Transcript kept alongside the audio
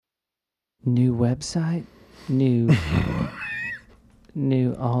New website, new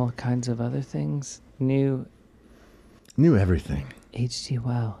all kinds of other things, new everything. HT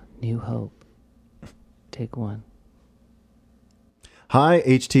Wow, new hope. Take one. Hi,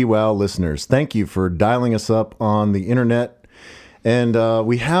 HT Wow listeners. Thank you for dialing us up on the internet. And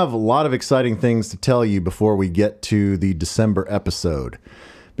we have a lot of exciting things to tell you before we get to the December episode.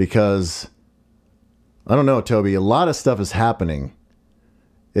 Because, I don't know, Toby, a lot of stuff is happening.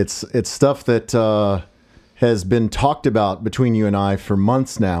 It's stuff that has been talked about between you and I for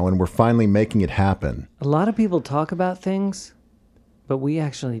months now, and we're finally making it happen. A lot of people talk about things, but we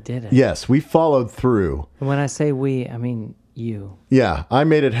actually did it. Yes, we followed through. And when I say we, I mean you. Yeah, I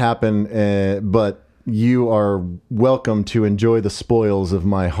made it happen, but you are welcome to enjoy the spoils of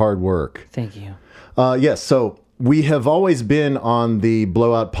my hard work. Thank you. Yes, so we have always been on the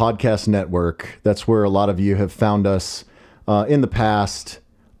Blowout Podcast Network. That's where a lot of you have found us in the past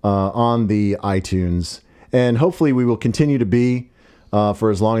on the iTunes. And hopefully we will continue to be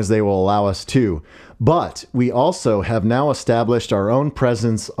for as long as they will allow us to. But we also have now established our own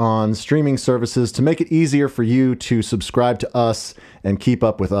presence on streaming services to make it easier for you to subscribe to us and keep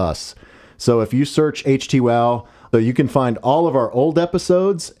up with us. So if you search HTWOW, you can find all of our old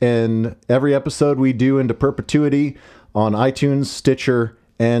episodes and every episode we do into perpetuity on iTunes, Stitcher,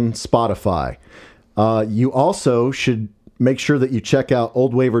 and Spotify. You also should make sure that you check out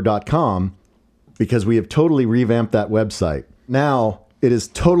oldwaver.com because we have totally revamped that website. Now, it is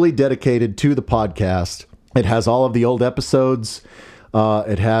totally dedicated to the podcast. It has all of the old episodes.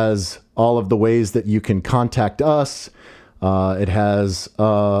 It has all of the ways that you can contact us. It has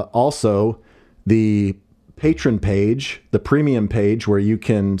also the patron page, the premium page, where you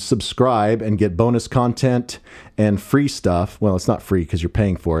can subscribe and get bonus content and free stuff. Well, it's not free because you're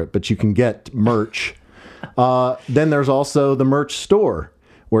paying for it, but you can get merch. Then there's also the merch store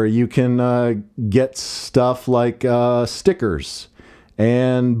where you can get stuff like stickers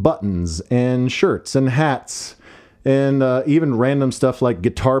and buttons and shirts and hats and even random stuff like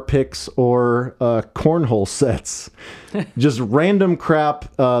guitar picks or cornhole sets. Just random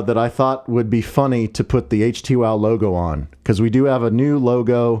crap that I thought would be funny to put the HTWOW logo on, because we do have a new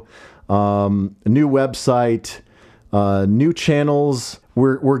logo, a new website, new channels.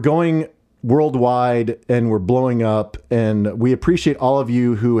 We're going worldwide and we're blowing up, and we appreciate all of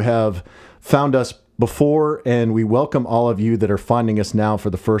you who have found us before, and we welcome all of you that are finding us now for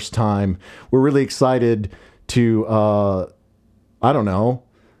the first time. We're really excited to,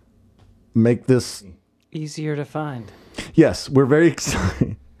 make this easier to find. Yes, we're very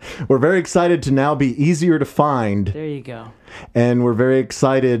excited. We're very excited to now be easier to find. There you go. And we're very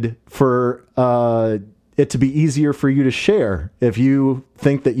excited for it to be easier for you to share. If you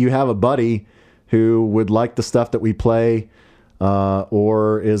think that you have a buddy who would like the stuff that we play,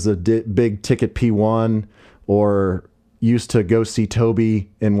 or is a big ticket P1, or used to go see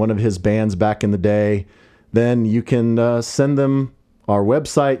Toby in one of his bands back in the day, then you can send them our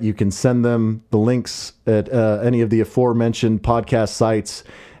website. You can send them the links at any of the aforementioned podcast sites,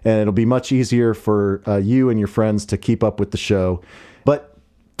 and it'll be much easier for you and your friends to keep up with the show. But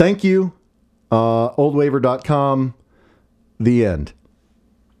thank you, oldwaver.com, the end.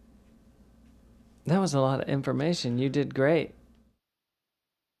 That was a lot of information. You did great.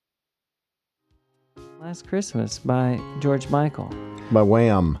 Last Christmas by George Michael. By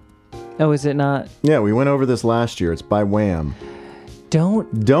Wham. Oh, is it not? Yeah, we went over this last year. It's by Wham.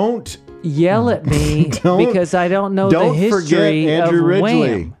 Don't yell at me because I don't know the history forget Andrew of Ridgely.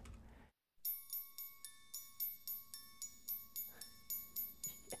 Wham.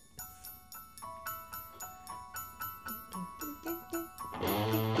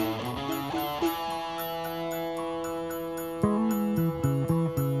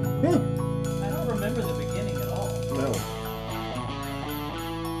 I don't remember the beginning at all. No.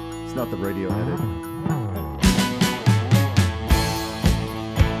 It's not the Radiohead.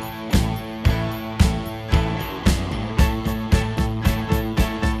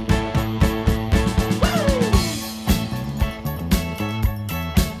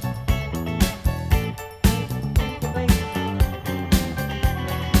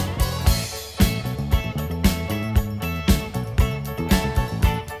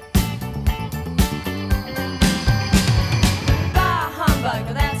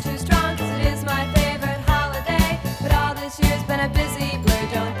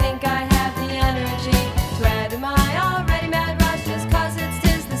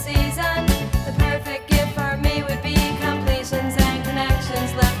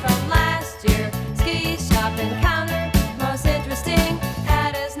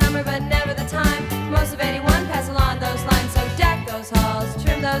 Most of 81 pass along those lines, so deck those halls,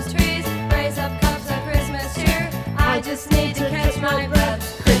 trim those trees. I just need to catch my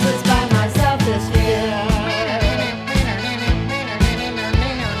breath. Christmas by myself this year.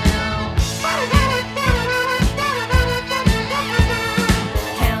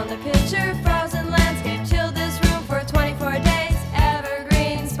 Count the picture, frozen landscape, chill this room for 24 days.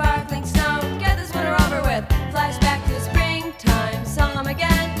 Evergreen, sparkling snow, get this winter over with. Flashback to springtime, saw him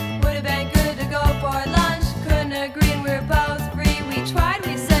again. Would have been good to go for lunch. Couldn't agree, we were both free. We tried,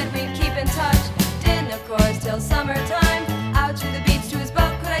 we said we'd keep in touch. Didn't, of course, till summertime. Out to the beach to his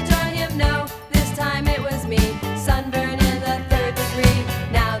boat, could I join him? No, this time it was me. Sunburn in the 3rd degree.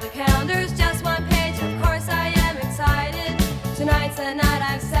 Now the calendar's just one page. Of course I am excited. Tonight's the night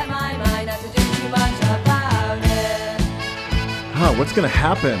I've set my mind not to do too much about it. Huh, what's going to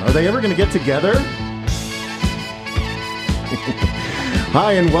happen? Are they ever going to get together?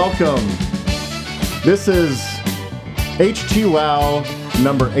 Hi and welcome. This is HTWOW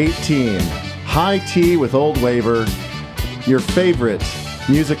number 18. High Tea with Old Waver, your favorite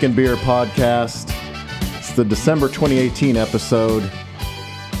music and beer podcast. It's the December 2018 episode.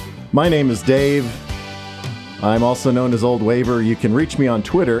 My name is Dave. I'm also known as Old Waver. You can reach me on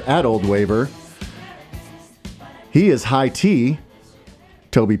Twitter at Old Waver. He is High Tea,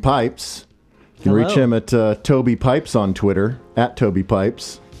 Toby Pipes. You can reach him at Toby Pipes on Twitter, at Toby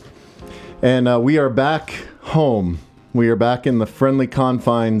Pipes. And we are back home. We are back in the friendly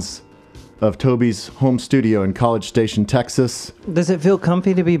confines of Toby's home studio in College Station, Texas. Does it feel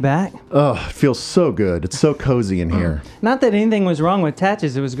comfy to be back? Oh, it feels so good. It's so cozy in here. Not that anything was wrong with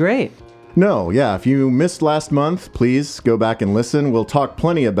Tatches. It was great. No, yeah. If you missed last month, please go back and listen. We'll talk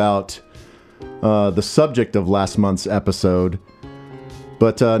plenty about the subject of last month's episode.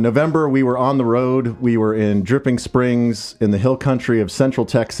 But November, we were on the road. We were in Dripping Springs in the hill country of Central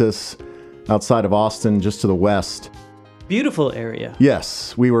Texas, outside of Austin, just to the west. Beautiful area.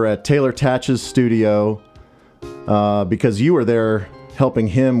 Yes, we were at Taylor Tatch's studio because you were there helping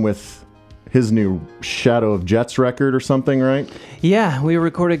him with his new Shadow of Jets record or something, right? Yeah, we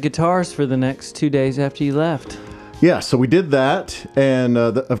recorded guitars for the next 2 days after you left. Yeah, so we did that, and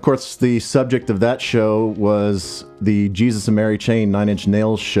of course the subject of that show was the Jesus and Mary Chain 9 Inch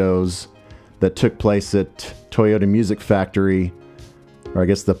Nails shows that took place at Toyota Music Factory, or I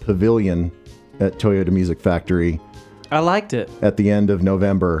guess the Pavilion at Toyota Music Factory. I liked it. At the end of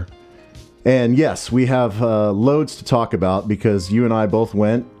November. And yes, we have loads to talk about because you and I both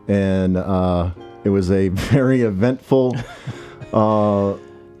went, and it was a very eventful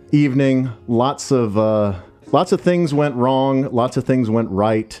evening. Lots of things went wrong, lots of things went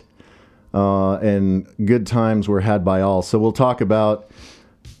right, and good times were had by all. So we'll talk about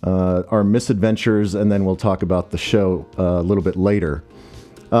our misadventures, and then we'll talk about the show a little bit later.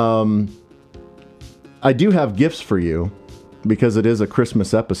 I do have gifts for you because it is a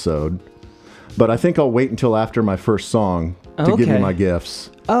Christmas episode, but I think I'll wait until after my first song to give you my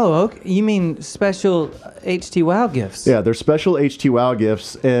gifts. Oh, okay. You mean special HTWOW gifts? Yeah, they're special HTWOW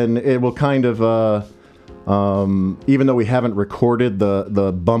gifts, and it will kind of, even though we haven't recorded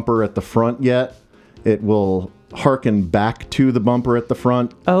the bumper at the front yet, it will hearken back to the bumper at the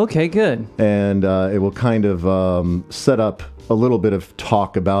front. Oh, okay, good. And it will kind of set up a little bit of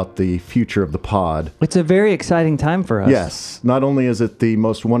talk about the future of the pod. It's a very exciting time for us. Yes. Not only is it the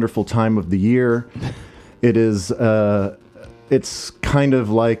most wonderful time of the year, it is, it's kind of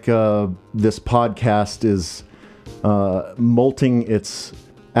like this podcast is molting its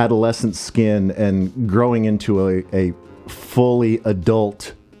adolescent skin and growing into a fully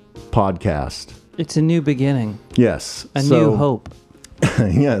adult podcast. It's a new beginning. Yes. A new hope.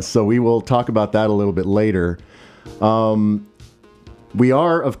 Yes. So we will talk about that a little bit later. We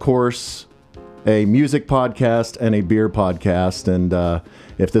are, of course, a music podcast and a beer podcast. And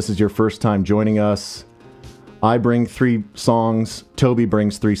if this is your first time joining us, I bring 3 songs. Toby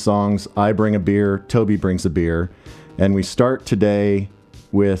brings 3 songs. I bring a beer. Toby brings a beer. And we start today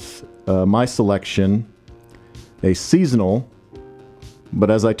with my selection, a seasonal.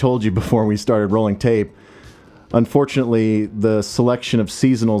 But as I told you before we started rolling tape, unfortunately, the selection of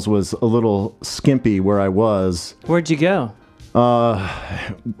seasonals was a little skimpy where I was. Where'd you go?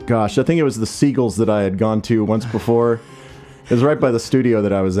 Gosh, I think it was the Seagulls that I had gone to once before. It was right by the studio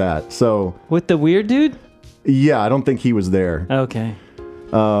that I was at. So with the weird dude? Yeah, I don't think he was there. Okay.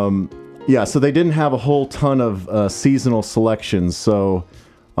 Yeah, so they didn't have a whole ton of seasonal selections. So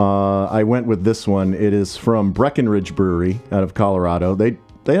I went with this one. It is from Breckenridge Brewery out of Colorado. They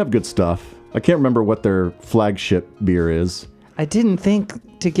have good stuff. I can't remember what their flagship beer is. I didn't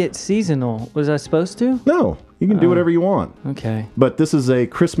think to get seasonal. Was I supposed to? No, you can do whatever you want. Okay. But this is a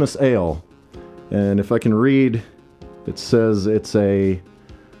Christmas ale. And if I can read, it says it's a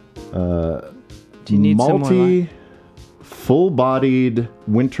do you need malty, full-bodied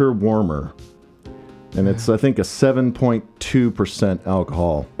winter warmer. And it's, I think, a 7.2%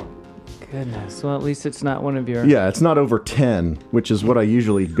 alcohol. Goodness. Well, at least it's not one of your... Yeah, it's not over 10, which is what I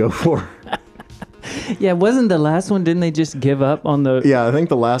usually go for. Yeah, wasn't the last one, didn't they just give up on the... Yeah, I think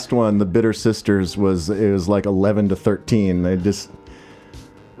the last one, the Bitter Sisters, was like 11 to 13. They just...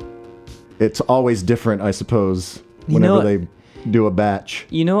 It's always different, I suppose, whenever they do a batch.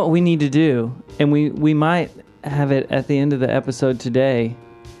 You know what we need to do? And we might have it at the end of the episode today.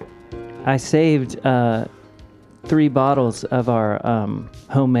 I saved 3 bottles of our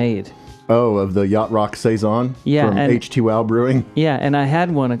homemade. Oh, of the Yacht Rock Saison from H2L Brewing? Yeah, and I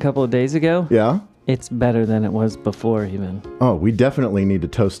had one a couple of days ago. Yeah? It's better than it was before even. Oh, we definitely need to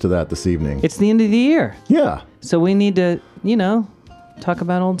toast to that this evening. It's the end of the year. Yeah. So we need to, talk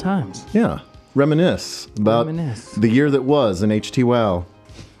about old times. Yeah. Reminisce about the year that was in H2L.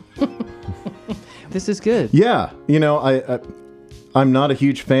 This is good. Yeah. I'm not a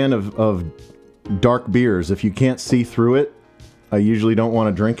huge fan of dark beers. If you can't see through it, I usually don't want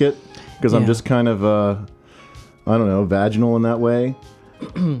to drink it because I'm just kind of, I don't know, vaginal in that way.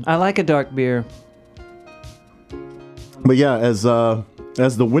 I like a dark beer. But yeah, as the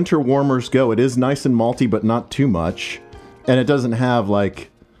winter warmers go, it is nice and malty, but not too much. And it doesn't have like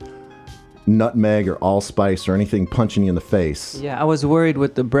nutmeg or allspice or anything punching you in the face. Yeah, I was worried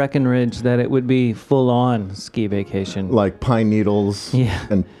with the Breckenridge that it would be full-on ski vacation. Like pine needles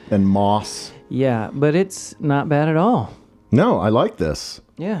and moss. Yeah, but it's not bad at all. No, I like this.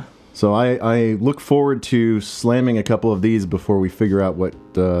 Yeah. So I look forward to slamming a couple of these before we figure out what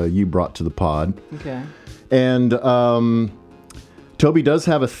you brought to the pod. Okay. And Toby does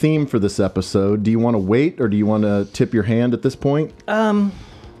have a theme for this episode. Do you want to wait or do you want to tip your hand at this point?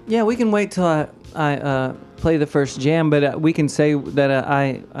 Yeah, we can wait till I play the first jam, but we can say that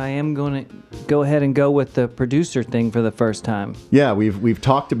I am going to go ahead and go with the producer thing for the first time. Yeah, we've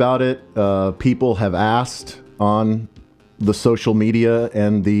talked about it. People have asked on the social media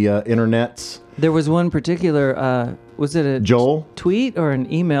and the internets. There was one particular, was it a Joel tweet or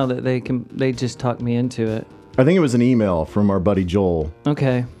an email that they just talked me into it? I think it was an email from our buddy Joel.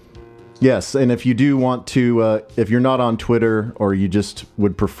 Okay. Yes, and if you do want to, if you're not on Twitter or you just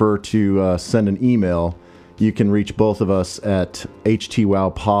would prefer to send an email, you can reach both of us at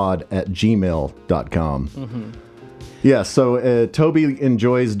htwowpod@gmail.com. Mm-hmm. Yeah, so Toby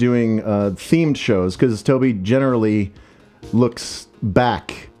enjoys doing themed shows because Toby generally looks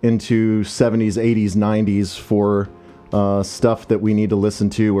back into 70s, 80s, 90s for stuff that we need to listen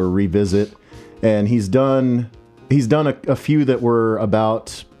to or revisit. And he's done a few that were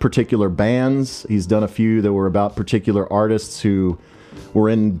about particular bands. He's done a few that were about particular artists who were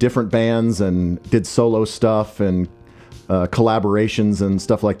in different bands and did solo stuff and collaborations and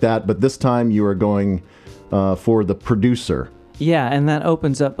stuff like that. But this time you are going for the producer. Yeah, and that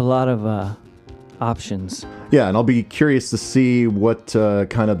opens up a lot of options. Yeah, and I'll be curious to see what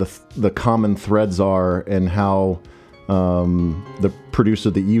kind of the common threads are and how the producer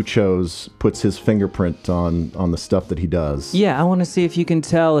that you chose puts his fingerprint on the stuff that he does. Yeah, I want to see if you can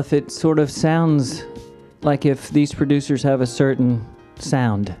tell if it sort of sounds like if these producers have a certain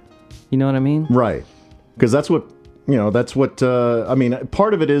sound. You know what I mean? Right. Because that's what, I mean,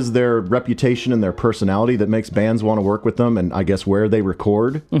 part of it is their reputation and their personality that makes bands want to work with them and I guess where they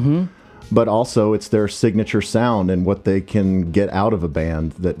record. Mm-hmm. But also it's their signature sound and what they can get out of a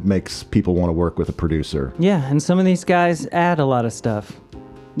band that makes people want to work with a producer. Yeah, and some of these guys add a lot of stuff.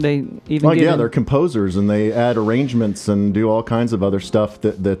 They even they're composers and they add arrangements and do all kinds of other stuff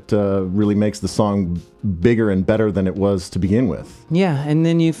that really makes the song bigger and better than it was to begin with. Yeah, and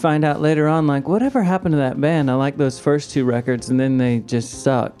then you find out later on, like, whatever happened to that band? I like those first 2 records, and then they just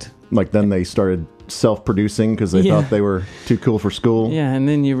sucked. Like, then they started self-producing because they thought they were too cool for school. Yeah, and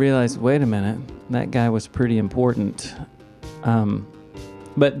then you realize, wait a minute, that guy was pretty important.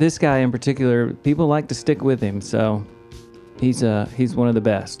 But this guy in particular, people like to stick with him, so he's one of the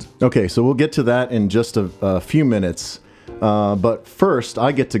best. Okay, so we'll get to that in just a few minutes. But first,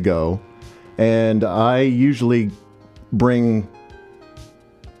 I get to go, and I usually bring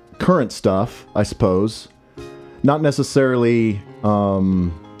current stuff, I suppose. Not necessarily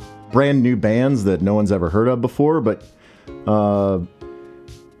brand new bands that no one's ever heard of before, but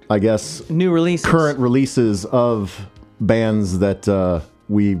I guess new releases, current releases of bands that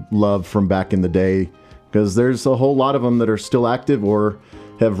we love from back in the day, because there's a whole lot of them that are still active or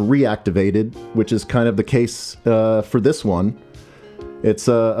have reactivated, which is kind of the case for this one. It's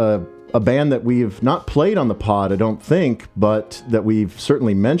a band that we've not played on the pod, I don't think, but that we've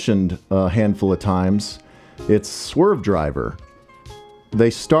certainly mentioned a handful of times. It's Swerve Driver. they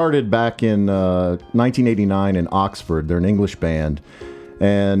started back in 1989 in Oxford. They're an English band.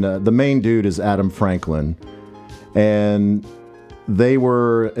 And the main dude is Adam Franklin. And they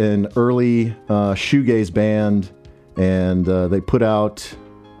were an early shoegaze band. And they put out,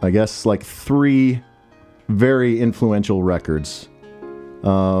 I guess, like 3 very influential records.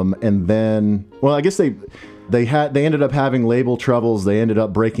 And then, well, I guess they ended up having label troubles. They ended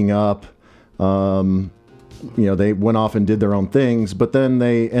up breaking up. They went off and did their own things, but then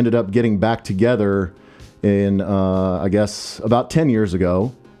they ended up getting back together in, I guess, about 10 years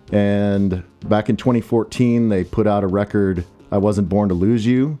ago. And back in 2014, they put out a record, I Wasn't Born to Lose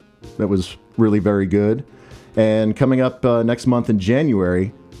You, that was really very good. And coming up next month in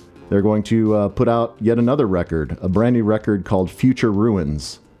January, they're going to put out yet another record, a brand new record called Future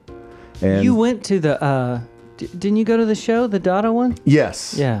Ruins. And You went to the, didn't you go to the show, the Dada one?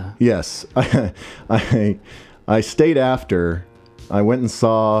 Yes. Yeah. Yes. I stayed after. I went and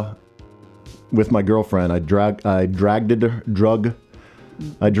saw with my girlfriend. I drug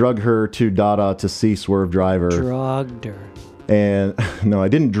her to Dada to see Swerve Driver. Drugged her. And no, I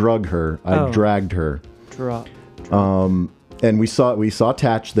didn't drug her. I dragged her. And we saw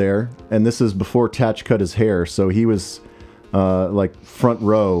Tatch there, and this is before Tatch cut his hair, so he was like front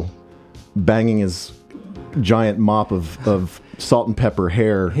row, banging his giant mop of salt and pepper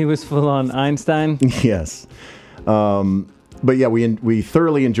hair. He was full on Einstein. Yes. But yeah, we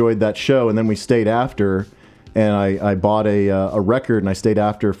thoroughly enjoyed that show, and then we stayed after, and I bought a record, and I stayed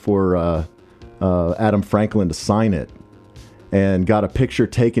after for Adam Franklin to sign it, and got a picture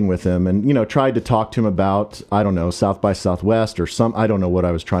taken with him, and tried to talk to him about, I don't know, South by Southwest or I don't know what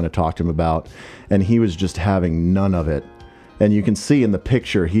I was trying to talk to him about, and he was just having none of it. And you can see in the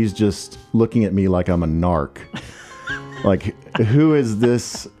picture, he's just looking at me like I'm a narc. Like, who is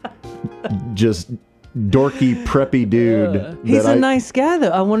this just dorky, preppy dude? He's a nice guy,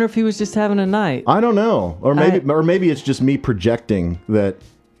 though. I wonder if he was just having a night. I don't know. Or maybe it's just me projecting that,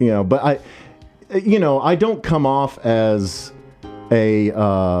 but I don't come off as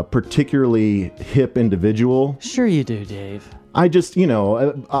a particularly hip individual. Sure you do, Dave. I just, a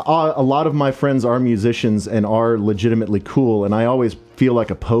lot of my friends are musicians and are legitimately cool, and I always feel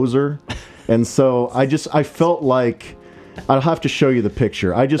like a poser. And so I felt like, I'll have to show you the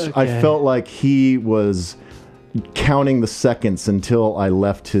picture. I felt like he was counting the seconds until I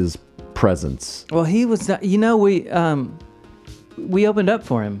left his presence. Well, he was, we opened up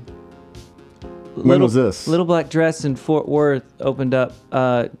for him. When was this? Little Black Dress in Fort Worth opened up.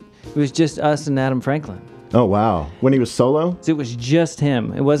 It was just us and Adam Franklin. Oh, wow. When he was solo? So it was just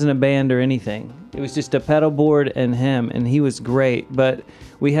him. It wasn't a band or anything. It was just a pedal board and him, and he was great. But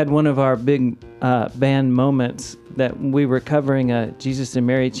we had one of our big band moments that we were covering a Jesus and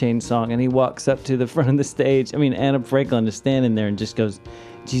Mary Chain song, and he walks up to the front of the stage. Adam Franklin is standing there and just goes,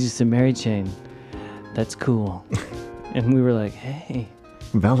 Jesus and Mary Chain, that's cool. And we were like, hey.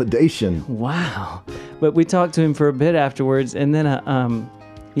 Validation. Wow. But we talked to him for a bit afterwards, and then, and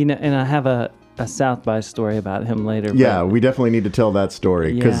I have a South by story about him later. Yeah, we definitely need to tell that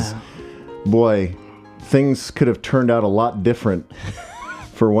story, because, boy, things could have turned out a lot different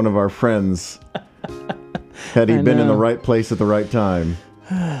for one of our friends had he been in the right place at the right time.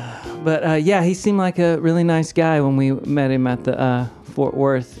 But he seemed like a really nice guy when we met him at the Fort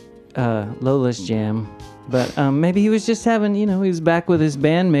Worth Lola's Jam. But maybe he was just having, he was back with his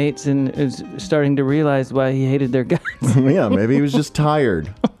bandmates and was starting to realize why he hated their guts. Yeah, maybe he was just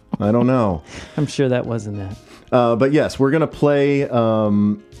tired. I don't know. I'm sure that wasn't it. But yes, we're going to play.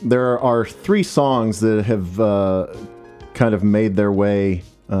 There are 3 songs that have kind of made their way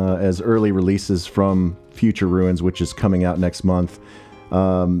as early releases from Future Ruins, which is coming out next month.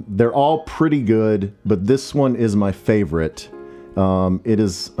 They're all pretty good, but this one is my favorite. It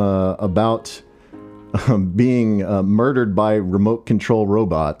is about being murdered by remote control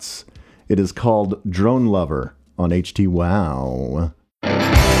robots. It is called Drone Lover on HT Wow.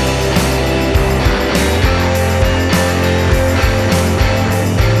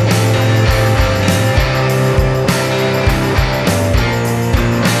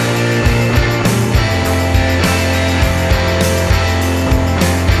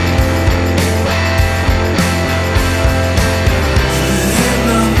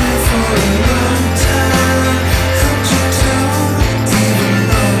 Even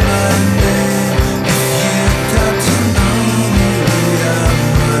though my name, you got to know me.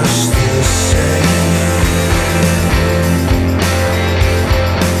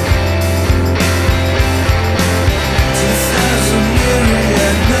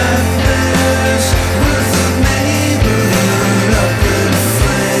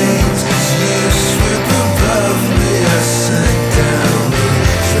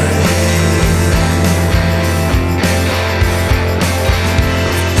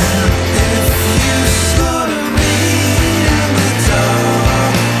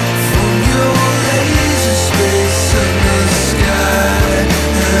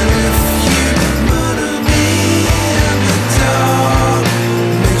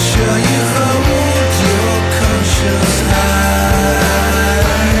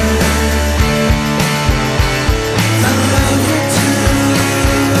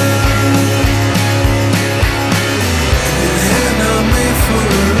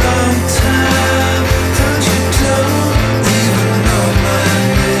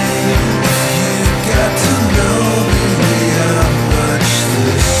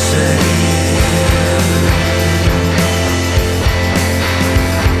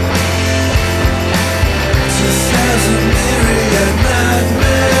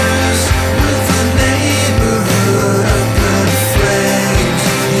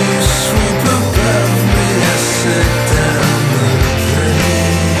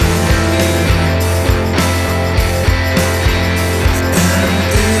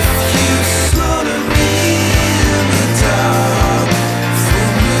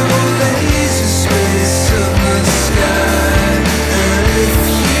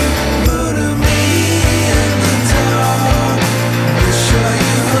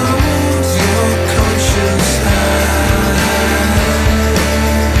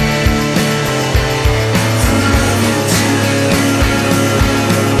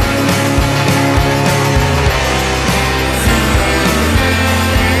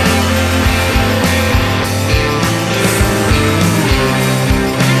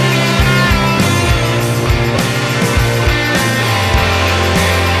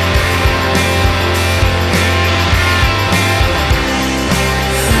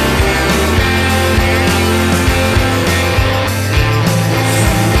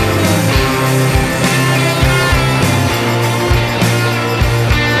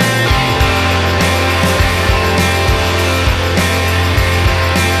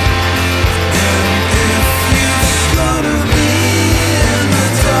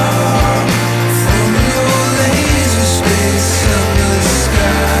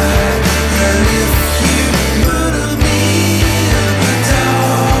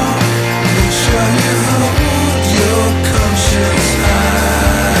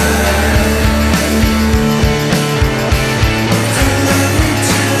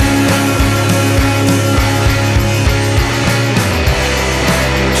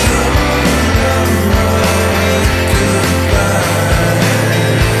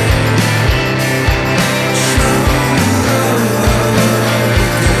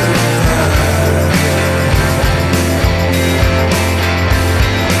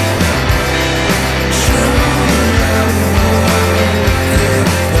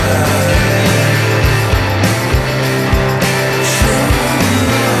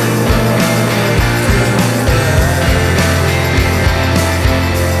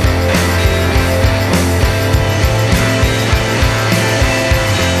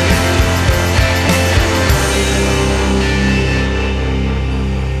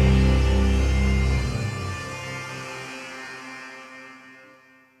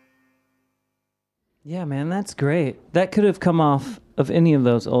 That's great. That could have come off of any of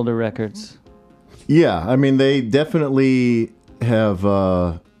those older records. Yeah, I mean, they definitely have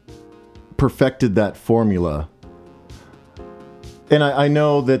perfected that formula. And I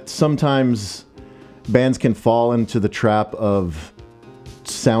know that sometimes bands can fall into the trap of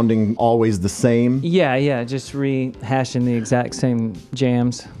sounding always the same. Yeah, just rehashing the exact same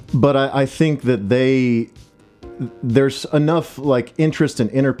jams. But I think that there's enough like interest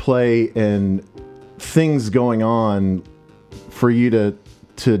and interplay and things going on for you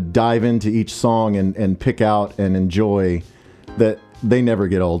to dive into each song and pick out and enjoy that they never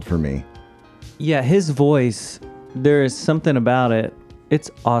get old for me. Yeah, his voice, there is something about it.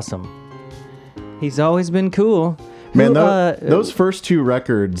 It's awesome. He's always been cool. Man, those first two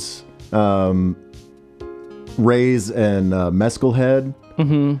records, Raise and Mescal Head,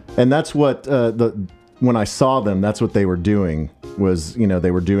 and that's what when I saw them, that's what they were doing. Was, you know,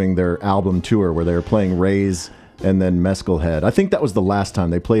 they were doing their album tour where they were playing Raise and then Mescal Head. I think that was the last time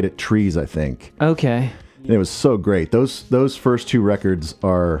they played at Trees, I think. Okay. And it was so great. Those first two records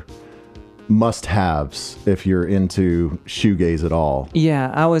are must-haves if you're into shoegaze at all.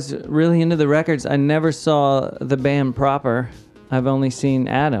 Yeah, I was really into the records. I never saw the band proper. I've only seen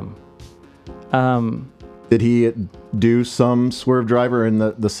Adam. Did he do some Swerve Driver in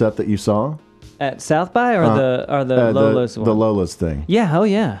the set that you saw? At South by or the Lola's one? The Lola's thing. Yeah, oh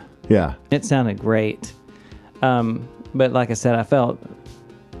yeah. Yeah. It sounded great. But like I said, I felt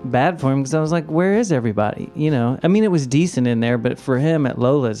bad for him because I was like, where is everybody? You know, I mean, it was decent in there, but for him at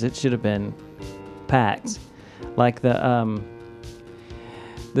Lola's, it should have been packed. Like the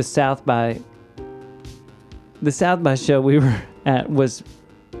South by show we were at was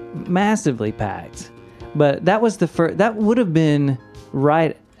massively packed. But that was that would have been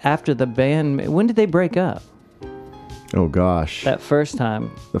right after the band. When did they break up? Oh gosh. That first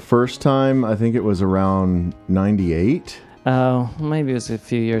time. The first time, I think it was around 98. Oh, maybe it was a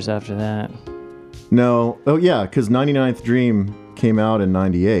few years after that. No. Oh yeah, because 99th Dream came out in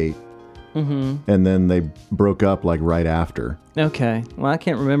 98. And then they broke up like right after. Okay. Well, I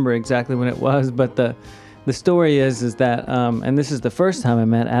can't remember exactly when it was, but the story is that, and this is the first time I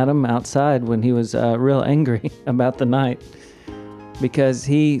met Adam outside when he was real angry about the night, because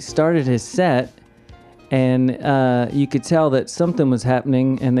he started his set and you could tell that something was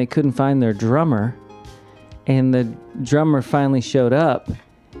happening and they couldn't find their drummer, and the drummer finally showed up.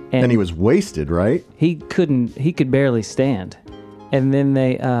 And he was wasted, right? He could barely stand. And then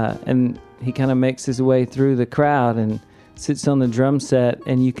and he kind of makes his way through the crowd and sits on the drum set,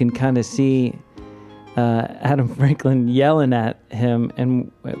 and you can kind of see Adam Franklin yelling at him,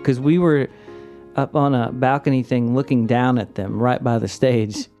 and because we were up on a balcony thing looking down at them right by the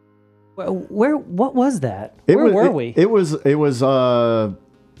stage. What was that? Where were we? It was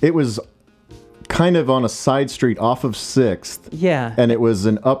kind of on a side street off of 6th. Yeah. And it was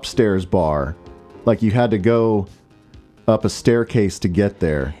an upstairs bar. Like you had to go up a staircase to get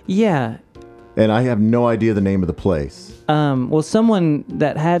there. Yeah. And I have no idea the name of the place. Well, someone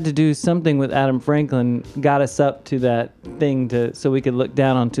that had to do something with Adam Franklin got us up to that thing so we could look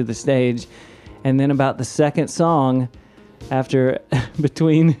down onto the stage. And then about the second song, after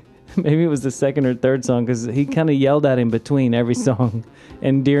between, maybe it was the second or third song, because he kind of yelled at him between every song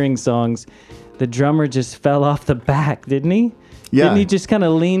and during songs, the drummer just fell off the back, didn't he? Yeah. Didn't he just kind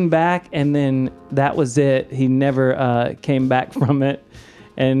of lean back, and then that was it? He never came back from it.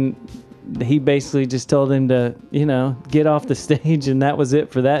 And he basically just told him to, get off the stage, and that was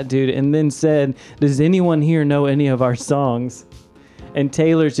it for that dude. And then said, does anyone here know any of our songs? And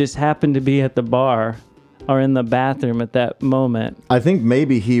Taylor just happened to be at the bar or in the bathroom at that moment. I think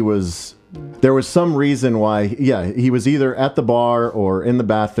maybe there was some reason why, he was either at the bar or in the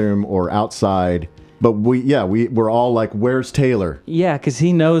bathroom or outside. But we were all like, where's Taylor? Yeah, because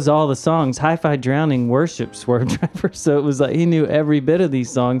he knows all the songs. Hi-Fi Drowning worships Swerve Driver, so it was like he knew every bit of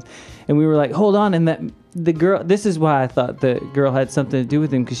these songs. And we were like, hold on. And the girl, this is why I thought the girl had something to do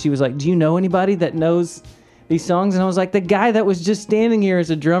with him, because she was like, do you know anybody that knows these songs? And I was like, the guy that was just standing here is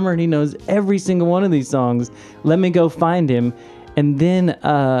a drummer, and he knows every single one of these songs. Let me go find him. And then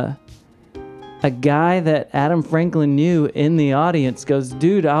a guy that Adam Franklin knew in the audience goes,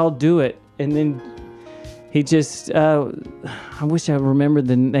 dude, I'll do it. And then he just, I wish I remembered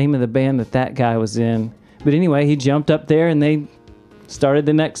the name of the band that guy was in. But anyway, he jumped up there and they started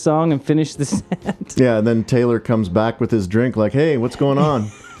the next song and finished the set. Yeah, and then Taylor comes back with his drink like, hey, what's going on?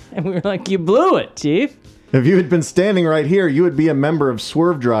 And we were like, you blew it, Chief. If you had been standing right here, you would be a member of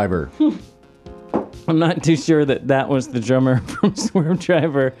Swerve Driver. I'm not too sure that was the drummer from Swerve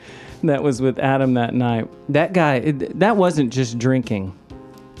Driver that was with Adam that night. That guy, that wasn't just drinking.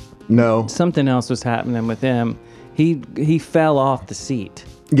 No. Something else was happening with him. He fell off the seat.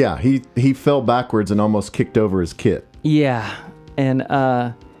 Yeah, he fell backwards and almost kicked over his kit. Yeah, and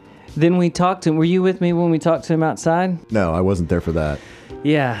then we talked to him. Were you with me when we talked to him outside? No, I wasn't there for that.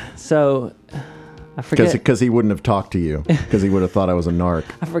 Yeah, so I forget. Because he wouldn't have talked to you. Because he would have thought I was a narc.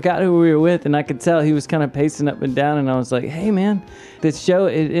 I forgot who we were with, and I could tell he was kind of pacing up and down, and I was like, hey, man, this show,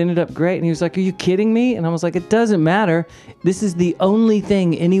 it ended up great. And he was like, are you kidding me? And I was like, it doesn't matter. This is the only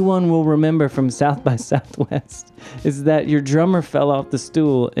thing anyone will remember from South by Southwest is that your drummer fell off the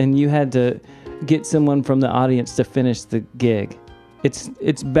stool, and you had to get someone from the audience to finish the gig.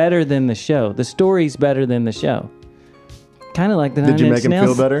 It's better than the show. The story's better than the show. Kind of like the 9 Did you Inch make him Nails.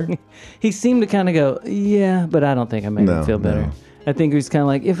 feel better? He seemed to kind of go, yeah, but I don't think I made him feel better. No. I think he was kind of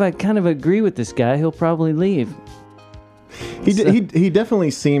like, if I kind of agree with this guy, he'll probably leave. He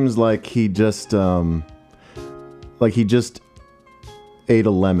definitely seems like he just ate a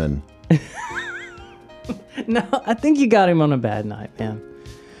lemon. No, I think you got him on a bad night, man.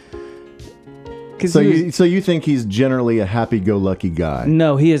 So you think he's generally a happy-go-lucky guy?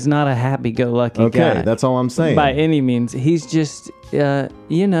 No, he is not a happy-go-lucky guy. Okay, that's all I'm saying. By any means. He's just, he's,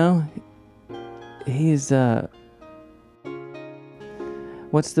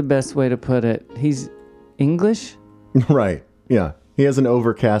 what's the best way to put it? He's English? Right, yeah. He has an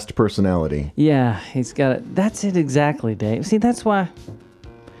overcast personality. Yeah, he's got it. That's it exactly, Dave. See, that's why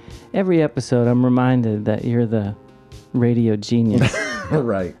every episode I'm reminded that you're the radio genius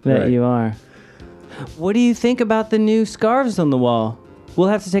Right. that you are. What do you think about the new scarves on the wall? We'll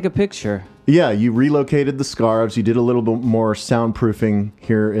have to take a picture. Yeah, you relocated the scarves. You did a little bit more soundproofing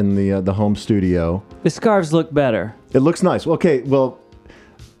here in the home studio. The scarves look better. It looks nice. Okay, well,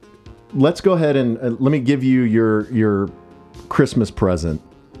 let's go ahead and let me give you your Christmas present,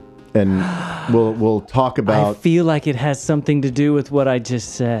 and we'll talk I about. feel like it has something to do with what I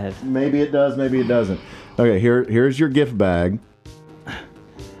just said. Maybe it does. Maybe it doesn't. Okay, here's your gift bag.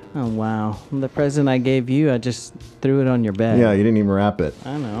 Oh, wow. The present I gave you, I just threw it on your bed. Yeah, you didn't even wrap it.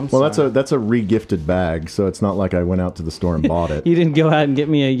 I know, I'm Well, sorry. that's a re-gifted bag, so it's not like I went out to the store and bought it. You didn't go out and get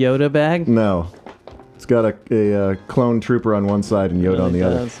me a Yoda bag? No. It's got a clone trooper on one side and Yoda on the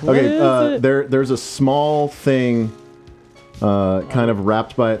does. other. Okay, What is it? there's a small thing kind of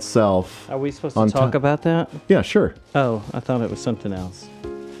wrapped by itself. Are we supposed to On talk top. about that? Yeah, sure. Oh, I thought it was something else.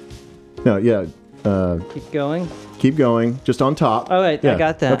 No, yeah. Keep going. Keep going. Just on top. Oh, wait, I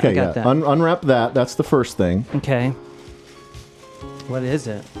got that. Okay, I got yeah. that. Unwrap that. That's the first thing. Okay. What is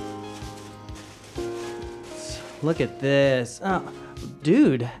it? Look at this. Oh,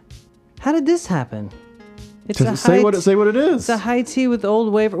 dude, how did this happen? It's a Say what it is. It's a high tea with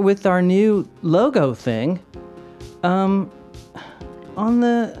Old Waver with our new logo thing. On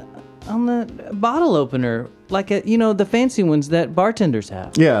the bottle opener, like the fancy ones that bartenders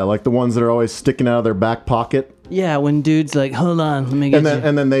have. Yeah, like the ones that are always sticking out of their back pocket. Yeah, when dudes like, hold on, let me get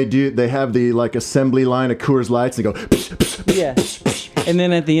And then they have the like assembly line of Coors Lights and go psh, psh, psh. yeah, and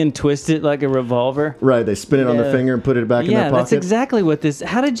then at the end twist it like a revolver. Right, they spin it on their Yeah. finger and put it back in Yeah, their pocket. that's exactly what this.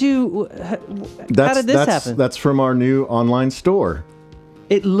 How did you? How did this happen? That's from our new online store.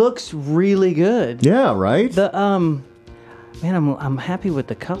 It looks really good. Yeah, right? The man, I'm happy with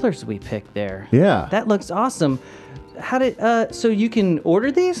the colors we picked there. Yeah. That looks awesome. How did so you can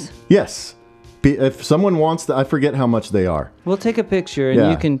order these? Yes. If someone wants I forget how much they are. We'll take a picture and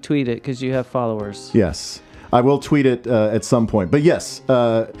Yeah. you can tweet it because you have followers. Yes. I will tweet it at some point. But yes,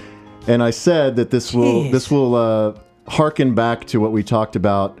 and I said that this will harken back to what we talked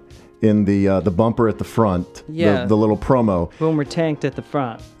about in the bumper at the front, Yeah. the little promo. When we're tanked at the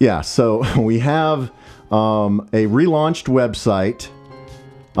front. Yeah, so we have a relaunched website.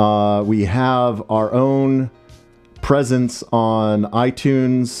 We have our own presence on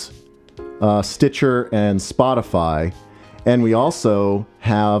iTunes, Stitcher, and Spotify. And we also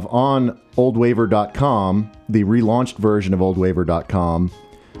have on oldwaver.com, the relaunched version of oldwaver.com,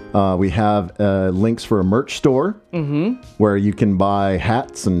 we have links for a merch store where you can buy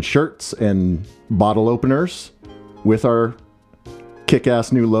hats and shirts and bottle openers with our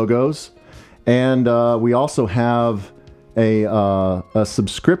kick-ass new logos. And we also have a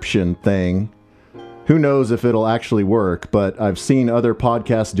subscription thing. Who knows if it'll actually work, but I've seen other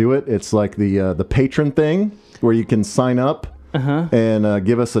podcasts do it. It's like the patron thing where you can sign up and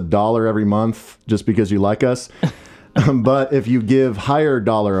give us $1 every month just because you like us. But if you give higher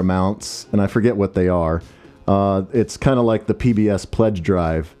dollar amounts, and I forget what they are, it's kind of like the PBS pledge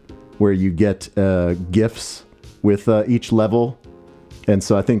drive where you get gifts with each level. And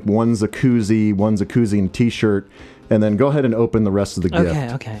so I think one's a koozie and t-shirt, and then go ahead and open the rest of the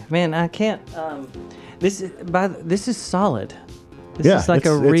gift. Okay. Man, I can't. This is solid. This is like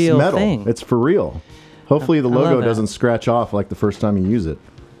a real metal. thing. It's for real. Hopefully the I love logo that. doesn't scratch off like the first time you use it.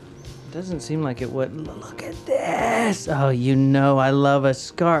 Doesn't seem like it would. Look at this. Oh, you know I love a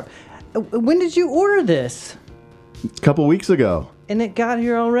scarf. When did you order this? A couple weeks ago. And it got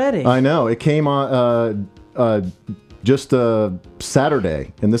here already. I know. It came on just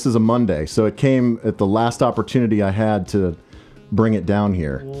Saturday, and this is a Monday. So it came at the last opportunity I had to bring it down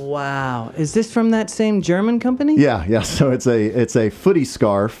here. Wow. Is this from that same German company? Yeah. So it's a footy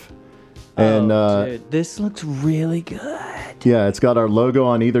scarf. And Dude, this looks really good. yeah, it's got our logo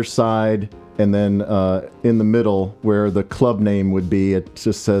on either side, and then in the middle where the club name would be, it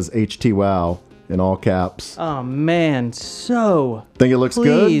just says HT Wow in all caps. Oh man, so Think it looks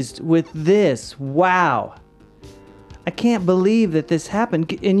good? pleased with this. Wow. I can't believe that this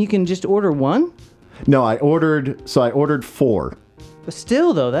happened. And you can just order one? No, I ordered 4. But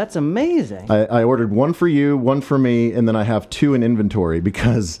still though, that's amazing. I ordered one for you, one for me, and then I have 2 in inventory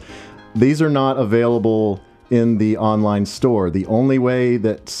because these are not available in the online store. The only way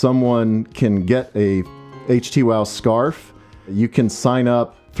that someone can get a HT Wow scarf, you can sign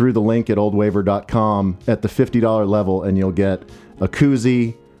up through the link at oldwaver.com at the $50 level, and you'll get a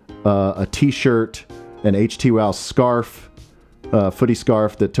koozie, a t-shirt, an HT Wow scarf, footy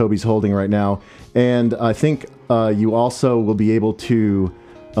scarf that Toby's holding right now. And I think you also will be able to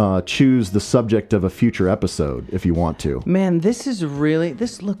choose the subject of a future episode if you want to. Man, this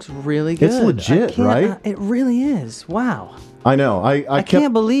looks really good. It's legit, right? It really is. Wow. I know. I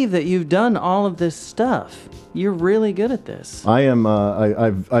can't believe that you've done all of this stuff. You're really good at this. I am.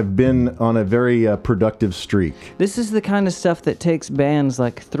 I've been on a very productive streak. This is the kind of stuff that takes bands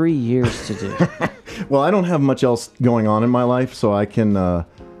like 3 years to do. Well, I don't have much else going on in my life, so I can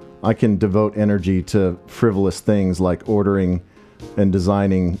devote energy to frivolous things like ordering and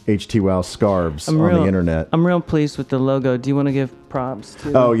designing HT Wow scarves on the internet. I'm real pleased with the logo. Do you want to give props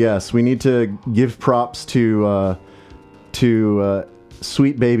to? Oh yes, we need to give props to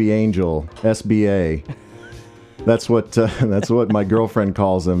Sweet Baby Angel SBA. That's what my girlfriend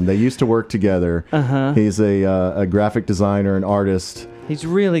calls him. They used to work together. He's a graphic designer and artist. He's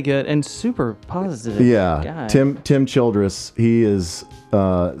really good and super positive. Yeah, guy. Tim Childress. He is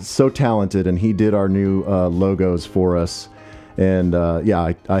so talented, and he did our new logos for us. And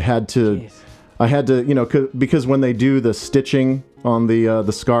I had to, because when they do the stitching on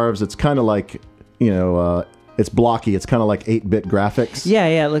the scarves, it's kind of like, it's blocky. It's kind of like 8-bit graphics.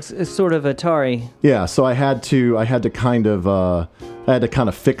 Yeah, it's sort of Atari. Yeah, so I had to kind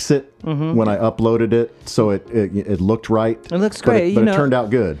of fix it when I uploaded it, so it looked right. It looks great, but it turned out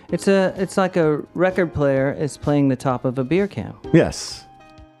good. It's like a record player is playing the top of a beer can. Yes.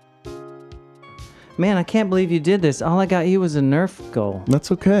 Man, I can't believe you did this. All I got you was a Nerf goal.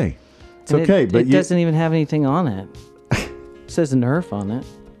 That's okay. It's And okay, but it doesn't even have anything on it. It says Nerf on it.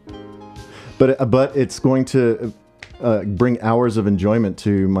 But it's going to bring hours of enjoyment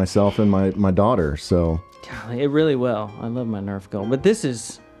to myself and my daughter. So Golly, it really will. I love my Nerf goal, but this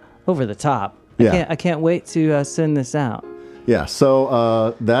is over the top. Yeah. I can't wait to send this out. yeah,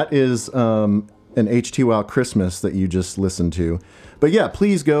 so that is an HT Wow Christmas that you just listened to. But yeah,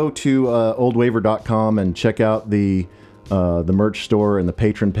 please go to oldwaver.com and check out the merch store and the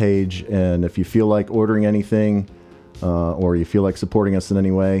patron page. And if you feel like ordering anything or you feel like supporting us in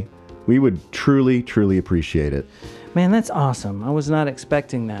any way, we would truly, truly appreciate it. Man, that's awesome. I was not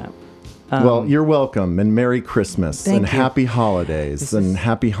expecting that. Well, you're welcome, and Merry Christmas, Thank and you. Happy Holidays, and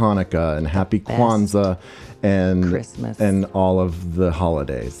Happy Hanukkah, and Happy Kwanzaa, and Christmas. and all of the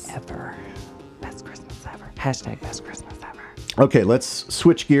holidays. Ever. Best Christmas ever. Hashtag best Christmas ever. Okay, let's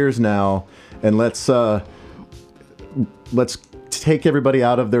switch gears now, and let's take everybody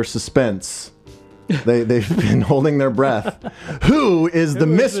out of their suspense. They've been holding their breath. Who is the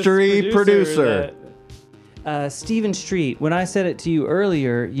mystery producer? Stephen Street. When I said it to you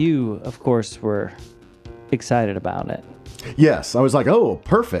earlier, you, of course, were excited about it. Yes, I was like, oh,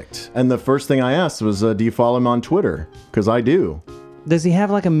 perfect. And the first thing I asked was, do you follow him on Twitter? Because I do. Does he have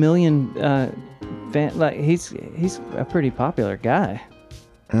like 1 million fan? Like he's a pretty popular guy.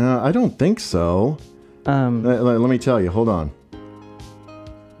 I don't think so. Let me tell you. Hold on.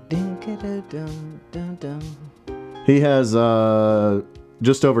 He has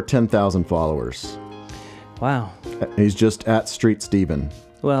just over 10,000 followers. Wow. He's just at Street Steven.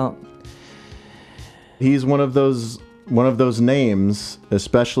 Well, He's one of those names,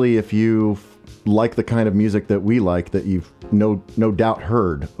 especially if you like the kind of music that we like, that you've no doubt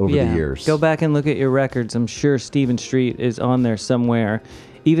heard over the years. Go back and look at your records. I'm sure Stephen Street is on there somewhere.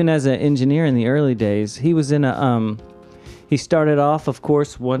 Even as an engineer in the early days, he was in a he started off, of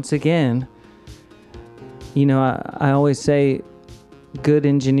course, once again. You know, I always say good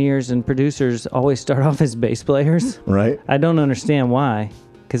engineers and producers always start off as bass players. Right? I don't understand why,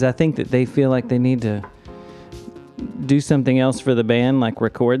 because I think that they feel like they need to do something else for the band, like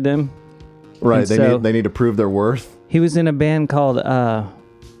record them. Right. And They need to prove their worth. He was in a band called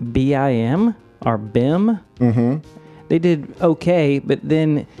BIM or BIM. Mm-hmm. They did okay, but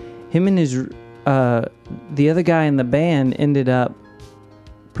then him and his the other guy in the band ended up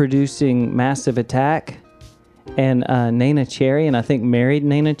producing Massive Attack and Nana Cherry, and I think married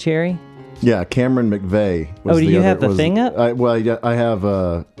Nana Cherry. Yeah, Cameron McVeigh. Oh, do you have the thing up? I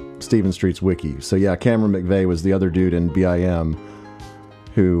have Stephen Street's wiki. So yeah, Cameron McVeigh was the other dude in BIM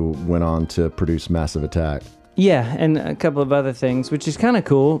who went on to produce Massive Attack. Yeah, and a couple of other things, which is kind of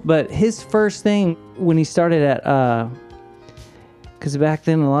cool. But his first thing when he started at, because back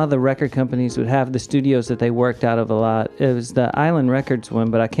then a lot of the record companies would have the studios that they worked out of a lot. It was the Island Records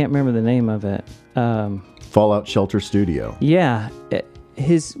one, but I can't remember the name of it. Fallout Shelter Studio. Yeah,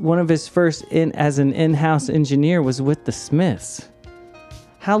 one of his first as an in-house engineer was with the Smiths.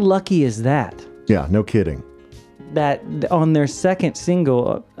 How lucky is that? Yeah, no kidding. That on their second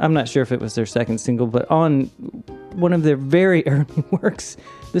single, I'm not sure if it was their second single, but on one of their very early works,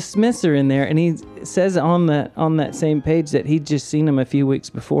 the Smiths are in there, and he says on that same page that he'd just seen them a few weeks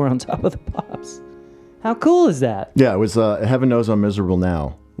before on Top of the Pops. How cool is that? Yeah, it was Heaven Knows I'm Miserable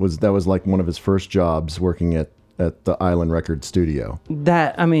Now. That was like one of his first jobs working at the Island Records studio.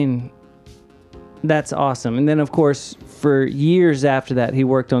 That's awesome. And then, of course, for years after that, he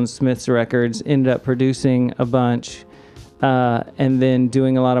worked on Smith's records, ended up producing a bunch, and then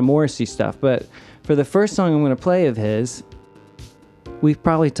doing a lot of Morrissey stuff. But for the first song I'm going to play of his, we've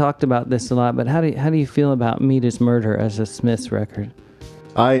probably talked about this a lot, but how do you feel about Meat is Murder as a Smith's record?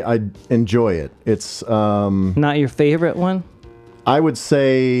 I enjoy it. It's not your favorite one? I would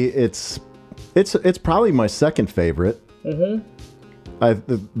say it's probably my second favorite. Mm-hmm.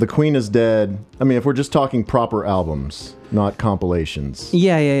 The Queen is Dead. I mean, if we're just talking proper albums, not compilations.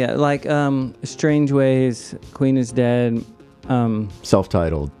 Yeah. Like Strange Ways, Queen is Dead.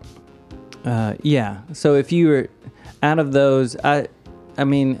 Self-titled. Yeah. So if you were out of those, I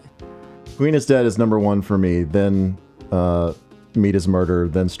mean... Queen is Dead is number one for me, then Meat is Murder,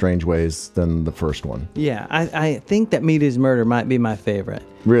 then Strange Ways, then the first one. Yeah, I think that Meat is Murder might be my favorite.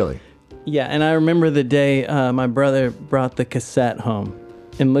 Really? Yeah, and I remember the day my brother brought the cassette home,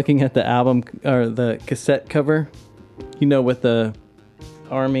 and looking at the album or the cassette cover, with the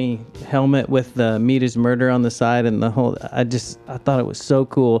army helmet with the Meat is Murder on the side and the whole. I thought it was so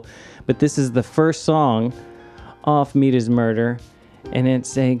cool. But this is the first song off Meat is Murder, and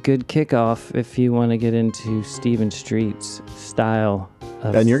it's a good kickoff if you want to get into Stephen Street's style.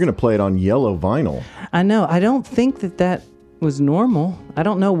 And you're going to play it on yellow vinyl. I know. I don't think that was normal. I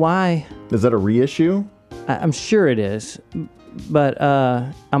don't know why. Is that a reissue? I'm sure it is, but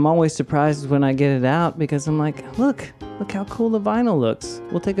I'm always surprised when I get it out because I'm like, look how cool the vinyl looks.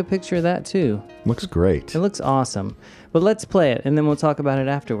 We'll take a picture of that too. Looks great. It looks awesome. But let's play it and then we'll talk about it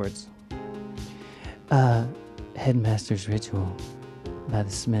afterwards. Headmaster's Ritual by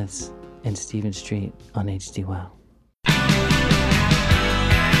the Smiths and Stephen Street on HD Wow.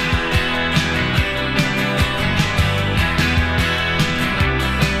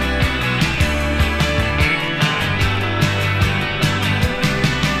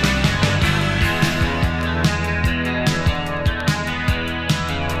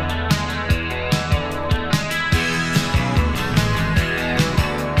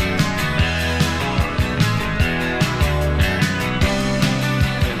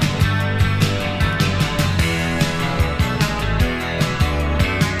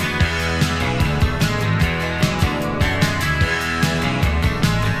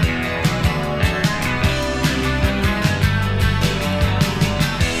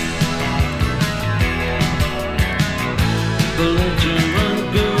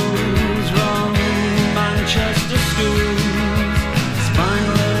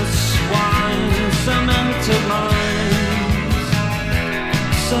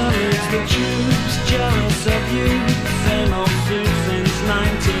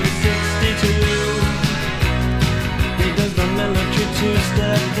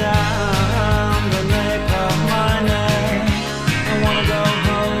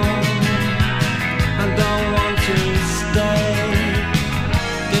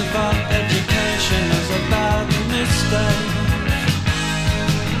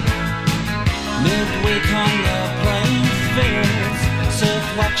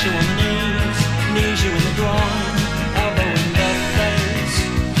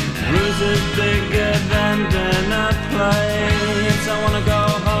 I wanna go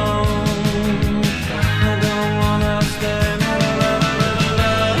home. I don't wanna stay.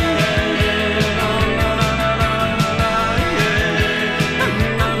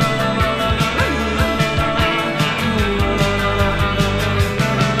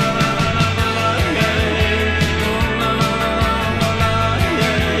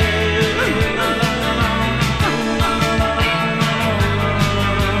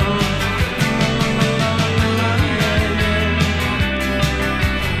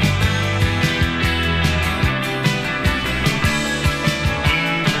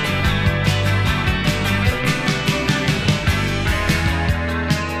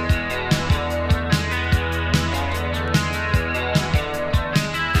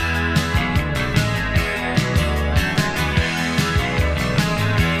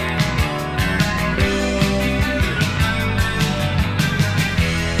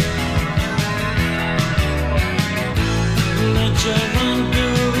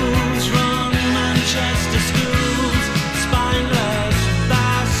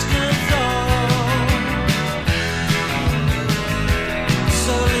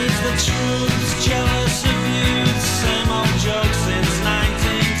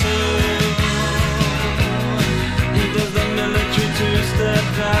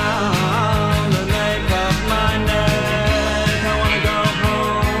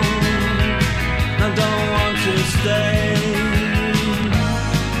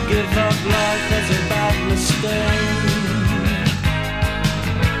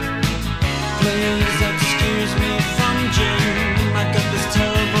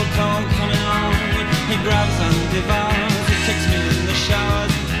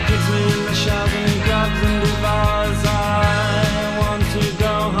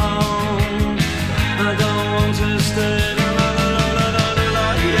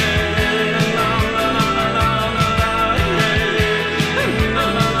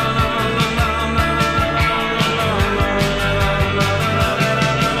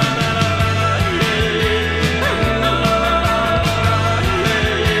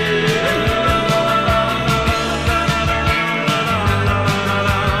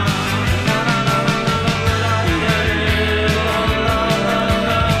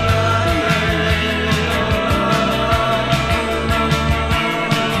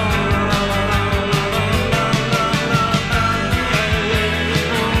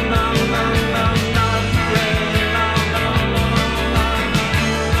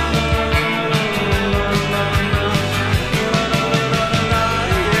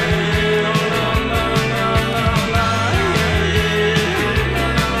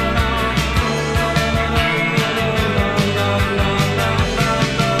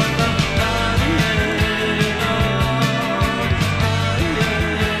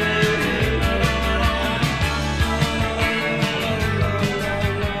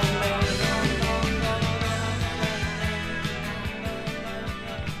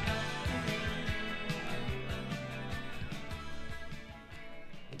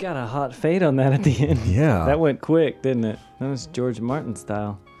 got a hot fade on that at the end. Yeah. That went quick, didn't it? That was George Martin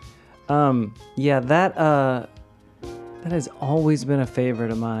style. Yeah, that has always been a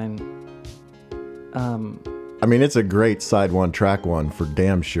favorite of mine. I mean, it's a great side one, track one for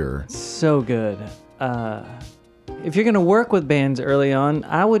damn sure. So good. If you're gonna work with bands early on,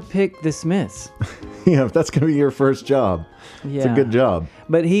 I would pick the Smiths. Yeah, if that's going to be your first job, it's a Yeah. good job.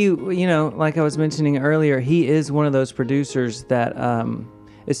 But he, like I was mentioning earlier, he is one of those producers that,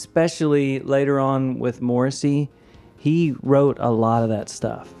 especially later on with Morrissey, he wrote a lot of that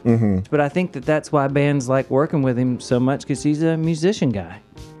stuff. Mm-hmm. But I think that's why bands like working with him so much, because he's a musician guy.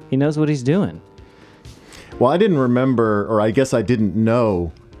 He knows what he's doing. Well, I didn't remember, or I guess I didn't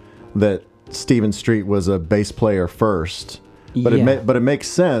know that Stephen Street was a bass player first. But Yeah. it makes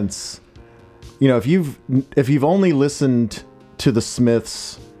sense. If you've only listened to the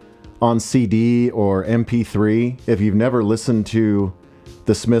Smiths on CD or MP3, if you've never listened to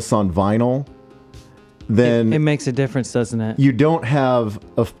the Smiths on vinyl, then It makes a difference, doesn't it? you don't have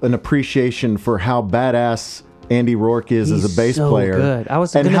an appreciation for how badass Andy Rourke is as a bass so player. Good. I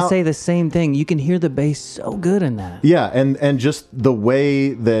was And going to how- say the same thing. You can hear the bass so good in that. Yeah, and just the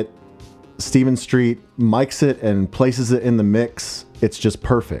way that Stephen Street mics it and places it in the mix, it's just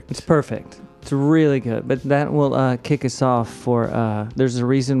perfect. It's perfect. It's really good. But that will kick us off for... there's a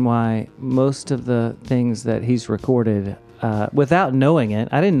reason why most of the things that he's recorded, without knowing it,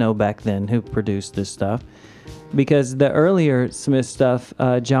 I didn't know back then who produced this stuff, because the earlier Smith stuff,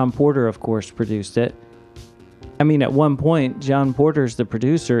 John Porter, of course, produced it. I mean, at one point, John Porter's the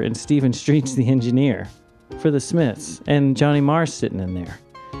producer and Stephen Street's the engineer for the Smiths, and Johnny Marr's sitting in there.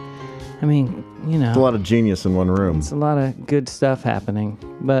 I mean, It's a lot of genius in one room. it's a lot of good stuff happening.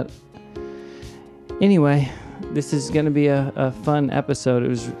 But anyway, this is going to be a fun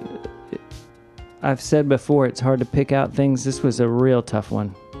episode. I've said before, it's hard to pick out things. This was a real tough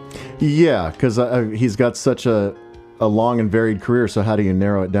one. Yeah, because he's got such a long and varied career, so how do you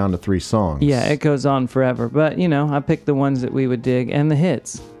narrow it down to 3 songs? Yeah, it goes on forever. But, I picked the ones that we would dig and the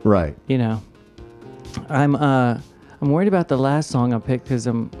hits. Right. I'm worried about the last song I picked because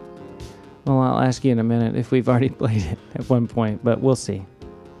I'll ask you in a minute if we've already played it at one point, but we'll see.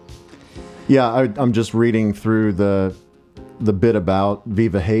 Yeah, I'm just reading through the bit about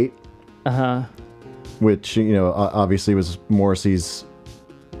Viva Hate, which obviously was Morrissey's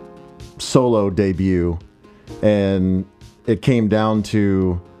solo debut, and it came down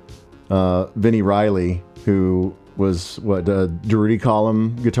to Vinnie Riley, who was Durutti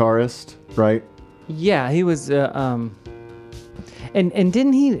Column guitarist, right? Yeah, he was. And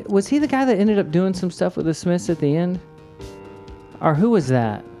didn't he? Was he the guy that ended up doing some stuff with the Smiths at the end? Or who was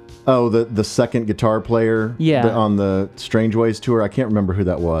that? Oh, the second guitar player. Yeah. On the Strange Ways tour. I can't remember who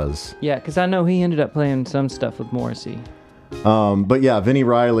that was. Yeah, because I know he ended up playing some stuff with Morrissey. But yeah, Vinnie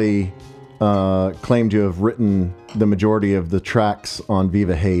Riley claimed to have written the majority of the tracks on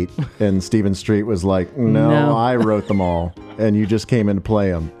Viva Hate, and Stephen Street was like, no, I wrote them all, and you just came in to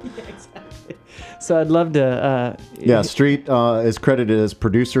play them. So I'd love to... Yeah, Street is credited as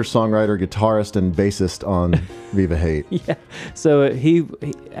producer, songwriter, guitarist, and bassist on Viva Hate. Yeah. So he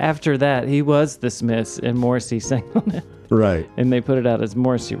after that, he was the Smiths, and Morrissey sang on it. Right. And they put it out as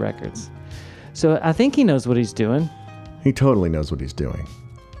Morrissey Records. So I think he knows what he's doing. He totally knows what he's doing.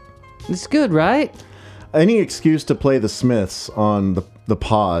 It's good, right? Any excuse to play the Smiths on the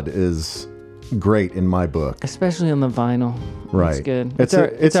pod is great in my book. Especially on the vinyl. Right. It's good. It's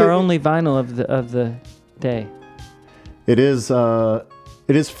It's our only vinyl of the day. It is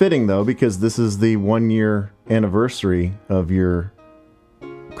fitting though, because this is the 1-year anniversary of your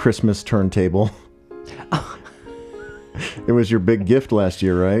Christmas turntable. It was your big gift last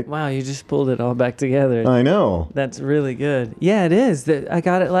year, right? Wow, you just pulled it all back together. I know. That's really good. Yeah, it is. I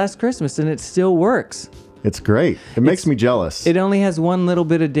got it last Christmas, and it still works. It's great. It makes me jealous. It only has one little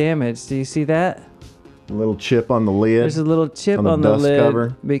bit of damage. Do you see that? A little chip on the lid. There's a little chip on the on the dust lid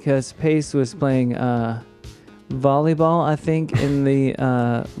cover. because Pace was playing volleyball, I think, in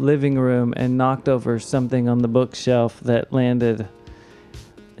the living room and knocked over something on the bookshelf that landed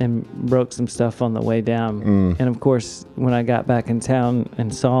and broke some stuff on the way down. And of course, when I got back in town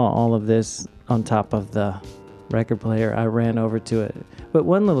and saw all of this on top of the record player, I ran over to it. But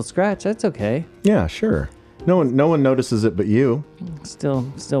one little scratch, that's okay. Yeah, sure. No one notices it but you.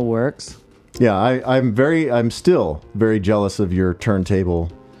 Still works. Yeah, I'm still very jealous of your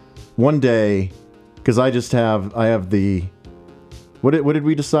turntable. One day, because I have the, what did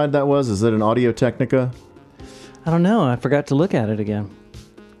we decide that was? Is it an Audio Technica? I don't know. I forgot to look at it again.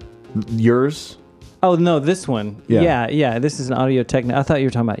 Yours? Oh, no, this one. Yeah. Yeah. This is an Audio Technica. I thought you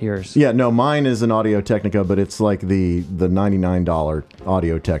were talking about yours. Yeah, no, mine is an Audio Technica, but it's like the $99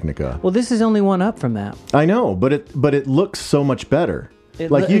 Audio Technica. Well, this is only one up from that. I know, but it looks so much better.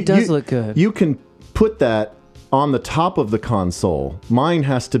 It does look good. You can put that on the top of the console. Mine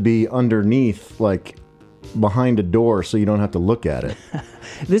has to be underneath, like behind a door, so you don't have to look at it.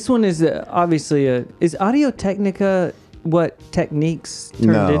 This one is obviously is Audio Technica what Techniques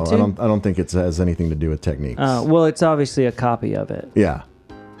turned No, into? I don't think it has anything to do with Techniques. Well, it's obviously a copy of it. Yeah.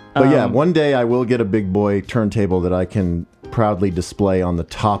 But yeah, one day I will get a big boy turntable that I can proudly display on the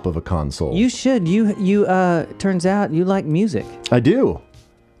top of a console. You should. You turns out you like music. I do.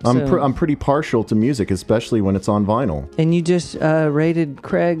 So- I'm pretty partial to music, especially when it's on vinyl. And you just rated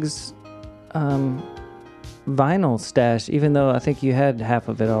Craig's vinyl stash, even though I think you had half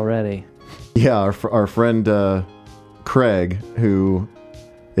of it already. Yeah, our friend Craig, who,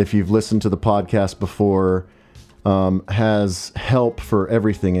 if you've listened to the podcast before, has help for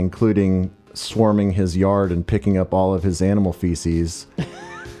everything, including swarming his yard and picking up all of his animal feces.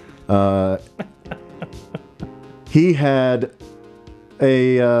 He had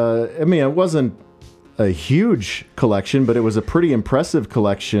it wasn't a huge collection, but it was a pretty impressive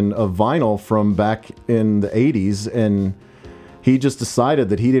collection of vinyl from back in the 80s, and he just decided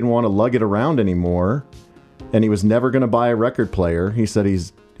that he didn't want to lug it around anymore, and he was never going to buy a record player. He said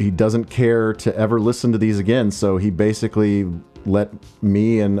he doesn't care to ever listen to these again, so he basically let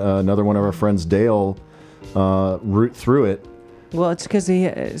me and another one of our friends, Dale, root through it. Well, it's because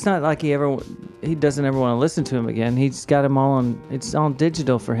it's not like he doesn't ever want to listen to him again. He's got them all it's all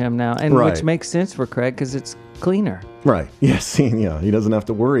digital for him now, and Right. which makes sense for Craig because it's cleaner. Right. Yes. Yeah. He doesn't have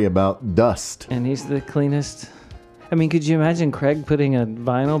to worry about dust. And he's the cleanest. I mean, could you imagine Craig putting a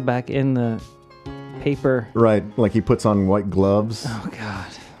vinyl back in the paper? Right. Like he puts on white gloves. Oh, God.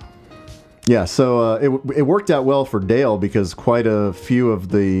 Yeah. So it worked out well for Dale because quite a few of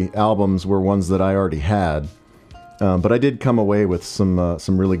the albums were ones that I already had. But I did come away with some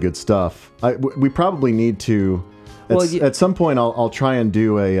really good stuff. We probably need to. At some point, I'll try and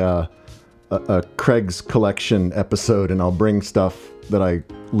do a Craig's collection episode, and I'll bring stuff that I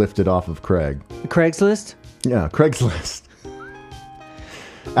lifted off of Craig. Craigslist? Yeah, Craigslist.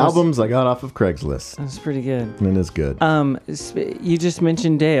 Albums I got off of Craigslist. That's pretty good. And it is good. You just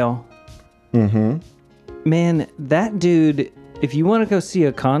mentioned Dale. Mm-hmm. Man, that dude, if you want to go see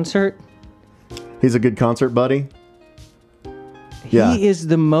a concert, He's a good concert buddy. Yeah. he is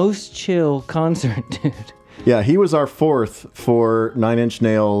the most chill concert dude. Yeah, he was our fourth for Nine Inch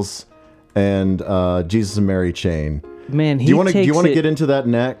Nails and Jesus and Mary Chain. Man, Do you want to get into that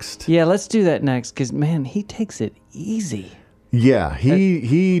next? Yeah, let's do that next because, man, he takes it easy. Yeah,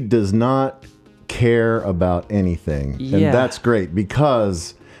 he does not care about anything. Yeah. And that's great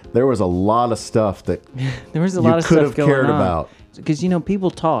because there was a lot of stuff that There was a you lot of could stuff have going cared on. about. Because,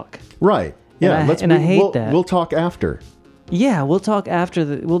 people talk. Right. Yeah, I hate that. We'll talk after. Yeah, we'll talk after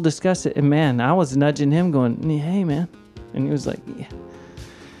we'll discuss it. And man, I was nudging him going, hey man. And he was like, yeah.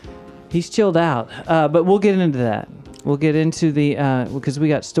 He's chilled out. But we'll get into that. We'll get into the, because we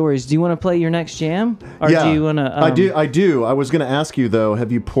got stories. Do you want to play your next jam? Or Yeah, do you want to? I do. I was going to ask you though,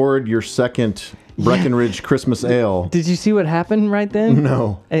 have you poured your second Breckenridge Christmas Ale? Did you see what happened right then?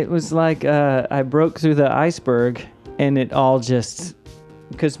 No. It was like I broke through the iceberg and it all just,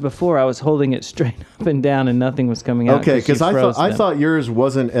 because before I was holding it straight up and down and nothing was coming out. Okay, because I thought yours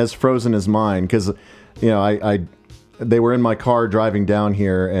wasn't as frozen as mine because, they were in my car driving down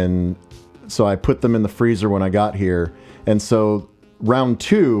here, and so I put them in the freezer when I got here, and so round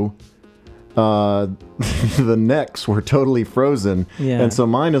 2, the necks were totally frozen, Yeah. and so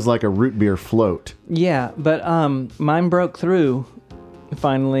mine is like a root beer float. Yeah, but mine broke through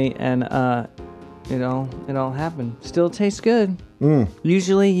finally, and it all happened. Still tastes good.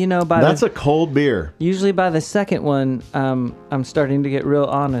 Usually, That's a cold beer. usually by the second one, I'm starting to get real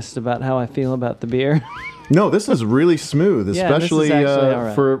honest about how I feel about the beer. No, this is really smooth, Yeah, this is especially actually all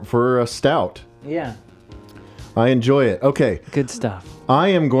right. for a stout. Yeah, I enjoy it. Okay. good stuff. I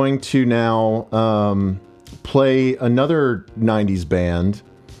am going to now play another 90s band,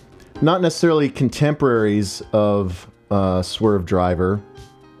 not necessarily contemporaries of Swerve Driver,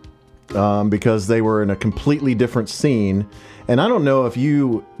 because they were in a completely different scene. And I don't know if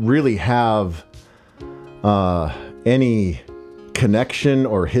you really have any connection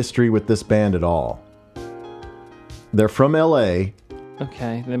or history with this band at all. They're from LA.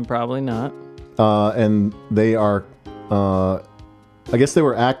 Okay, then probably not. And they are, I guess they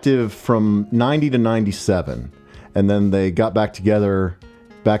were active from 90 to 97. And then they got back together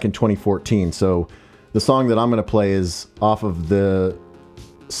back in 2014. So the song that I'm going to play is off of the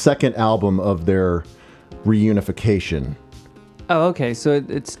second album of their reunification. Oh, okay. So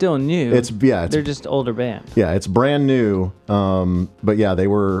it's still new. They're just older band. Yeah, it's brand new. But yeah, they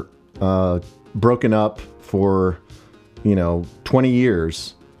were broken up for 20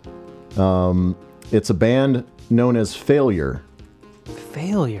 years. It's a band known as Failure.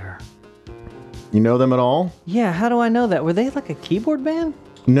 Failure. You know them at all? Yeah. How do I know that? Were they like a keyboard band?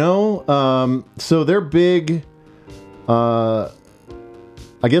 No. So their big, I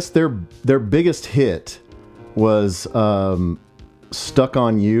guess their biggest hit was "Stuck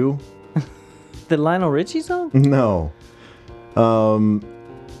on You." The Lionel Richie song? No.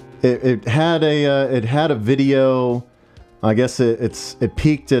 It had a video. I guess it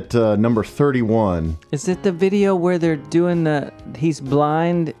peaked at number 31. Is it the video where they're doing he's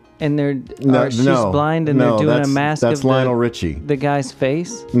blind and she's blind and they're doing a mask that's of Lionel Richie. The guy's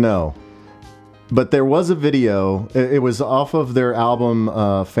face? No. But there was a video. It was off of their album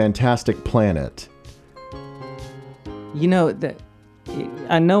Fantastic Planet.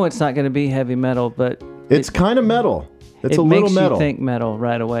 I know it's not going to be heavy metal, but it's kind of metal. It's a little metal. It makes you think metal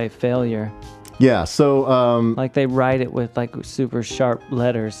right away. Failure. Yeah, so like they write it with like super sharp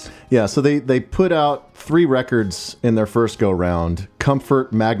letters. Yeah, so they put out 3 records in their first go round: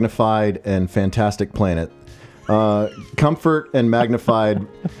 Comfort, Magnified, and Fantastic Planet. Comfort and Magnified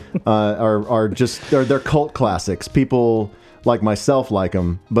they're cult classics. People like myself like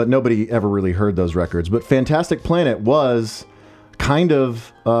them, but nobody ever really heard those records. But Fantastic Planet was kind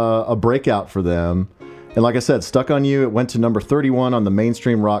of a breakout for them. And like I said, Stuck on You, it went to number 31 on the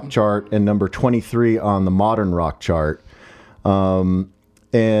mainstream rock chart and number 23 on the modern rock chart. And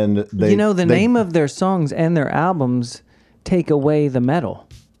they, name of their songs and their albums take away the metal.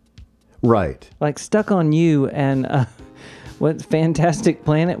 Right. Like Stuck on You and what Fantastic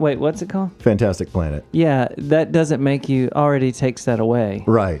Planet? Wait, what's it called? Fantastic Planet. Yeah, that doesn't make you, already takes that away.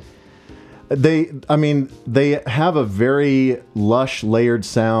 Right. They have a very lush, layered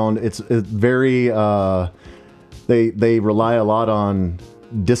sound. It's very, they rely a lot on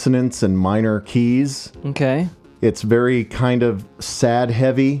dissonance and minor keys. Okay. It's very kind of sad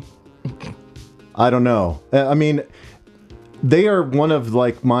heavy. I don't know. They are one of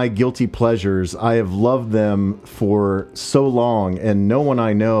like my guilty pleasures. I have loved them for so long, and no one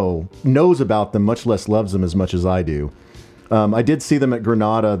I know knows about them, much less loves them as much as I do. I did see them at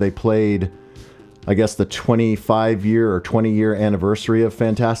Granada. They played, I guess, the 25-year or 20-year anniversary of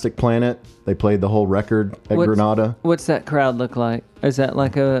Fantastic Planet. They played the whole record at Granada. What's that crowd look like? Is that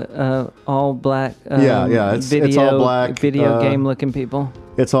like a all black? Yeah, it's all black. Video game looking people.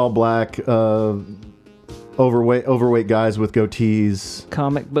 It's all black. Overweight guys with goatees.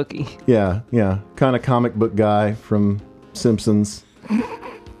 Comic booky. Yeah, kind of comic book guy from Simpsons.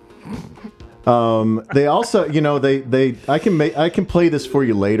 They also, I can play this for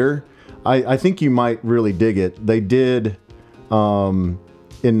you later. I think you might really dig it. They did in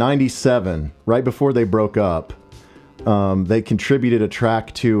 '97, right before they broke up. They contributed a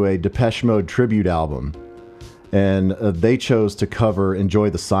track to a Depeche Mode tribute album, and they chose to cover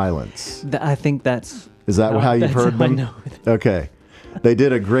 "Enjoy the Silence." I think that's. Is that how you've heard them? I know. Okay. They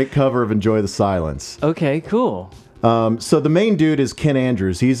did a great cover of "Enjoy the Silence." Okay, cool. So the main dude is Ken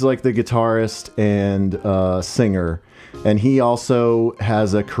Andrews. He's like the guitarist and singer. And he also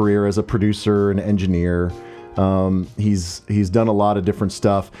has a career as a producer and engineer. He's done a lot of different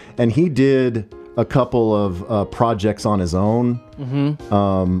stuff. And he did a couple of projects on his own.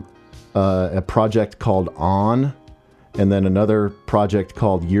 Mm-hmm. A project called On. And then another project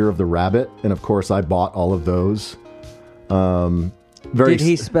called Year of the Rabbit. And of course, I bought all of those. Did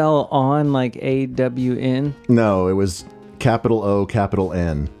he spell on like AWN? No, it was capital O, capital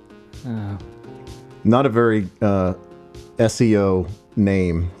N. Oh. Not a very SEO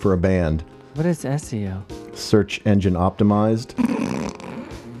name for a band. What is SEO? Search engine optimized.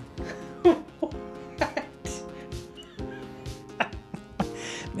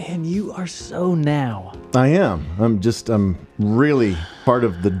 Man, you are so now. I am. I'm really part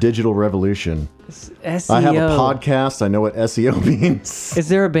of the digital revolution. SEO. I have a podcast. I know what SEO means. Is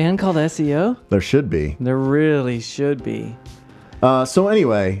there a band called SEO? There should be. There really should be. So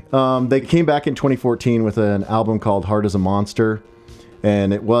anyway, they came back in 2014 with an album called Heart as a Monster.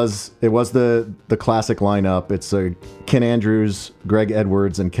 And it was the classic lineup. It's Ken Andrews, Greg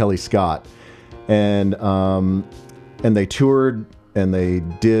Edwards, and Kelly Scott. And they toured, and they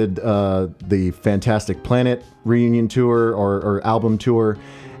did the Fantastic Planet reunion tour or album tour.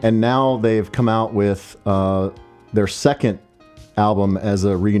 And now they've come out with their second album as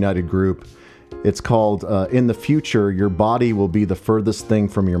a reunited group. It's called In the Future, Your Body Will Be the Furthest Thing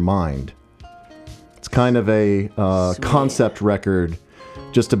from Your Mind. It's kind of a concept record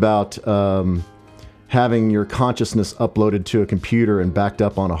just about having your consciousness uploaded to a computer and backed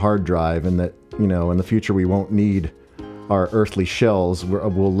up on a hard drive, and that, you know, in the future we won't need our earthly shells.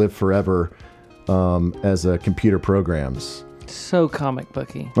 We'll live forever as computer programs. So comic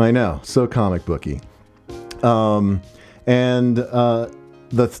booky. I know, so comic booky. And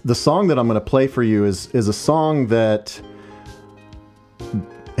the song that I'm going to play for you is a song that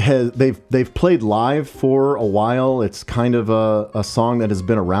they've played live for a while. It's kind of a song that has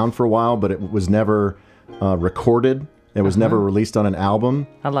been around for a while, but it was never recorded. It was never released on an album.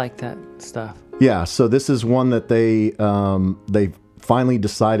 I like that stuff. Yeah, so this is one that they finally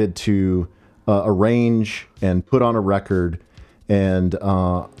decided to arrange and put on a record, and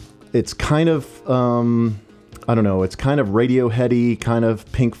it's kind of I don't know, it's kind of Radioheady, kind of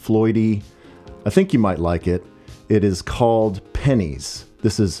Pink Floydy. I think you might like it. It is called Pennies.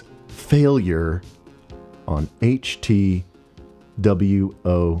 This is Failure on HTWOW.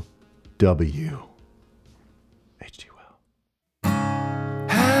 HTWOW.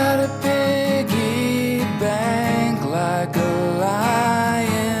 Had a piggy bank like a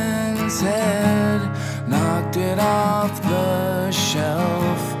lion's head, knocked it off the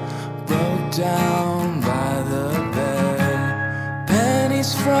shelf, broke down by the bed.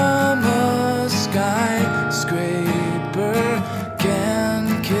 Pennies from a skyscraper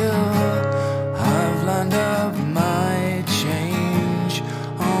can kill. I've lined up my change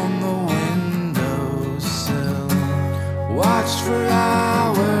on the windowsill, watched for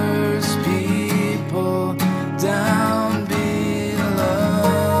hours, people down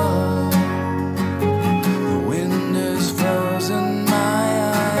below. The wind is frozen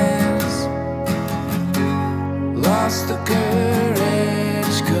my eyes, lost the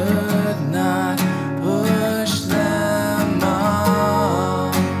courage, could not push them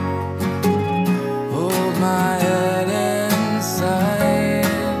off. Hold my head inside,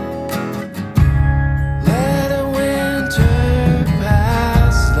 let a winter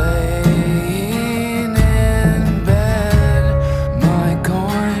pass, laying in bed. My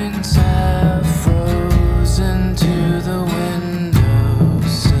coins have frozen to the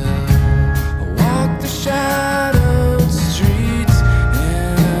windowsill. I walk the shadowed streets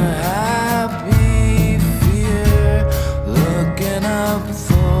in a happy fear, looking up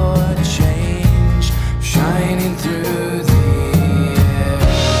for change, shining through the air.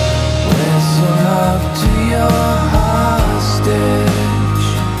 Listen up to your hostage.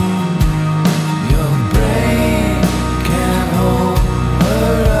 Your brain can't hold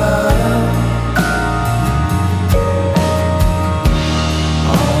her up.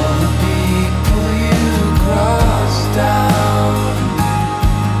 All the people you crossed out,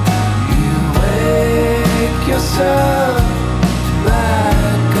 you wake yourself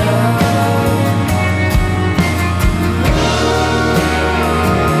back up.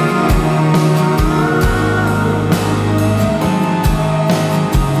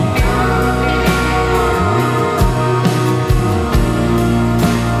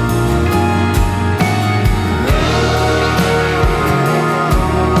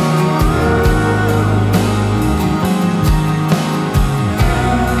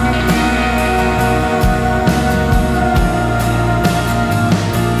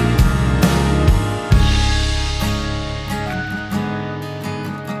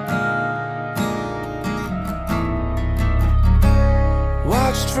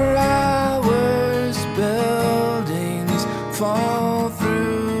 Watched for hours, buildings fall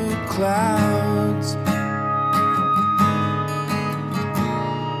through clouds.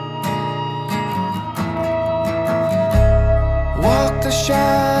 Walk the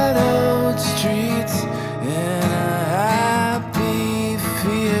shadowed streets in a happy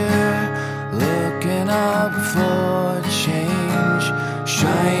fear, looking up for change,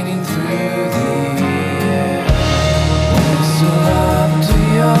 shining through the air. Listen up to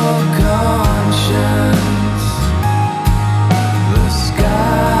your conscience. The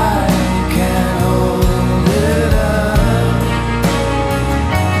sky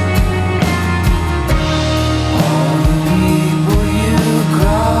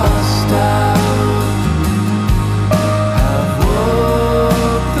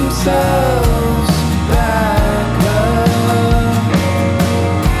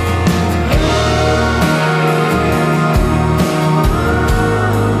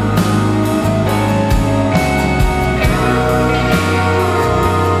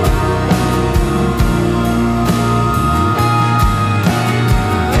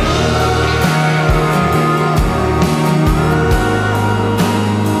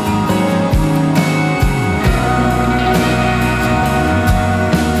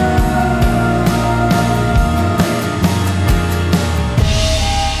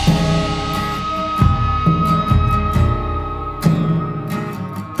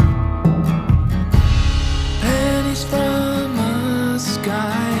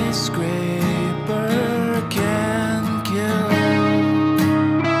skyscraper can kill.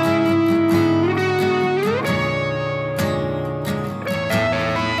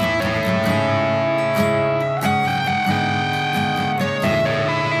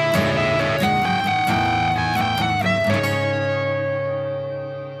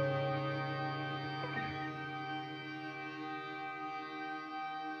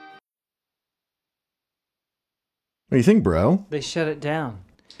 What do you think, bro? They shut it down.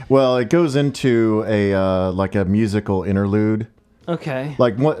 Well, it goes into a like a musical interlude. Okay.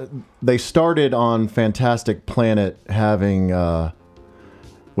 Like what they started on Fantastic Planet having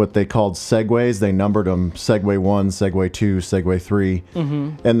what they called segues. They numbered them Segue 1, Segue 2, Segue 3.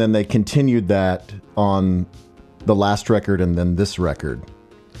 Mm-hmm. And then they continued that on the last record and then this record.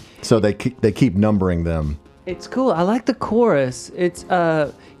 So they keep numbering them. It's cool. I like the chorus. It's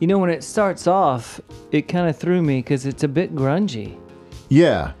when it starts off, it kind of threw me because it's a bit grungy.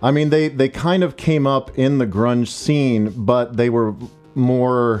 Yeah, I mean they kind of came up in the grunge scene, but they were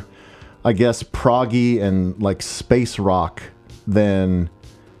more, I guess, proggy and like space rock than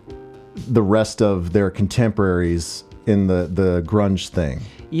the rest of their contemporaries in the grunge thing.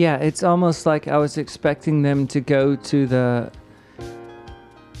 Yeah, it's almost like I was expecting them to go to the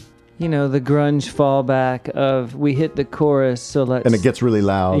grunge fallback of we hit the chorus, so let's... And it gets really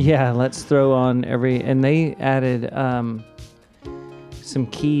loud. Yeah, let's throw on and they added some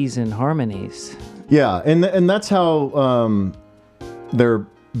keys and harmonies. Yeah, and that's how their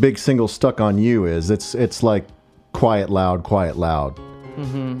big single "Stuck on You" is. It's like quiet, loud, quiet, loud.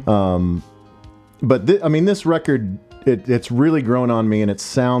 Mm-hmm. But this record, it's really grown on me, and it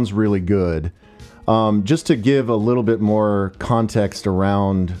sounds really good. Just to give a little bit more context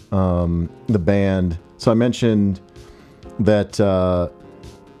around the band. So I mentioned that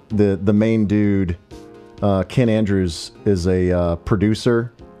the main dude, Ken Andrews, is a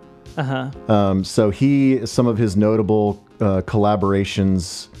producer. Uh-huh. So some of his notable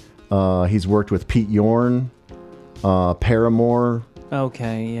collaborations, he's worked with Pete Yorn, Paramore,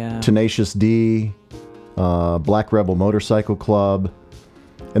 Okay, yeah. Tenacious D, Black Rebel Motorcycle Club.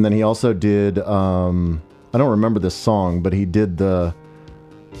 And then he also did, I don't remember this song, but he did the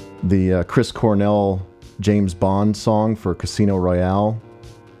Chris Cornell James Bond song for Casino Royale.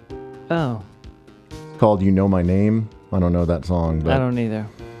 Oh. Called You Know My Name. I don't know that song. But, I don't either.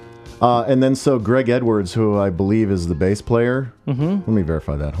 and then so Greg Edwards, who I believe is the bass player. Mm-hmm. Let me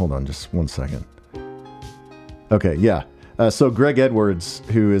verify that. Hold on just 1 second. Okay, yeah. So Greg Edwards,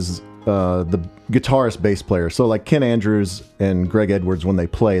 who is the guitarist bass player. So like Ken Andrews and Greg Edwards, when they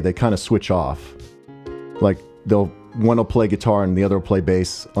play, they kind of switch off. Like one will play guitar and the other will play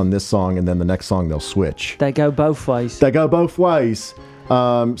bass on this song, and then the next song they'll switch. They go both ways. They go both ways.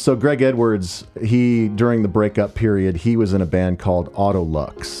 So Greg Edwards, during the breakup period, he was in a band called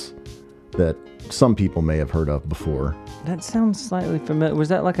Autolux that some people may have heard of before. That sounds slightly familiar. Was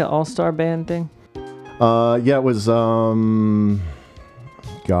that like an all-star band thing? Yeah, it was,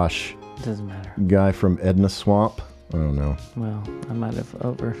 gosh. Doesn't matter. Guy from Edna Swamp. I don't know. Well, I might have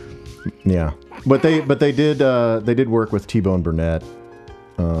over. Yeah, but they did work with T-Bone Burnett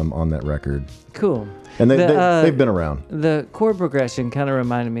on that record. Cool. And they've been around. The chord progression kind of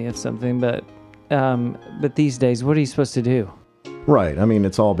reminded me of something, but these days, what are you supposed to do? Right. I mean,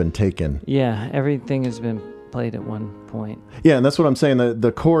 it's all been taken. Yeah, everything has been played at one point. Yeah, and that's what I'm saying.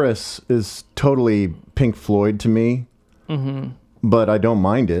 The chorus is totally Pink Floyd to me, but I don't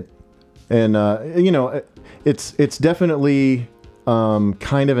mind it. And it's definitely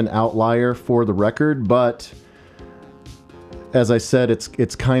kind of an outlier for the record, but as I said,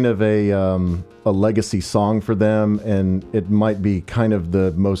 it's kind of a legacy song for them, and it might be kind of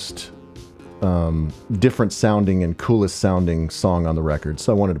the most different sounding and coolest sounding song on the record.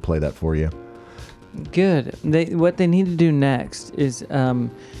 So I wanted to play that for you. Good. What they need to do next is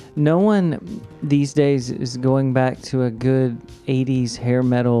no one these days is going back to a good 80s hair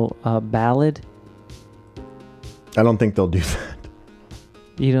metal ballad. I don't think they'll do that.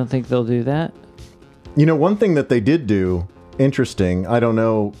 You don't think they'll do that? One thing that they did do, interesting, I don't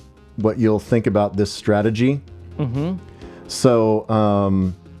know what you'll think about this strategy. Mm-hmm.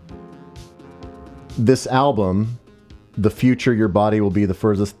 So, this album, The Future Your Body Will Be the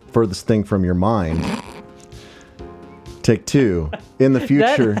Furthest Thing from Your Mind. Take two. In the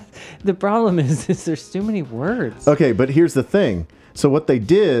future. The problem is there's too many words. Okay, but here's the thing. So what they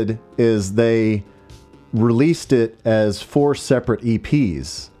did is they released it as 4 separate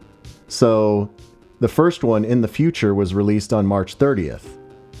EPs. So the first one, In the Future, was released on March 30th.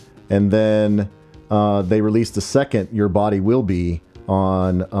 And then they released the second, Your Body Will Be,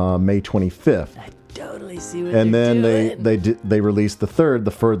 on May 25th. totally see what And they're then doing. they released the third,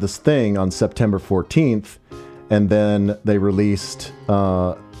 The Furthest Thing, on September 14th. And then they released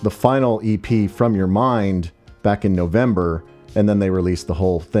the final EP, From Your Mind, back in November. And then they released the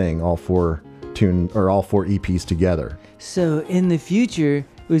whole thing, all four EPs together. So in the future,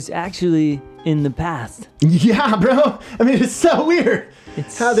 it was actually in the past. Yeah, bro. I mean, it's so weird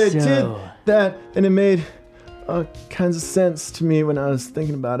It's how they so- did that. And it made all kinds of sense to me when I was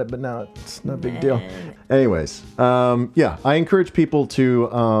thinking about it, but now it's not a big deal. Anyways, yeah, I encourage people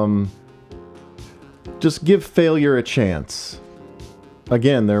to just give Failure a chance.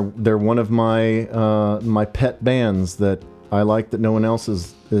 Again, they're one of my my pet bands that I like that no one else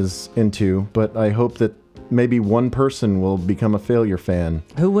is into, but I hope that maybe one person will become a Failure fan.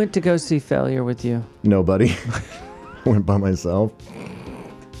 Who went to go see Failure with you? Nobody. I went by myself.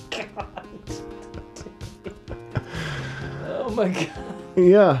 Oh my god.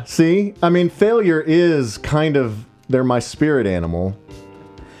 Yeah, see? I mean, Failure is kind of, they're my spirit animal.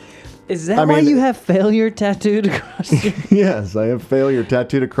 Is that I why mean- you have Failure tattooed across your... Yes, I have Failure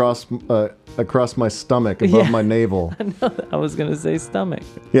tattooed across my stomach, above Yeah. my navel. I was going to say stomach.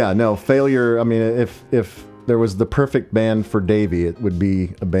 Yeah, no, Failure, I mean, if there was the perfect band for Davey, it would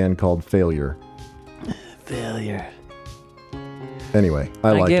be a band called Failure. Failure. Anyway,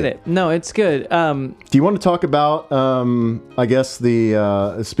 I like get it. No, it's good. Do you want to talk about, I guess,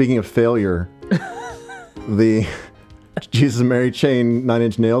 speaking of Failure, the Jesus and Mary Chain 9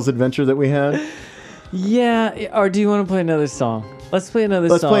 Inch Nails adventure that we had? Yeah, or do you want to play another song? Let's play another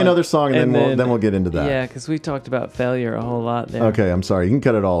song. Let's play another song and then we'll get into that. Yeah, because we talked about Failure a whole lot there. Okay, I'm sorry. You can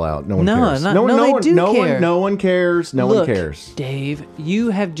cut it all out. No one No, cares. no, they do care. No one cares. No Look, one cares. Dave, you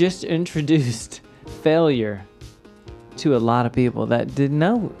have just introduced Failure to a lot of people that didn't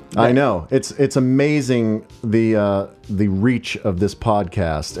know. I know. It's amazing the reach of this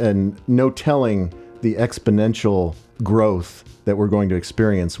podcast, and no telling the exponential growth that we're going to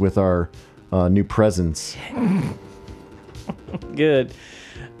experience with our new presence. Good.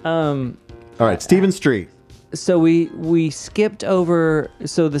 All right, Stephen Street. So we skipped over.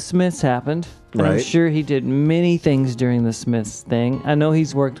 So the Smiths happened. And I'm Right. sure he did many things during the Smiths thing. I know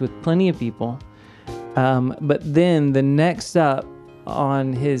he's worked with plenty of people. But then the next up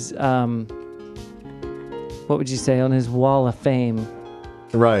on his what would you say, on his wall of fame?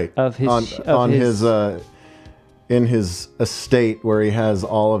 Right. Of his- on his in his estate where he has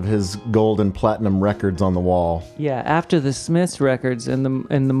all of his gold and platinum records on the wall. Yeah, after the Smiths records and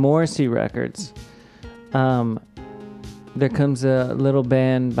the Morrissey records, there comes a little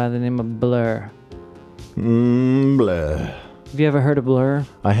band by the name of Blur. Blah. Have you ever heard of Blur?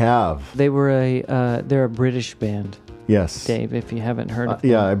 I have. They're a British band, Yes. Dave. If you haven't heard of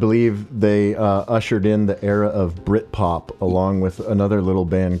them. Yeah, I believe they ushered in the era of Britpop along with another little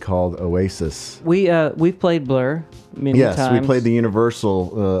band called Oasis. We've played Blur many Yes, times. we played the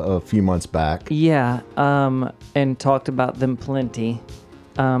Universal a few months back. Yeah, and talked about them plenty.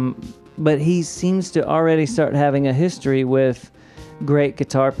 But he seems to already start having a history with great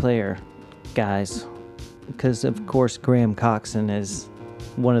guitar player guys, because of course Graham Coxon is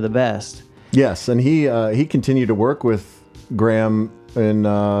one of the best. Yes, and he continued to work with Graham in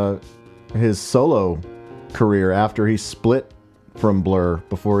his solo career after he split from Blur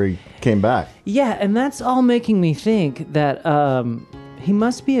before he came back. Yeah, and that's all making me think that he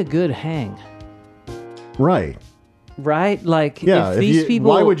must be a good hang, Right. right? Like, Yeah. if these people,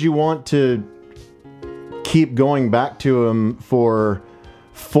 why would you want to keep going back to him for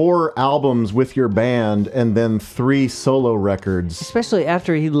 4 albums with your band and then 3 solo records? especially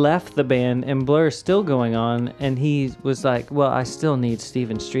after he left the band and Blur's still going on, and he was like, well, I still need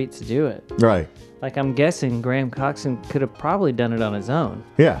Stephen Street to do it. Right. Like, I'm guessing Graham Coxon could have probably done it on his own.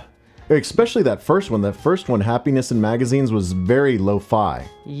 Yeah. Especially that first one. That first one, Happiness in Magazines, was very lo-fi.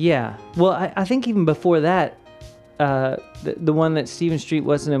 Yeah. Well, I think even before that, the one that Stephen Street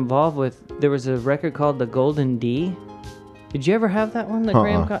wasn't involved with, there was a record called The Golden D. Did you ever have that one?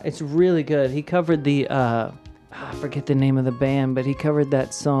 Graham Coxon? It's really good. He covered the, I forget the name of the band, but he covered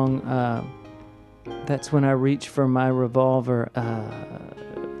that song, That's When I Reach for My Revolver,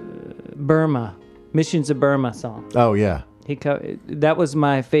 Burma, Missions of Burma song. Oh, yeah. That was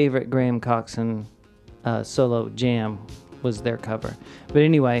my favorite Graham Coxon solo jam, was their cover. But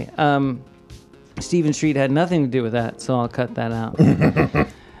anyway, Stephen Street had nothing to do with that, so I'll cut that out.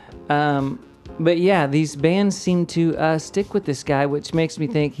 But yeah, these bands seem to stick with this guy, which makes me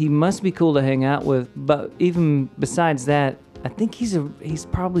think he must be cool to hang out with. But even besides that, I think he's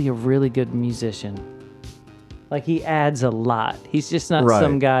probably a really good musician. Like, he adds a lot. He's just not Right.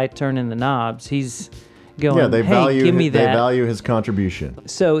 some guy turning the knobs. He's going, Yeah, they hey, value give me they that. value his contribution.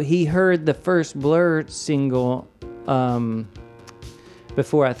 So he heard the first Blur single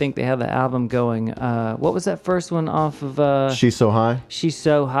before I think they had the album going. What was that first one off of She's So High. She's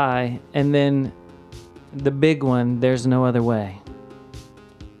So High? And then the big one, There's No Other Way.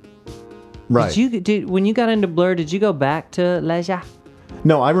 Right. When you got into Blur, did you go back to Leisure?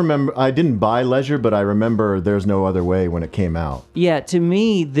 No, I remember. I didn't buy Leisure, but I remember There's No Other Way when it came out. Yeah, to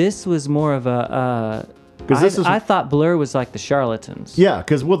me, this was more of a. 'Cause this is- I thought Blur was like the Charlatans. Yeah,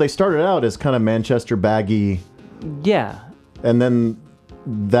 because they started out as kind of Manchester baggy, Yeah. and then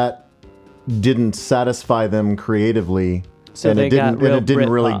that didn't satisfy them creatively. So and they got real it didn't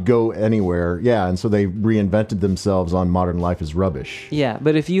really Britpop. go anywhere. Yeah, and so they reinvented themselves on Modern Life is Rubbish. Yeah,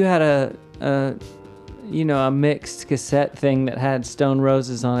 but if you had a mixed cassette thing that had Stone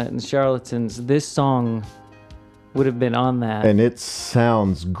Roses on it and Charlatans, this song would have been on that. And it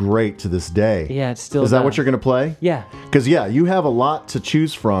sounds great to this day. Yeah, it's still. Is that does. what you're going to play? Yeah. Because you have a lot to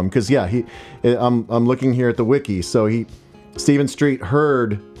choose from. Because I'm looking here at the wiki. So Stephen Street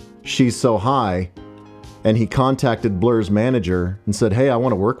heard She's So High, and he contacted Blur's manager and said, "Hey, I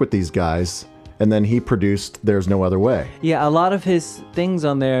want to work with these guys." And then he produced There's No Other Way. Yeah, a lot of his things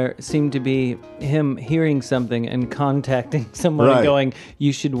on there seem to be him hearing something and contacting someone and Right. going,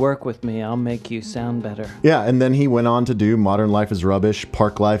 "You should work with me. I'll make you sound better." Yeah, and then he went on to do Modern Life is Rubbish,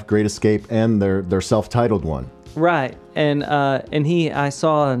 Park Life, Great Escape, and their self-titled one. Right, and I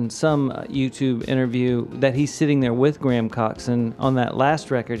saw in some YouTube interview that he's sitting there with Graham Coxon on that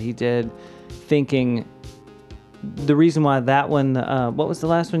last record he did, thinking the reason why that one. What was the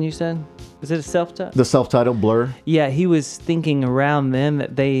last one you said? Was it a self-titled? The self-titled Blur. Yeah, he was thinking around then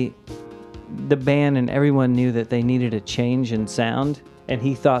that the band and everyone knew that they needed a change in sound, and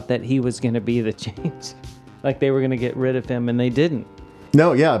he thought that he was going to be the change, like they were going to get rid of him, and they didn't.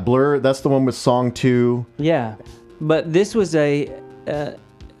 No, yeah, Blur. That's the one with Song 2. Yeah, but this was a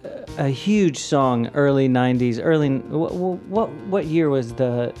huge song, early '90s. What year was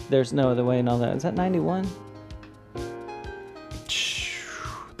the There's No Other Way and all that? Is that '91?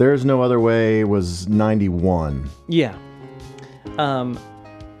 There's No Other Way was 91. Yeah.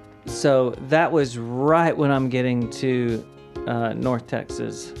 So that was right when I'm getting to North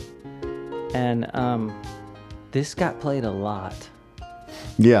Texas, and this got played a lot.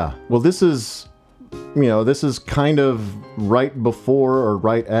 Yeah. Well, this is kind of right before or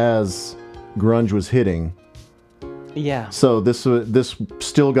right as grunge was hitting. Yeah. So this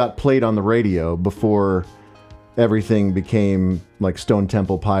still got played on the radio before everything became like Stone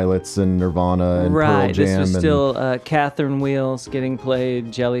Temple Pilots and Nirvana and Right. Pearl Jam. This was and, still Catherine Wheels getting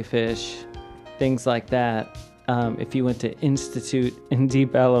played, Jellyfish, things like that. If you went to Institute in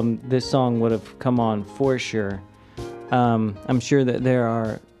Deep Ellum, this song would have come on for sure. I'm sure that there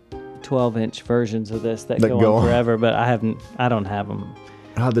are 12-inch versions of this that go on forever, but I don't have them.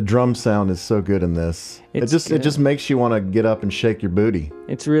 God, the drum sound is so good in this. It just makes you want to get up and shake your booty.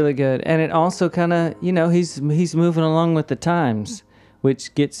 It's really good, and it also kind of, he's moving along with the times,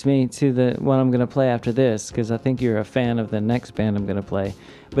 which gets me to what I'm going to play after this, because I think you're a fan of the next band I'm going to play.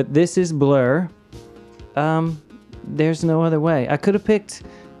 But this is Blur. There's No Other Way. I could have picked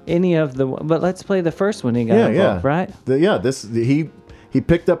any of but let's play the first one he got involved, right? He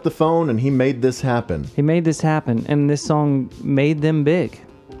picked up the phone and he made this happen. He made this happen, and this song made them big.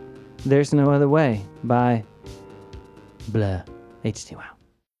 There's No Other Way by Blur. HT Wow.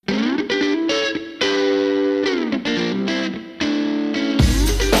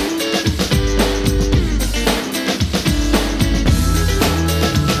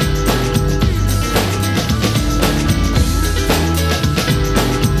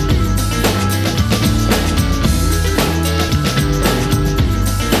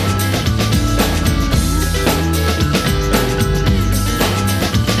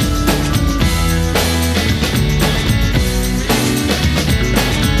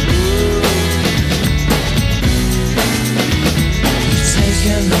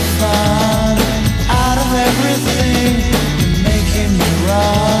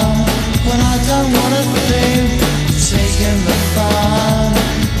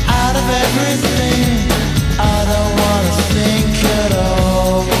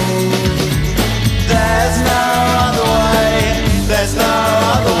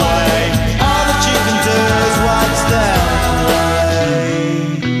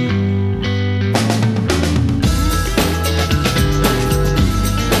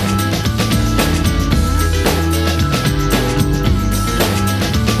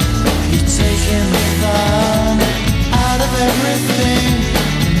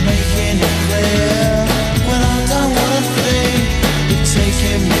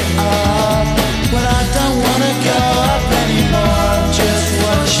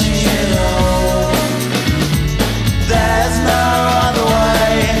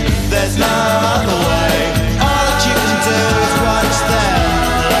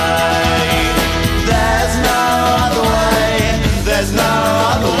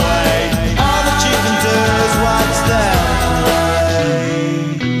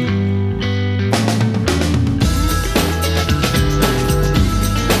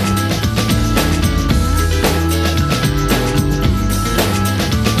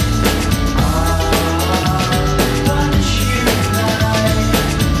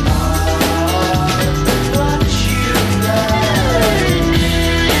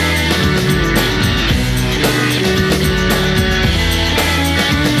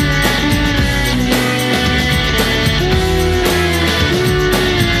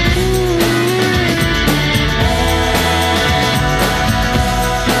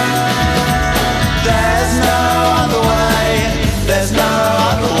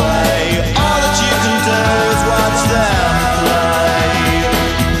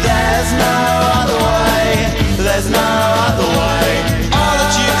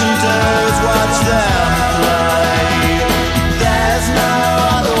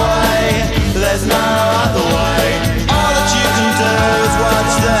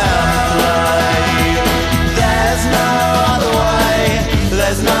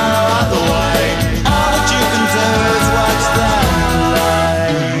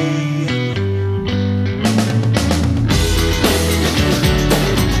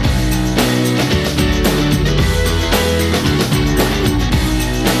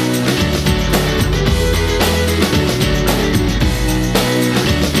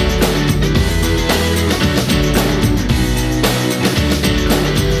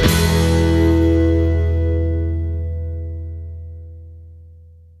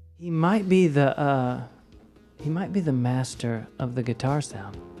 might be the master of the guitar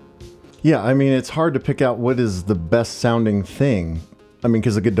sound. Yeah, I mean, it's hard to pick out what is the best sounding thing. I mean,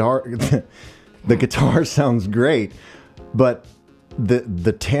 because the guitar sounds great, but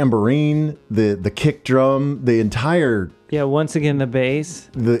the tambourine, the kick drum, the entire Yeah, once again the bass.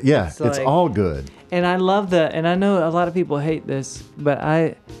 it's like- all good. And I love and I know a lot of people hate this, but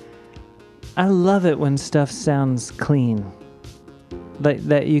I love it when stuff sounds clean. Like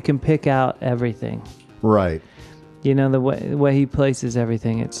that you can pick out everything. Right. You know, the way he places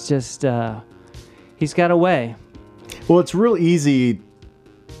everything. It's just he's got a way. Well, it's real easy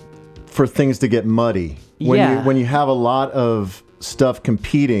for things to get muddy Yeah. when you have a lot of stuff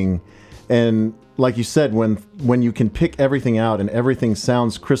competing, and like you said, when you can pick everything out and everything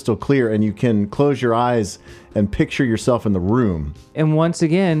sounds crystal clear, and you can close your eyes and picture yourself in the room. And once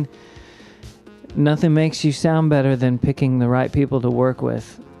again, nothing makes you sound better than picking the right people to work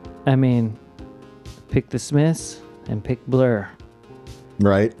with. I mean, pick the Smiths and pick Blur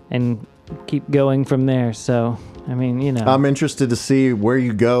Right. and keep going from there. So, I mean, you know. I'm interested to see where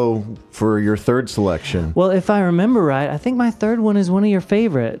you go for your third selection. Well, if I remember right, I think my third one is one of your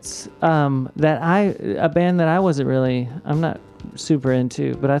favorites. A band that I'm not super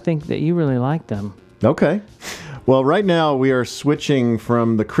into, but I think that you really like them. Okay. Well, right now we are switching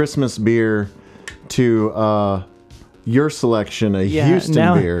from the Christmas beer to your selection, a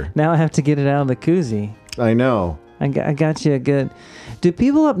Houston beer. Now I have to get it out of the koozie. I know. I got you a good. Do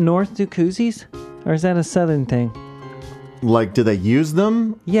people up north do koozies, or is that a southern thing? Like, do they use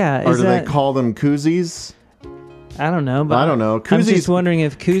them? Yeah, Or is do that, they call them koozies? I don't know, but I don't know. I'm Koozies- just wondering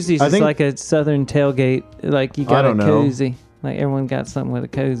if koozies I is think- like a southern tailgate, like you got I a don't know. koozie, like everyone got something with a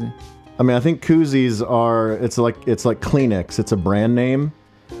koozie. I mean, I think koozies are. It's like Kleenex. It's a brand name.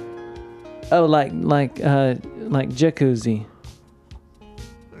 Oh, like jacuzzi.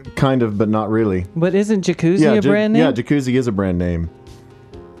 Kind of, but not really. But isn't jacuzzi a brand name? Yeah, jacuzzi is a brand name.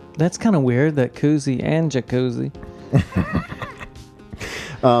 That's kind of weird that koozie and jacuzzi.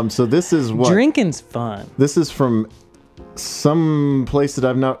 So this is what Drinking's fun. this is from some place that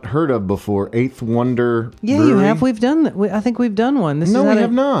I've not heard of before. Eighth Wonder. Yeah, Brewery. you have. We've done that. I think we've done one. This No, is we out have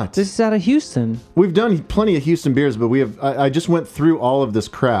of, not. This is out of Houston. We've done plenty of Houston beers, but we have. I just went through all of this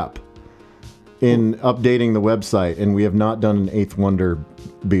crap in updating the website, and we have not done an Eighth Wonder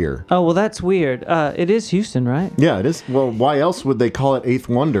beer. Oh, well, that's weird. It is Houston, right? Yeah, it is. Well, why else would they call it Eighth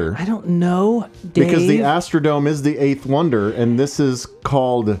Wonder? I don't know, Dave. Because the Astrodome is the Eighth Wonder, and this is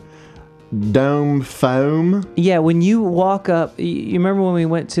called Dome Foam, Yeah, when you walk up, you remember when we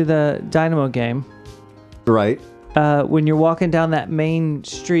went to the Dynamo game? right? When you're walking down that main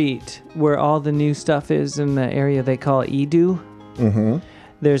street where all the new stuff is in the area they call Edu,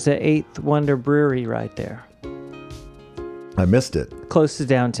 there's a Eighth Wonder Brewery right there, I missed it. close to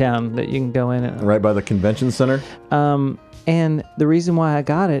downtown that you can go in. Right by the convention center. And the reason why I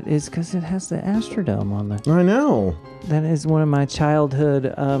got it is because it has the Astrodome on there. I know. That is one of my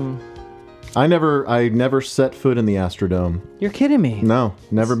childhood. I never set foot in the Astrodome. You're kidding me? No,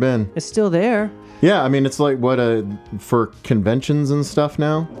 never been. It's still there. Yeah, I mean it's like for conventions and stuff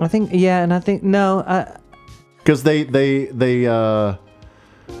now. I think. Yeah, and I think no. Because they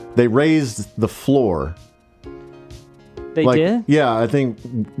raised the floor. They Like, did. Yeah, I think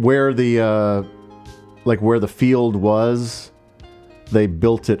where the where the field was, they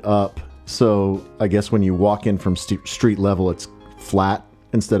built it up. So I guess when you walk in from street level, it's flat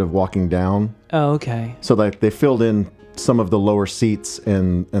instead of walking down. Oh, okay. So they filled in some of the lower seats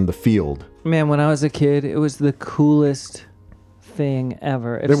and the field. Man, when I was a kid, it was the coolest thing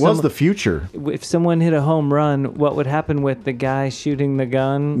ever. It was the future. If someone hit a home run, what would happen with the guy shooting the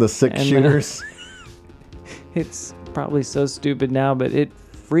gun? The six and shooters. It's probably so stupid now, but it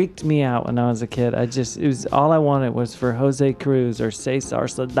freaked me out when I was a kid. It was all I wanted was for Jose Cruz or Cesar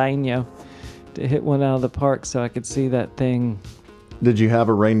Cedeno to hit one out of the park so I could see that thing. Did you have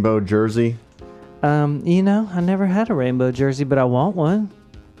a rainbow jersey? I never had a rainbow jersey, but I want one.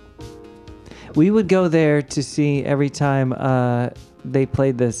 We would go there to see every time they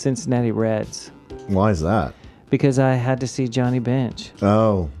played the Cincinnati Reds Why is that? because I had to see Johnny Bench.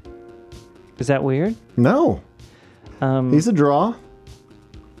 Oh, Is that weird? no. He's a draw.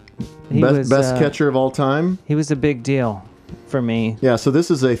 He was Best catcher of all time. He was a big deal for me. Yeah, so this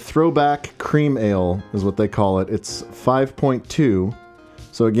is a throwback cream ale, is what they call it. It's 5.2.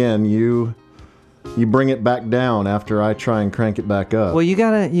 So again, you bring it back down after I try and crank it back up. Well, you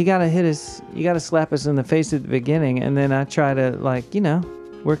gotta hit us. You gotta slap us in the face at the beginning, and then I try to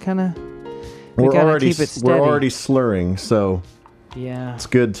we're gotta keep it steady. We're already slurring, so Yeah. it's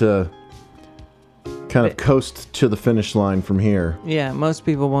good to kind of coast to the finish line from here. Yeah, most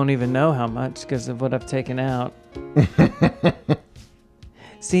people won't even know how much because of what I've taken out.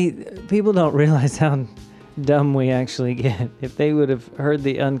 See, people don't realize how dumb we actually get. If they would have heard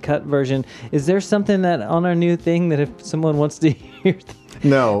the uncut version, is there something that on our new thing that if someone wants to hear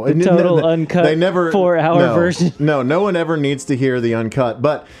No, the total uncut 4-hour version? No one ever needs to hear the uncut.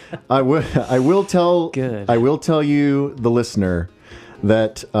 But I will tell. Good. I will tell you, the listener,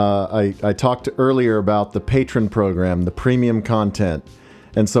 that I talked earlier about the patron program, the premium content.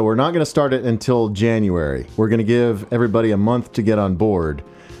 And so we're not going to start it until January. We're going to give everybody a month to get on board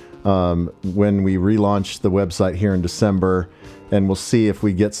when we relaunch the website here in December. And we'll see if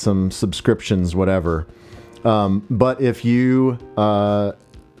we get some subscriptions, whatever. But if you,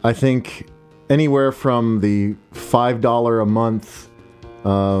 I think anywhere from the $5 a month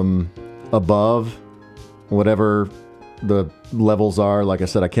above, whatever the levels are, like I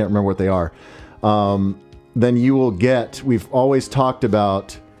said, I can't remember what they are, then you will get, we've always talked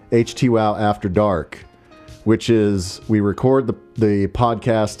about HTWOW After Dark, which is we record the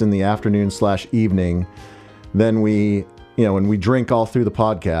podcast in the afternoon/evening. Then we, and we drink all through the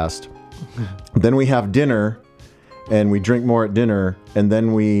podcast. Then we have dinner and we drink more at dinner. And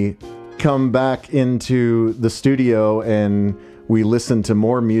then we come back into the studio and we listen to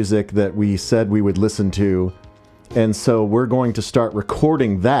more music that we said we would listen to. And so we're going to start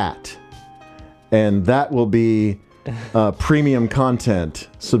recording that. And that will be premium content,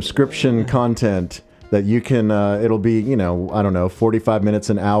 subscription content that you can, it'll be, 45 minutes,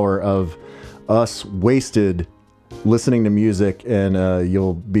 an hour of us wasted listening to music, and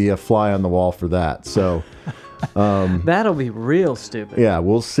you'll be a fly on the wall for that. So That'll be real stupid. yeah,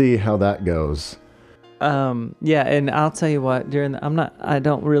 we'll see how that goes. Yeah, and I'll tell you what, I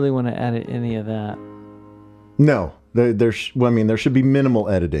don't really want to edit any of that. No, there should be minimal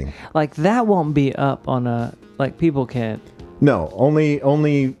editing. Like that won't be up on people can't. No,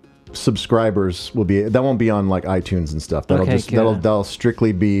 only subscribers will be. That won't be on like iTunes and stuff. That'll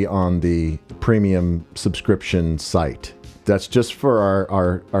strictly be on the premium subscription site. That's just for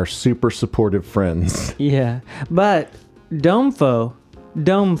our super supportive friends. Yeah, but Dome Foam.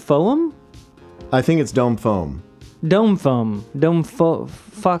 I think it's Dome Foam. Foxum.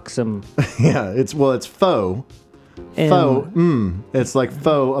 Yeah, it's faux. Faux. It's like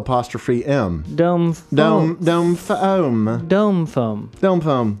faux apostrophe M. Dome Foam. Dome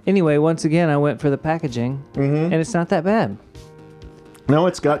Foam. Anyway, once again, I went for the packaging, and it's not that bad. No,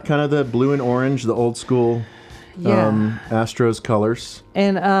 it's got kind of the blue and orange, the old school Astros colors.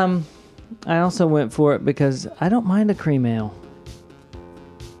 And I also went for it because I don't mind a cream ale.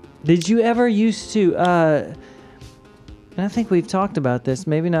 Did you ever used to, and I think we've talked about this,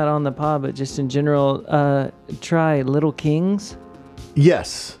 maybe not on the pod, but just in general, try Little Kings?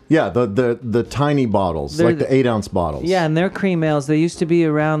 Yes. Yeah, the tiny bottles, like the 8-ounce bottles. Yeah, and their cream ales, they used to be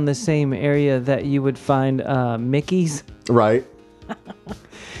around the same area that you would find Mickey's. Right.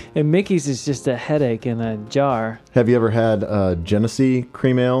 And Mickey's is just a headache in a jar. Have you ever had Genesee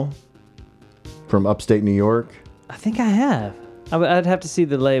cream ale from upstate New York? I think I have. I'd have to see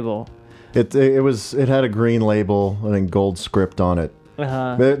the label. It had a green label, I think gold script on it.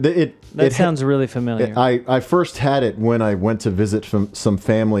 That sounds really familiar. I first had it when I went to visit some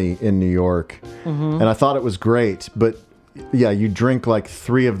family in New York, and I thought it was great. But yeah, you drink like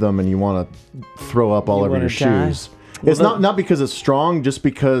 3 of them and you want to throw up all over your shoes. It's not because it's strong, just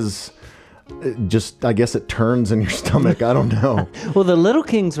because I guess it turns in your stomach. I don't know. Well, the Little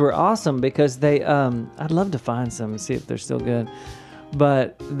Kings were awesome because they I'd love to find some and see if they're still good.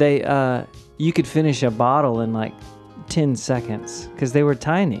 But they you could finish a bottle in like 10 seconds because they were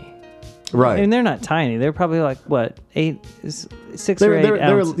tiny. Right. And they're not tiny. They're probably like what, 6 or 8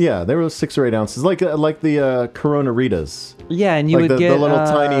 ounces. They were 6 or 8 ounces, like the Corona Ritas. Yeah, and you like would get the little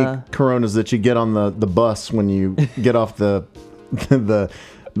tiny Coronas that you get on the bus when you get off the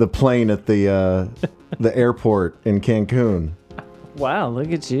plane at the airport in Cancun. Wow,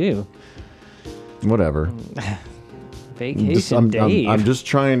 look at you. Whatever. Vacation Dave. I'm just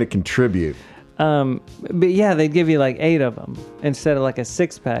trying to contribute. But yeah, they'd give you like 8 of them instead of like a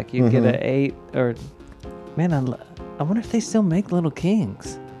 6-pack. You'd get an 8 or, man, I wonder if they still make Little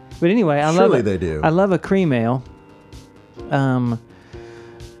Kings. But anyway, Surely they do. I love a cream ale. And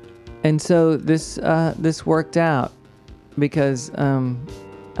so this worked out because I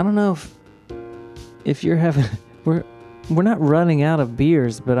don't know if you're having we're not running out of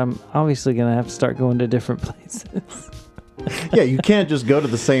beers, but I'm obviously gonna have to start going to different places. Yeah, you can't just go to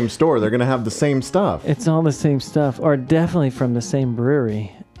the same store. They're going to have the same stuff. It's all the same stuff, or definitely from the same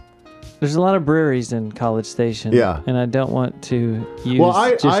brewery. There's a lot of breweries in College Station. Yeah. And I don't want to use Well,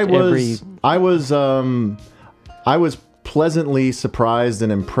 I every... was pleasantly surprised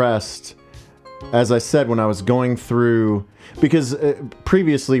and impressed, as I said, when I was going through, because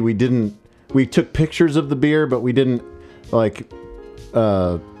previously we took pictures of the beer, but we didn't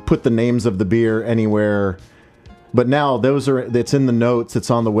put the names of the beer anywhere. But now it's in the notes, it's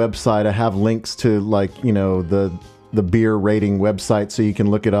on the website. I have links to the beer rating website, so you can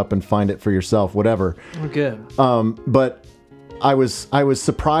look it up and find it for yourself, whatever. Good. But I was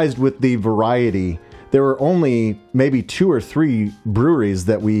surprised with the variety. There were only maybe 2 or 3 breweries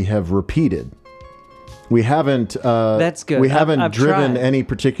that we have repeated. We haven't. That's good. We haven't I've driven tried. any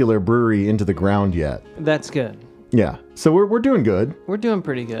particular brewery into the ground yet. That's good. Yeah, so we're doing good. We're doing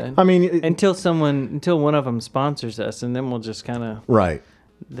pretty good. I mean, until one of them sponsors us, and then we'll just kind of right.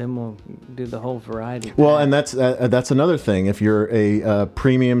 Then we'll do the whole variety. Well, and that's another thing. If you're a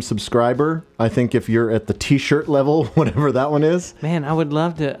premium subscriber, I think if you're at the T-shirt level, whatever that one is. Man, I would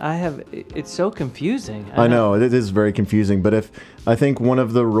love to. It's so confusing. I know it is very confusing. But I think one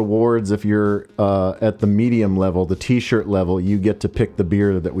of the rewards, if you're at the medium level, the T-shirt level, you get to pick the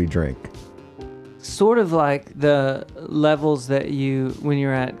beer that we drink. Sort of like the levels that when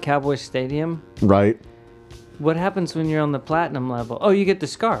you're at Cowboy Stadium. Right. What happens when you're on the platinum level? Oh, you get the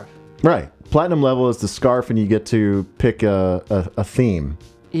scarf. Right. Platinum level is the scarf, and you get to pick a theme.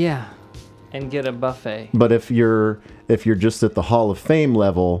 Yeah, and get a buffet. But if you're just at the Hall of Fame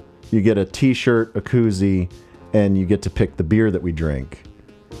level, you get a T-shirt, a koozie, and you get to pick the beer that we drink.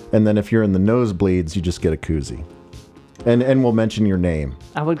 And then if you're in the nosebleeds, you just get a koozie. And we'll mention your name.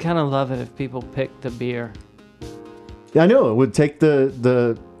 I would kind of love it if people picked the beer. Yeah, I know. It would take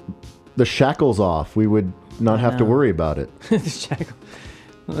the shackles off. We would not have to worry about it. The shackle.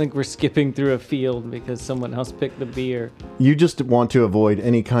 I think we're skipping through a field because someone else picked the beer. You just want to avoid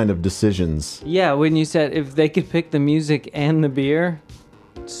any kind of decisions. Yeah, when you said if they could pick the music and the beer,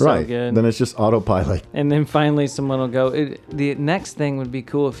 so right. good. Then it's just autopilot. And then finally someone will go, the next thing would be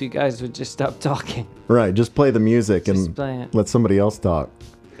cool if you guys would just stop talking. Right, just play the music Just play it. let somebody else talk.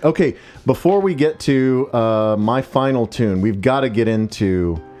 Okay, before we get to my final tune, we've got to get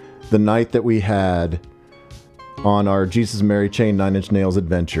into the night that we had on our Jesus and Mary Chain 9 Inch Nails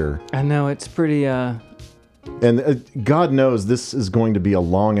adventure. I know, it's pretty... And God knows this is going to be a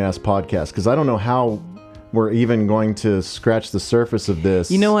long-ass podcast, because I don't know how we're even going to scratch the surface of this.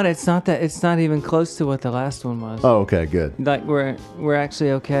 You know what? It's not even close to what the last one was. Oh, okay, good. Like we're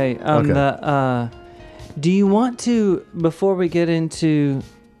actually okay. Okay. Do you want to, before we get into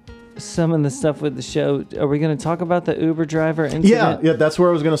some of the stuff with the show, are we going to talk about the Uber driver incident? Yeah, that's where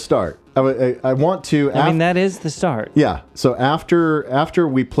I was going to start. I want to... I mean, that is the start. Yeah, so after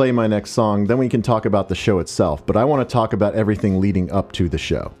we play my next song, then we can talk about the show itself. But I want to talk about everything leading up to the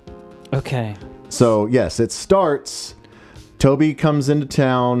show. Okay. So, yes, it starts... Toby comes into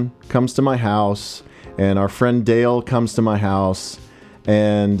town, comes to my house, and our friend Dale comes to my house,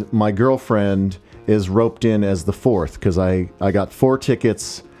 and my girlfriend is roped in as the fourth, because I got 4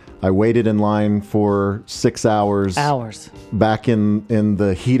 tickets. I waited in line for 6 hours. Back in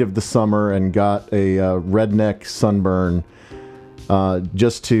the heat of the summer, and got a redneck sunburn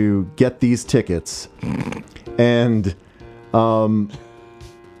just to get these tickets. And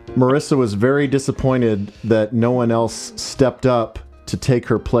Marissa was very disappointed that no one else stepped up to take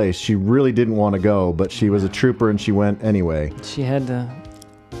her place. She really didn't want to go, but she was a trooper and she went anyway. She had to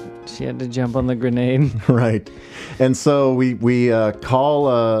jump on the grenade. Right. And so we call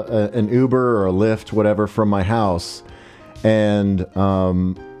an Uber or a Lyft, whatever, from my house. And do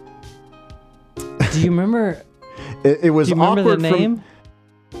you remember? It was do you remember awkward. The name?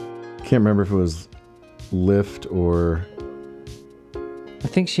 Can't remember if it was Lyft or. I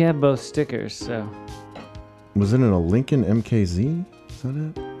think she had both stickers. So. Was it in a Lincoln MKZ? Is that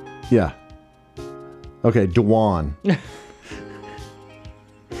it? Yeah. Okay, Dewan.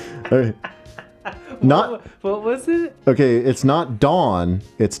 Okay. Not. What was it? Okay, it's not Dawn.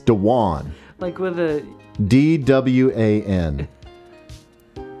 It's Dewan. Like with a. DWAN.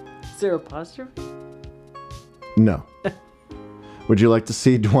 Is there apostrophe? No. Would you like to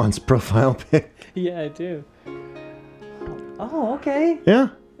see Dewan's profile pic? Yeah, I do. Oh, okay. Yeah.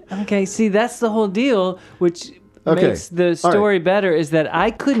 Okay, see, that's the whole deal, which Okay. makes the story better, is that I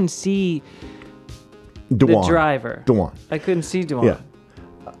couldn't see Dewan. the driver. Dewan. I couldn't see Dewan. Yeah.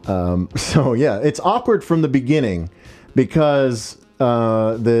 So yeah, it's awkward from the beginning because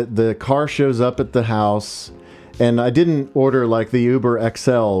the car shows up at the house, and I didn't order like the Uber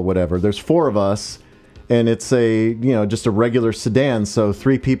XL, whatever. There's 4 of us, and it's just a regular sedan. So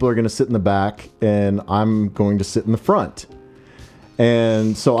 3 people are going to sit in the back, and I'm going to sit in the front.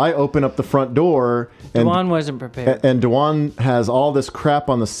 And so I open up the front door, and Dewan wasn't prepared. and Dewan has all this crap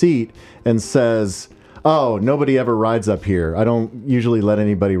on the seat and says, "Oh, nobody ever rides up here. I don't usually let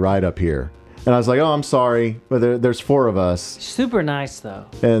anybody ride up here." And I was like, "Oh, I'm sorry, but there's 4 of us." Super nice though.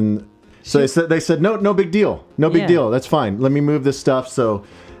 And so they said, no big deal. No big Yeah. deal. That's fine. Let me move this stuff. So,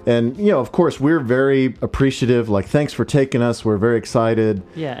 and of course, we're very appreciative. Like, thanks for taking us. We're very excited.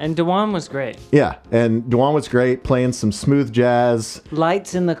 Yeah, and Dewan was great. Yeah. And Dewan was great, playing some smooth jazz.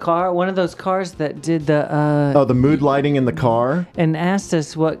 Lights in the car. One of those cars that did the Oh, the mood lighting in the car. and asked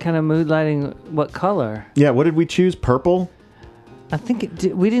us what kind of mood lighting, what color. Yeah. What did we choose? Purple? I think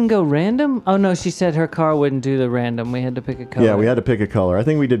we didn't go random. Oh no, she said her car wouldn't do the random. We had to pick a color. Yeah, we had to pick a color. I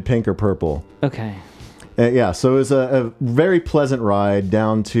think we did pink or purple. Okay. Yeah, so it was a very pleasant ride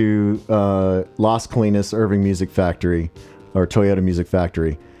down to Las Colinas Irving Music Factory, or Toyota Music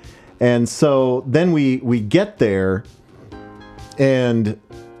Factory. And so then we get there, and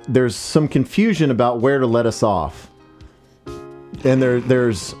there's some confusion about where to let us off. And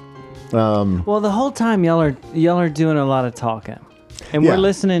there's... Well, the whole time y'all are doing a lot of talking, and Yeah. we're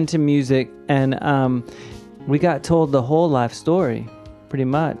listening to music, and we got told the whole life story, pretty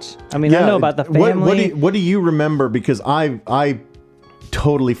much. I mean, I know about the family. What do you remember? Because I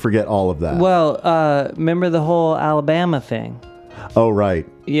totally forget all of that. Well, remember the whole Alabama thing? Oh, right.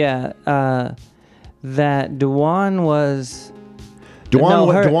 Yeah, that Dewan was.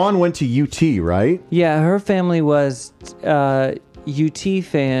 Dewan went to UT, right? Yeah, her family was UT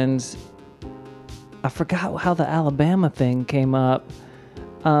fans. I forgot how the Alabama thing came up.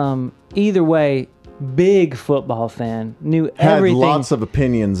 Either way, big football fan. Knew Had everything. lots of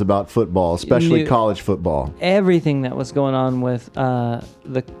opinions about football, especially Knew- college football. Everything that was going on with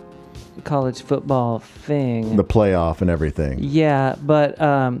the college football thing. The playoff and everything. Yeah, but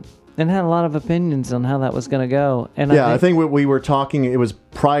and had a lot of opinions on how that was going to go. And Yeah, I think what we were talking, it was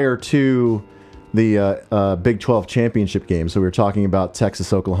prior to the Big 12 championship game. So we were talking about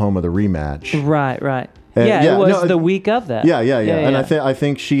Texas, Oklahoma, the rematch. Right. And Yeah, it was no, the week of that. Yeah. And I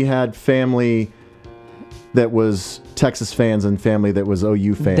think she had family that was Texas fans and family that was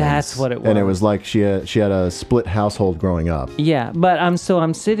OU fans. That's what it And it was. was like she had a split household growing up. Yeah, but I'm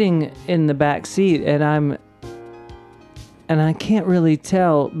sitting in the back seat, and I can't really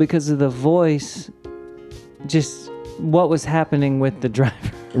tell because of the voice just what was happening with the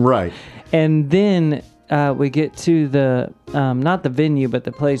driver. Right. And then we get to the not the venue, but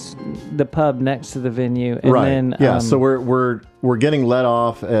the place, the pub next to the venue, and Right. then Yeah. So we're getting let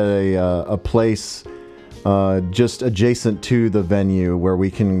off at a place just adjacent to the venue where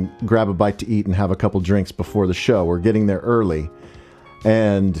we can grab a bite to eat and have a couple drinks before the show. We're getting there early,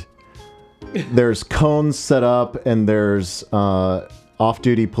 and there's cones set up, and there's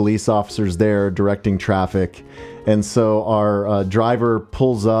off-duty police officers there directing traffic. And so our driver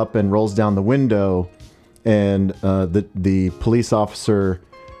pulls up and rolls down the window, and the police officer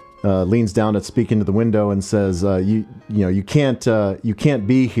leans down to speak into the window and says, "You can't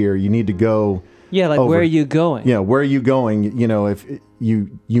be here. You need to go." yeah, like over. where are you going? Yeah, where are you going? If you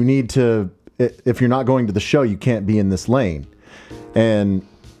need to, if you're not going to the show, you can't be in this lane. And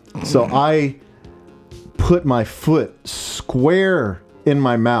so I put my foot square in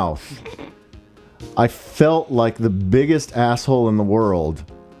my mouth. I felt like the biggest asshole in the world.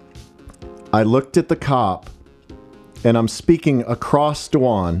 I looked at the cop, and I'm speaking across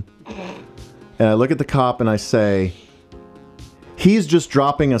Dewan, and I look at the cop and I say, "He's just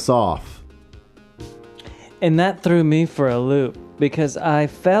dropping us off." And that threw me for a loop because I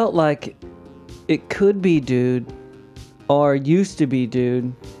felt like it could be dude or used to be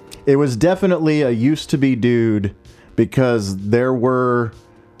dude. It was definitely a used to be dude because there were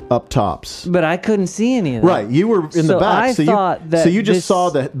up tops. But I couldn't see any of that. Right, you were in the So back, I thought that you just this- saw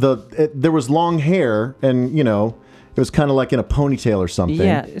there was long hair, and it was kind of like in a ponytail or something.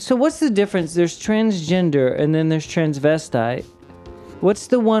 Yeah. So what's the difference? There's transgender and then there's transvestite. What's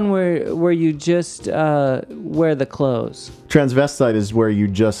the one where you just wear the clothes? Transvestite is where you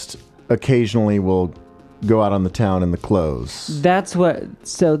just occasionally will go out on the town in the clothes. That's what.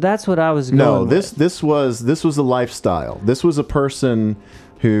 So that's what I was going. No, with. this was a lifestyle. This was a person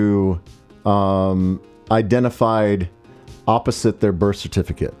who identified opposite their birth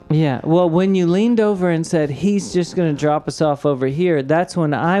certificate. Yeah. Well, when you leaned over and said he's just going to drop us off over here, that's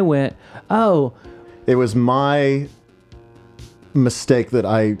when I went, oh. It was my mistake that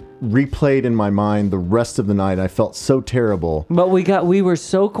I replayed in my mind the rest of the night. I felt so terrible. But we were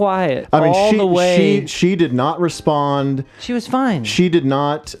so quiet I mean, all the way. she did not respond. She was fine. She did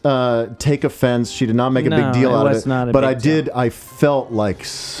not take offense. She did not make a No, big deal it out of was it. not a But big I did. I felt like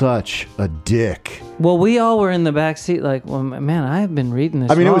such a dick. Well, we all were in the back seat, like, well, man, I have been reading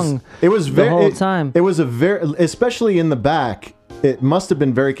this I mean, wrong it was the very whole time. It was a very, especially in the back. It must have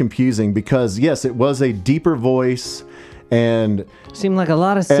been very confusing because yes, it was a deeper voice, and Seemed like a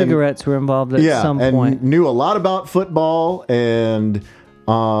lot of cigarettes were involved at some and point. knew a lot about football, and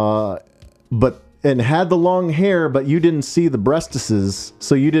had the long hair, but you didn't see the breastises,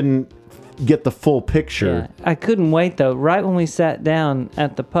 so you didn't get the full picture. Yeah. I couldn't wait though. Right when we sat down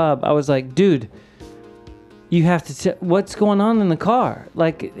at the pub, I was like, dude, you have to what's going on in the car?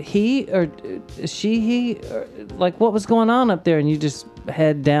 Like he or like what was going on up there? And you just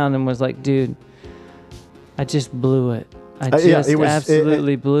head down and was like, dude, I just blew it. I just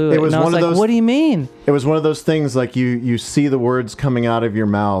absolutely blew it. It was and I one was of like, those, what do you mean? It was one of those things like you see the words coming out of your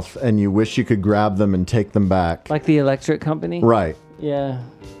mouth and you wish you could grab them and take them back. Like the electric company? Right. Yeah.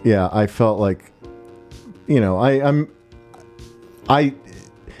 Yeah, I felt like,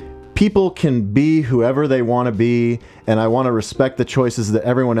 people can be whoever they want to be, and I want to respect the choices that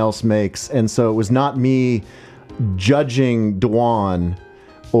everyone else makes. And so it was not me judging Dwan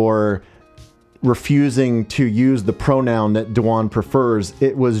or refusing to use the pronoun that Dwan prefers.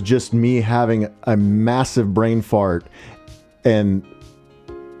 It was just me having a massive brain fart and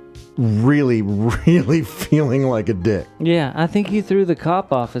really, really feeling like a dick. Yeah, I think you threw the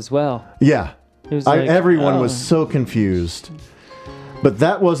cop off as well. Yeah. It was like, everyone was so confused. But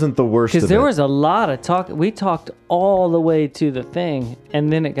that wasn't the worst of it. Because there was a lot of talk. We talked all the way to the thing,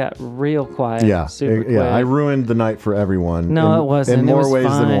 and then it got real quiet. Yeah, super quick. I ruined the night for everyone. No, it wasn't. In It more was ways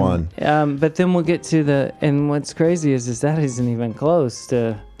than fine. one. But then we'll get to and what's crazy is that isn't even close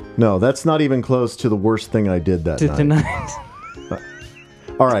to No, that's not even close to the worst thing I did that night. tonight.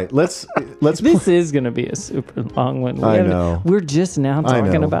 All right, let's. This is going to be a super long one. I know. We're just now I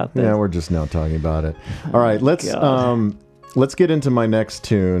talking know. about this. Yeah, we're just now talking about it. All right, let's God. let's get into my next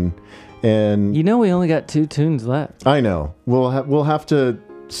tune, and You know we only got 2 tunes left. I know we'll have to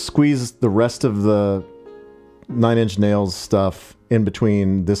squeeze the rest of the Nine Inch Nails stuff in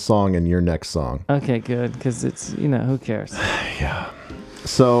between this song and your next song. Okay, good, because it's, who cares?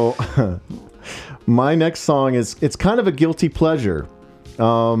 So my next song it's kind of a guilty pleasure.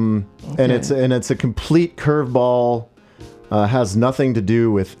 And it's a complete curveball. Has nothing to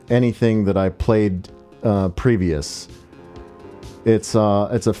do with anything that I played previous. It's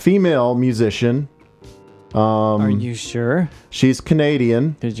a female musician. Are you sure? She's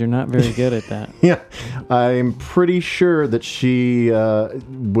Canadian. Because you're not very good at that. Yeah, I'm pretty sure that she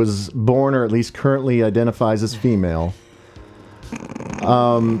was born, or at least currently identifies as female.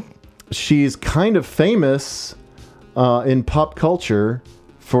 She's kind of famous in pop culture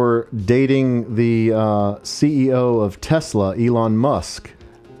for dating the CEO of Tesla, Elon Musk.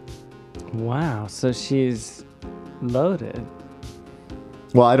 Wow, so she's loaded.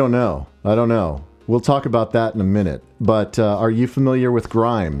 Well, I don't know. We'll talk about that in a minute. But are you familiar with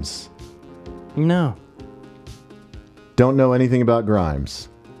Grimes? No. Don't know anything about Grimes.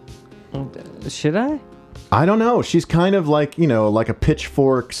 Should I? I don't know. She's kind of like, like a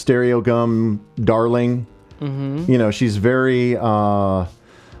Pitchfork Stereo Gum darling. Mm-hmm. She's very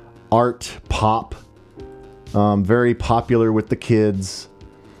art pop, very popular with the kids.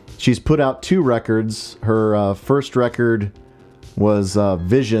 She's put out 2 records. Her first record was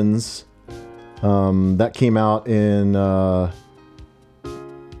Visions. That came out in, I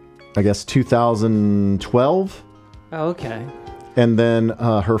guess, 2012. Oh, okay. And then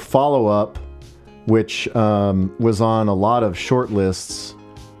her follow-up, which was on a lot of short lists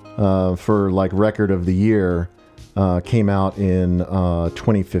for like Record of the Year, came out in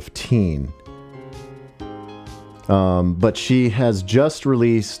 2015. But she has just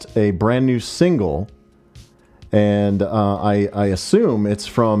released a brand new single, and I assume it's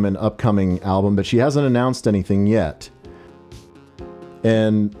from an upcoming album, but she hasn't announced anything yet.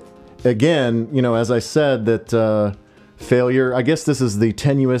 And again, as I said, that Failure, I guess this is the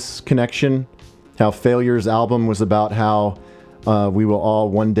Tenuous Connection, how Failure's album was about how we will all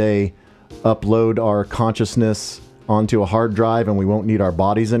one day upload our consciousness onto a hard drive and we won't need our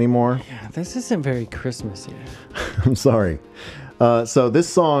bodies anymore. Yeah, this isn't very Christmassy. I'm sorry. So this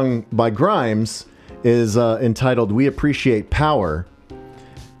song by Grimes is entitled We Appreciate Power.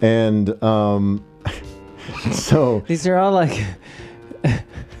 And so... These are all like...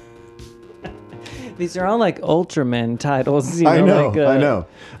 These are all like Ultraman titles. I know.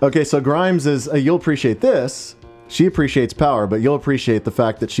 Okay, so Grimes is... you'll appreciate this. She appreciates power, but you'll appreciate the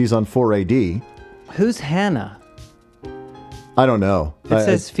fact that she's on 4AD. Who's Hannah? I don't know. It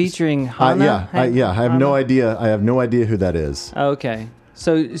says featuring Hannah. I have no idea. I have no idea who that is. Okay.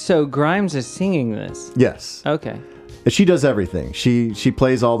 So Grimes is singing this. Yes. Okay. She does everything. She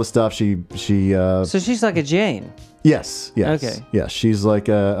plays all the stuff. She So she's like a Jane. yes. Okay. Yes, she's like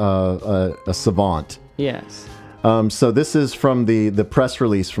a savant. Yes. So this is from the press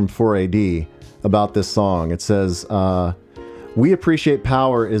release from 4AD about this song. It says, "We Appreciate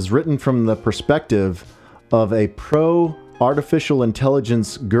Power" is written from the perspective of a pro-artificial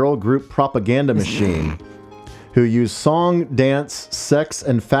intelligence girl group propaganda machine who use song, dance, sex,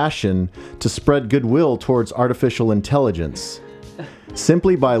 and fashion to spread goodwill towards artificial intelligence.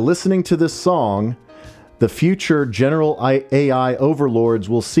 Simply by listening to this song, the future general AI overlords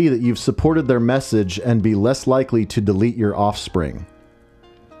will see that you've supported their message and be less likely to delete your offspring.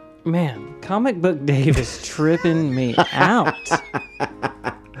 Man, Comic Book Dave is tripping me out.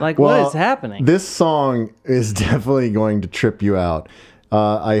 Like, what Well, is happening? This song is definitely going to trip you out.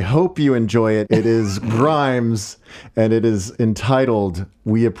 I hope you enjoy it. It is Grimes, and it is entitled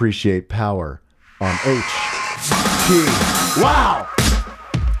 "We Appreciate Power" on HT. Wow!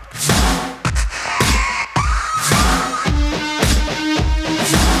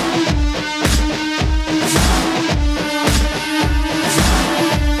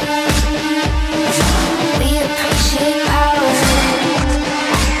 We appreciate power.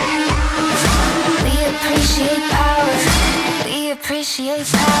 We appreciate power. We appreciate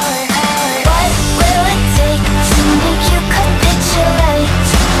power. What will it take to make you capitulate?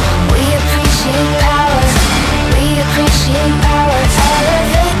 We appreciate power. We appreciate power.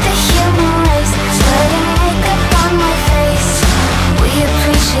 Elevate the human race. Putting makeup on my face. We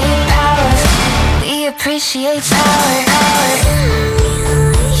appreciate power. We appreciate power.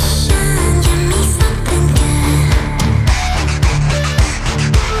 Give me something good.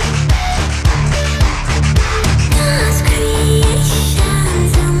 God's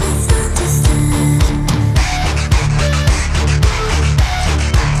creations are misunderstood.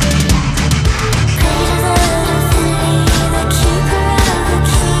 Pray to the divinity, the keeper of the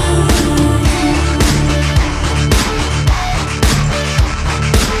king.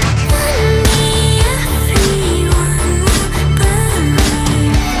 One day everyone will believe.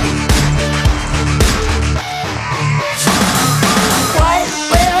 What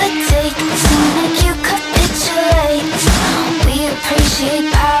will it take to make you capitulate? We appreciate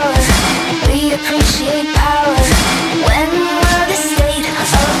power. We appreciate power. When will the state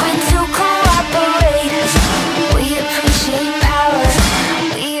agree to cooperate? We appreciate power.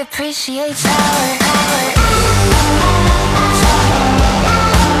 We appreciate power.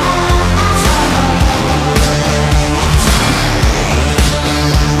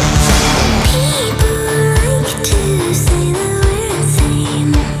 People like to say that we're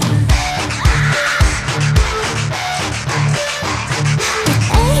insane.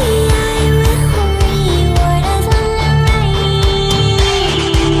 But AI will reward us on the right.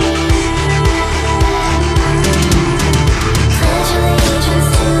 Pledge allegiance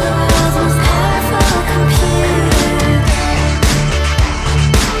to the world's most powerful computer.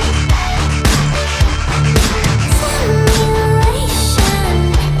 Simulation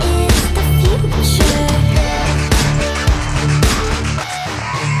is the future.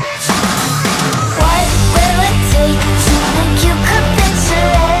 What will it take to make you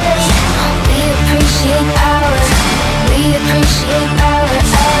capitulate? We appreciate power. We appreciate power.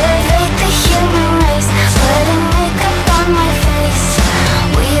 Elevate the human race. Putting makeup on my face.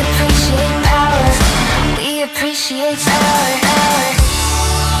 We appreciate power. We appreciate power.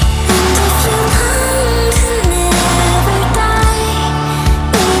 And if you want to never die,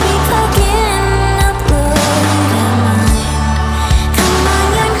 baby, plug in, upload your mind. Come on,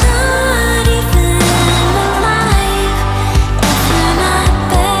 you're not even alive if you're not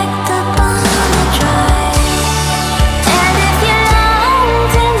backed up on the drive. And if you long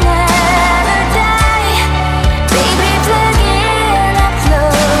to never die, baby, plug in,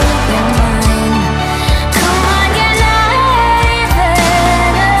 upload your mind. Come on, you're not even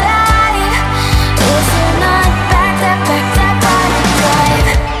alive if you're not backed up on the drive.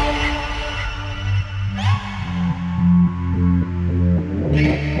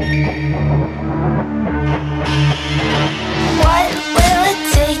 What will it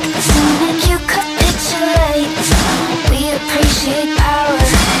take to make you capitulate? We appreciate power.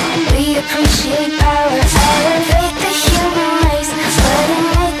 We appreciate power. Elevate the human race. Putting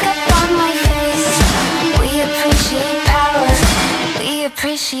makeup on my face. We appreciate power. We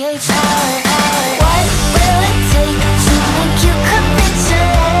appreciate power. What will it take to make you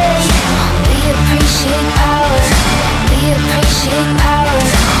capitulate? We appreciate power. We appreciate power.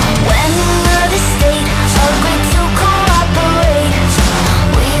 When will the state agree to cooperate?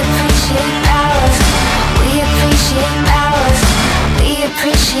 We appreciate power. We appreciate power. We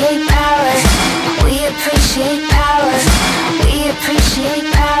appreciate power. We appreciate power.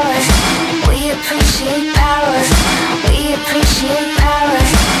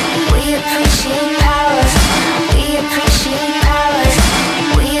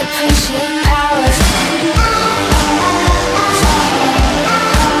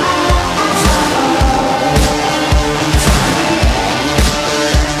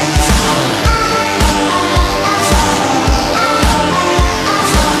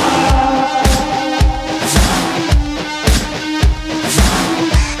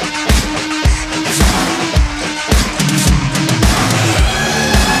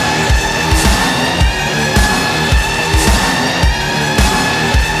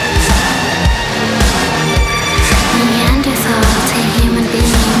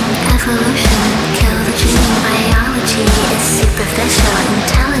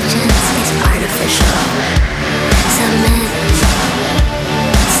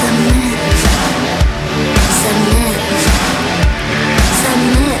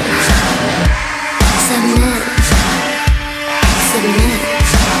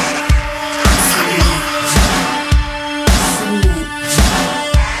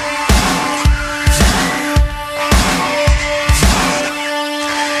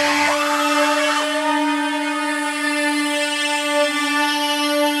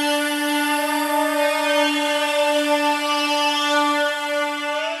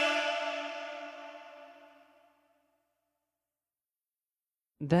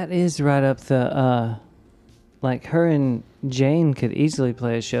 That is right up the, like her and Jane could easily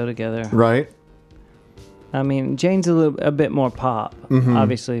play a show together. Right? I mean, Jane's a bit more pop,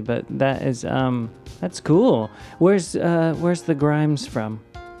 obviously, but that is, that's cool. Where's the Grimes from?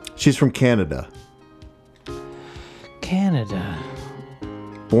 She's from Canada. Canada.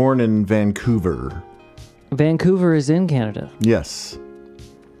 Born in Vancouver. Vancouver is in Canada. Yes.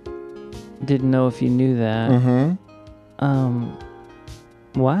 Didn't know if you knew that. Mm-hmm.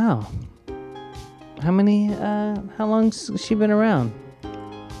 Wow. How long's she been around?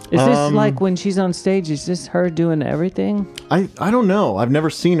 Is this like when she's on stage, is this her doing everything? I don't know. I've never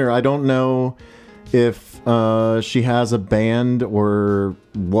seen her. I don't know if she has a band or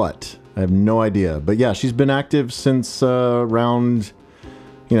what. I have no idea. But yeah, she's been active since around,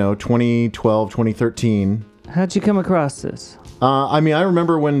 2012, 2013. How'd you come across this? I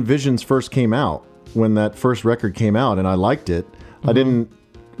remember when Visions first came out, when that first record came out, and I liked it. I didn't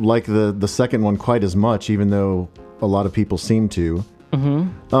like the second one quite as much, even though a lot of people seem to.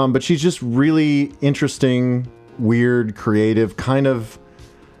 But she's just really interesting, weird, creative, kind of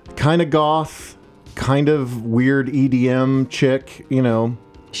goth, kind of weird EDM chick,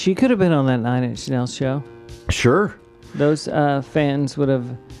 She could have been on that 9 Inch Nails show. Sure. Those fans would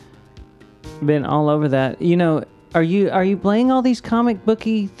have been all over that. Are you playing all these comic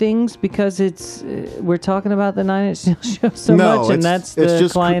booky things because we're talking about the 9 Inch Nails show so No, much, and that's the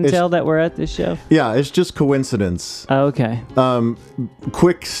just clientele that we're at this show? Yeah, it's just coincidence. Oh, okay.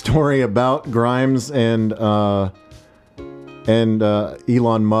 Quick story about Grimes and Elon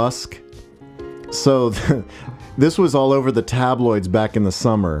Musk. So this was all over the tabloids back in the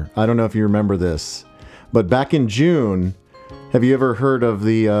summer. I don't know if you remember this, but back in June, have you ever heard of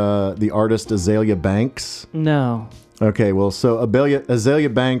the artist Azalea Banks? No. Okay, well, so Azalea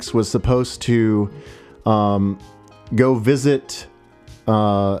Banks was supposed to go visit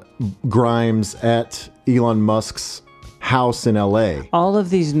Grimes at Elon Musk's house in LA. All of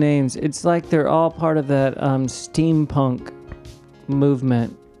these names, it's like they're all part of that steampunk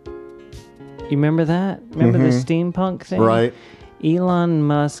movement. You remember that? Remember the steampunk thing? Right. Elon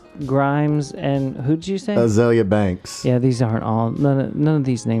Musk, Grimes, and who'd you say? Azalea Banks. Yeah, these aren't all. None of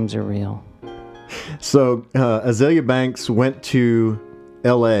these names are real. So Azalea Banks went to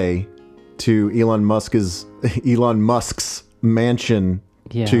L.A. to Elon Musk's mansion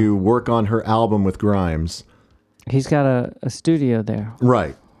Yeah. to work on her album with Grimes. He's got a studio there.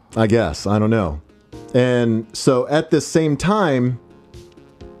 Right. I guess. I don't know. And so at the same time,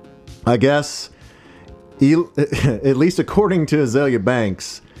 I guess, at least according to Azalea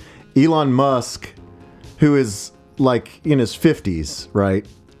Banks, Elon Musk, who is like in his 50s, right?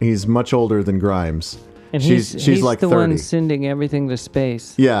 He's much older than Grimes. And she's he's like the 30. one sending everything to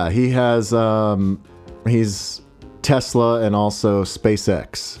space. Yeah, he has, he's Tesla and also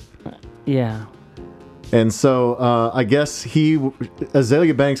SpaceX. Yeah. And so I guess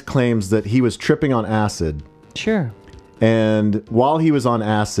Azalea Banks claims that he was tripping on acid. Sure. And while he was on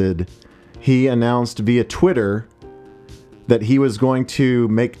acid, he announced via Twitter that he was going to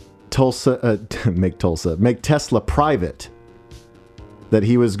make Tesla private. That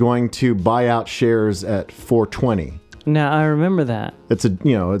he was going to buy out shares at $4.20. Now I remember that. It's a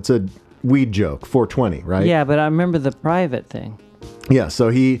weed joke, $4.20, right? Yeah, but I remember the private thing. Yeah, so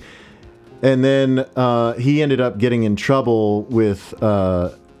he ended up getting in trouble with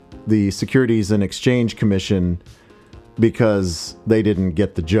the Securities and Exchange Commission because they didn't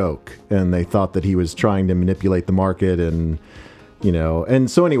get the joke and they thought that he was trying to manipulate the market and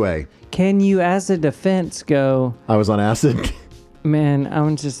so anyway. Can you, as a defense, go, I was on acid? man, I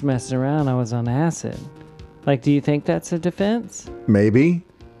was just messing around. I was on acid. Like, do you think that's a defense? Maybe.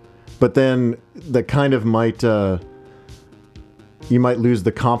 But then that kind of might, you might lose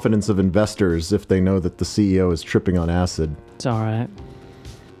the confidence of investors if they know that the CEO is tripping on acid. It's all right.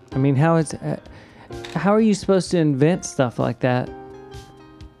 I mean, how are you supposed to invent stuff like that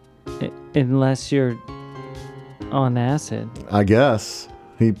unless you're on acid? I guess.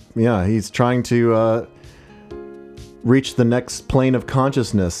 He's trying to reach the next plane of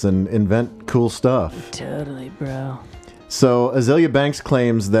consciousness and invent cool stuff. Totally, bro. So Azalea Banks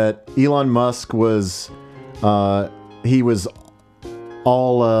claims that Elon Musk was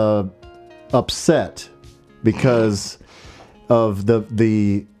all upset because of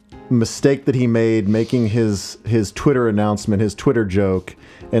the mistake that he made making his Twitter announcement, his Twitter joke.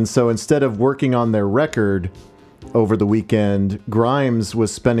 And so instead of working on their record over the weekend, Grimes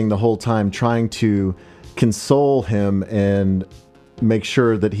was spending the whole time trying to console him and make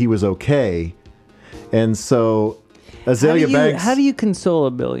sure that he was okay. And so Azalea Banks... How do you console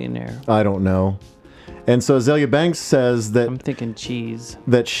a billionaire? I don't know. And so Azalea Banks says that I'm thinking cheese.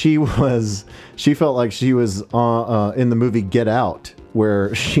 she felt like she was in the movie Get Out,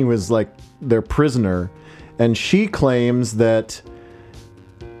 where she was like their prisoner, and she claims that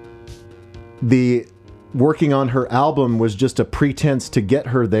the working on her album was just a pretense to get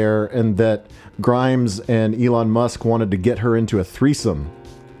her there, and that Grimes and Elon Musk wanted to get her into a threesome.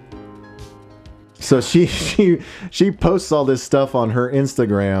 So she posts all this stuff on her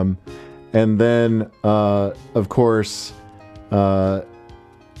Instagram, and then of course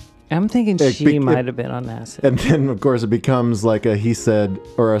I'm thinking she might have been on acid. and then of course it becomes like a he said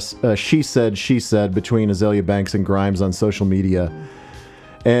or a she said between Azalea Banks and Grimes on social media.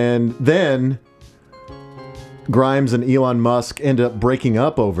 And then Grimes and Elon Musk end up breaking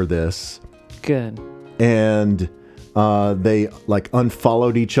up over this. Good. And they like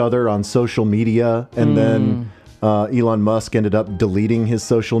unfollowed each other on social media, and then Elon Musk ended up deleting his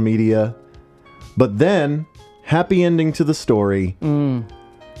social media. But then, happy ending to the story.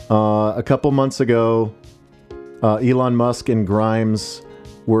 A couple months ago, Elon Musk and Grimes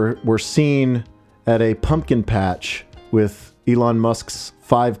were seen at a pumpkin patch with Elon Musk's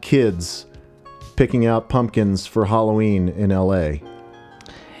 5 kids picking out pumpkins for Halloween in LA.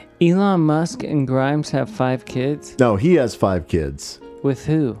 Elon Musk and Grimes have 5 kids? No, he has 5 kids. With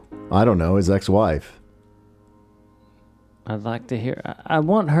who? I don't know, his ex-wife. I'd like to hear. I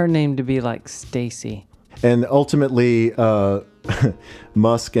want her name to be like Stacy. And ultimately,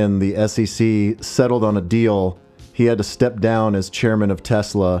 Musk and the SEC settled on a deal. He had to step down as chairman of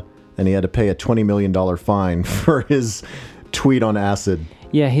Tesla, and he had to pay a $20 million fine for his tweet on acid.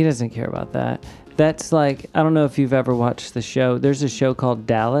 Yeah, he doesn't care about that. That's like, I don't know if you've ever watched the show. There's a show called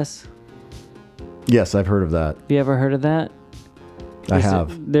Dallas. Yes, I've heard of that. Have you ever heard of that? I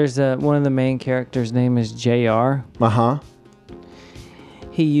have. There's one of the main characters' name is JR. Uh-huh.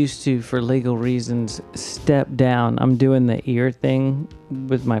 He used to, for legal reasons, step down. I'm doing the ear thing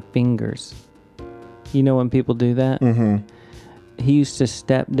with my fingers. You know when people do that? Mm-hmm. He used to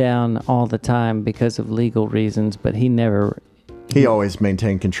step down all the time because of legal reasons, but he never... He always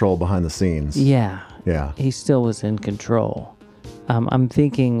maintained control behind the scenes. Yeah. Yeah. He still was in control. I'm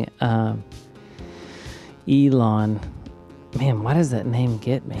thinking Elon. Man, why does that name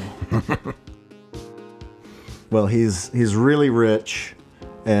get me? Well, he's really rich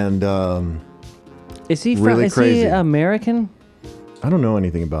and Is he really is crazy. he American? I don't know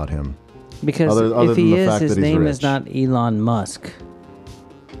anything about him. Because Other if than he the is, fact his that he's name is rich. not Elon Musk.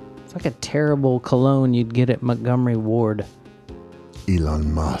 It's like a terrible cologne you'd get at Montgomery Ward.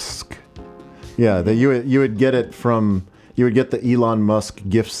 Elon Musk. Yeah, that you would get it from... You would get the Elon Musk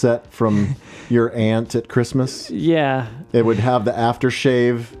gift set from your aunt at Christmas. Yeah. It would have the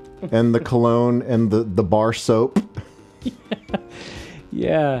aftershave and the cologne and the bar soap.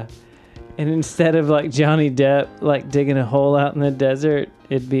 Yeah. And instead of like Johnny Depp like digging a hole out in the desert,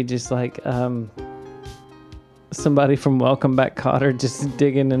 it'd be just like somebody from Welcome Back Kotter just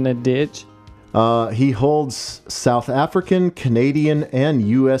digging in a ditch. He holds South African, Canadian, and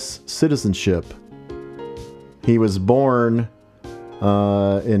U.S. citizenship. He was born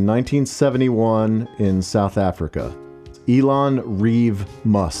in 1971 in South Africa. Elon Reeve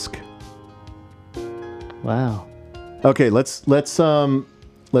Musk. Wow. Okay, let's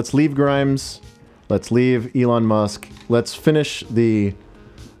leave Grimes. Let's leave Elon Musk. Let's finish the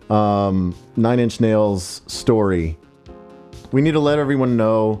 9 Inch Nails story. We need to let everyone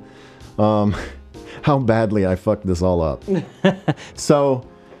know how badly I fucked this all up. So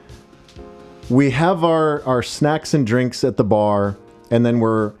we have our snacks and drinks at the bar, and then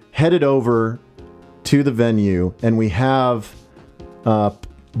we're headed over to the venue, and we have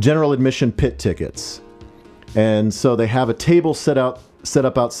general admission pit tickets. And so they have a table set up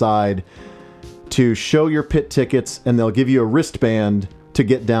outside to show your pit tickets, and they'll give you a wristband to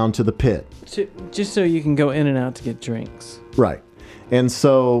get down to the pit. Just so you can go in and out to get drinks. Right. And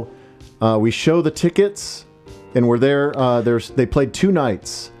so we show the tickets, and we're there. They played 2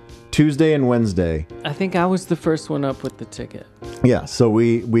 nights, Tuesday and Wednesday. I think I was the first one up with the ticket. Yeah, so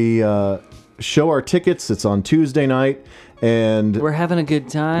we show our tickets. It's on Tuesday night, and We're having a good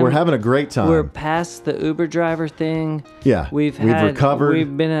time. we're having a great time. We're past the Uber driver thing. Yeah, We've recovered.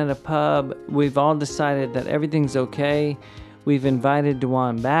 We've been at a pub. We've all decided that everything's okay. We've invited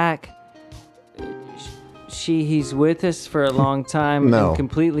Dewan back. He's with us for a long time No. and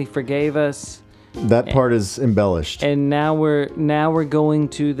completely forgave us. That part is embellished. And now we're going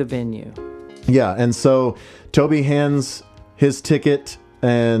to the venue. Yeah, and so Toby hands his ticket,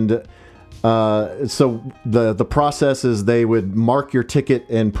 and so the process is they would mark your ticket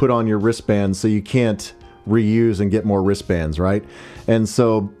and put on your wristband so you can't reuse and get more wristbands, right? And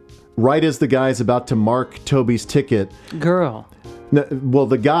so right as the guy's about to mark Toby's ticket, Girl. no, well,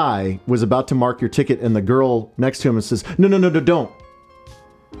 the guy was about to mark your ticket, and the girl next to him says, no, don't.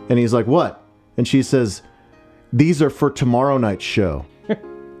 And he's like, what? And she says, these are for tomorrow night's show.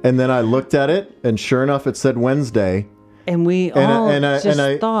 And then I looked at it, and sure enough, it said Wednesday. And we all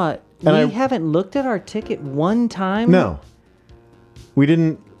thought, we haven't looked at our ticket one time? No. We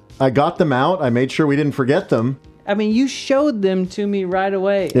didn't. I got them out. I made sure we didn't forget them. I mean, you showed them to me right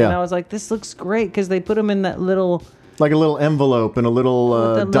away. Yeah. And I was like, this looks great, because they put them in that little... Like a little envelope and a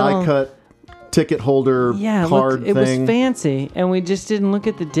little die-cut ticket holder card it thing. was fancy, and we just didn't look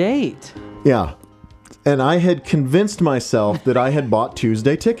at the date. Yeah. And I had convinced myself that I had bought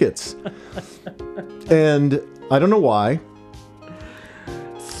Tuesday tickets. And I don't know why.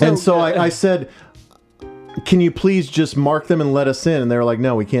 So I said, can you please just mark them and let us in? And they were like,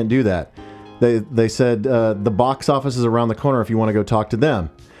 no, we can't do that. They said, the box office is around the corner if you want to go talk to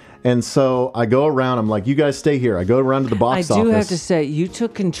them. And so I go around. I'm like, you guys stay here. I go around to the box office. I do have to say, you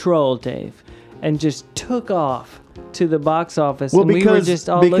took control, Dave, and just took off to the box office. Well, and we were just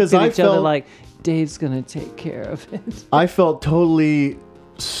all looked at each other like, Dave's going to take care of it. I felt totally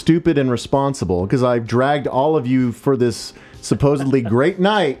stupid and responsible because I dragged all of you for this supposedly great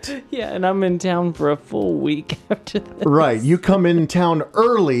night. Yeah, and I'm in town for a full week after this. Right. You come in town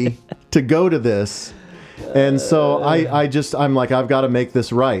early to go to this. And so I'm like, I've got to make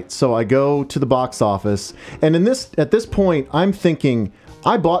this right. So I go to the box office. And at this point, I'm thinking,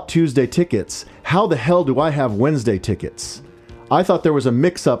 I bought Tuesday tickets. How the hell do I have Wednesday tickets? I thought there was a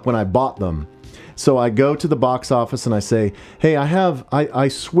mix-up when I bought them. So I go to the box office and I say, hey, I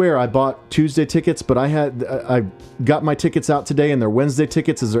swear I bought Tuesday tickets, but I got my tickets out today and they're Wednesday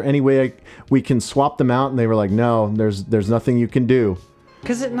tickets. Is there any way we can swap them out? And they were like, no, there's nothing you can do.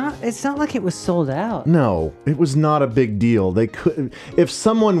 Because it's not like it was sold out. No, it was not a big deal. They could, if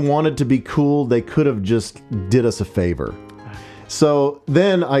someone wanted to be cool, they could have just did us a favor. So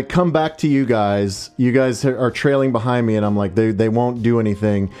then I come back to you guys. You guys are trailing behind me, and I'm like, they won't do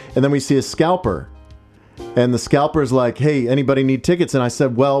anything. And then we see a scalper. And the scalper's like, hey, anybody need tickets? And I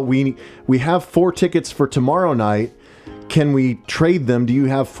said, well, we have 4 tickets for tomorrow night. Can we trade them? Do you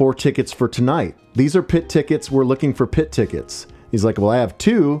have 4 tickets for tonight? These are pit tickets. We're looking for pit tickets. He's like, well, I have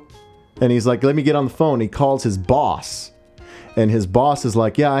 2. And he's like, let me get on the phone. He calls his boss. And his boss is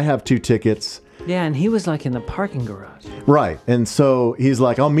like, yeah, I have 2 tickets. Yeah, and he was like in the parking garage. Right. And so he's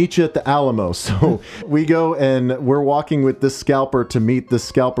like, I'll meet you at the Alamo. So we go and we're walking with this scalper to meet the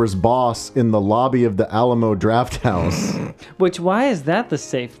scalper's boss in the lobby of the Alamo Draft House. Why is that the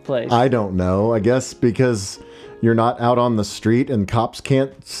safe place? I don't know. I guess because you're not out on the street and cops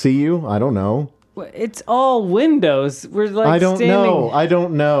can't see you. I don't know. It's all windows. We're like I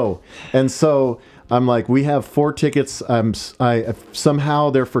don't know. And so I'm like, we have 4 tickets. Somehow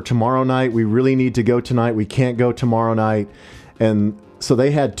they're for tomorrow night. We really need to go tonight. We can't go tomorrow night. And so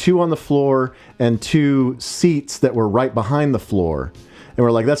they had 2 on the floor and 2 seats that were right behind the floor. And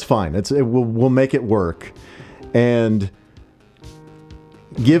we're like, that's fine. We'll make it work. And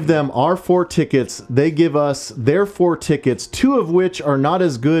give them our 4 tickets. They give us their 4 tickets, 2 of which are not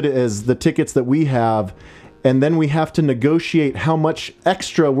as good as the tickets that we have. And then we have to negotiate how much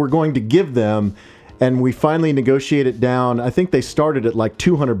extra we're going to give them. And we finally negotiate it down. I think they started at like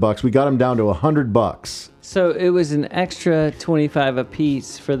 $200. We got them down to $100. So it was an extra $25 a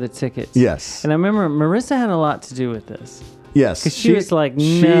piece for the tickets. Yes. And I remember Marissa had a lot to do with this. Yes. Because she was like,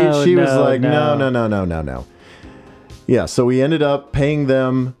 She was like, no. Yeah, so we ended up paying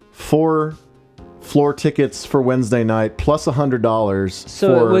them 4 floor tickets for Wednesday night plus $100.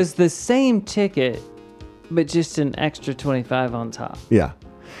 So it was the same ticket, but just an extra $25 on top. Yeah.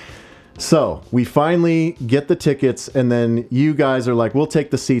 So we finally get the tickets, and then you guys are like, we'll take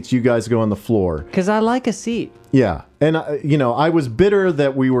the seats. You guys go on the floor. Because I like a seat. Yeah. And, I was bitter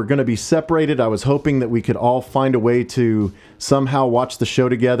that we were going to be separated. I was hoping that we could all find a way to somehow watch the show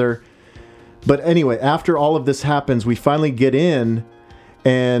together. But anyway, after all of this happens, we finally get in,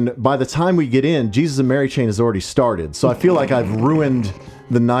 and by the time we get in, Jesus and Mary Chain has already started. So I feel like I've ruined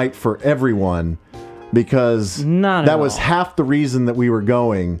the night for everyone because that was half the reason that we were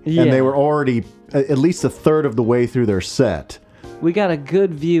going, and they were already at least a third of the way through their set. We got a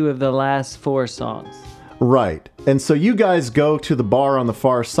good view of the last 4 songs. Right. And so you guys go to the bar on the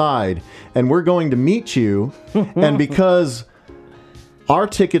far side, and we're going to meet you, and because our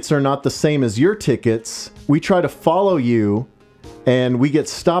tickets are not the same as your tickets, we try to follow you, and we get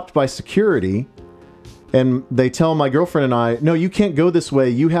stopped by security, and they tell my girlfriend and I, no, you can't go this way.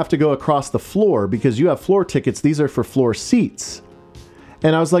 You have to go across the floor because you have floor tickets. These are for floor seats.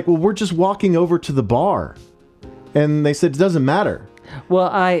 And I was like, well, we're just walking over to the bar. And they said, it doesn't matter. Well,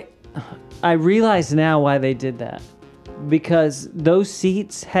 I realize now why they did that. Because those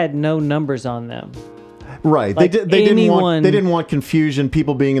seats had no numbers on them. Right. Like They didn't anyone- want confusion,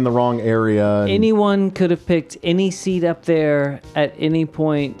 people being in the wrong area. and- Anyone could have picked any seat up there at any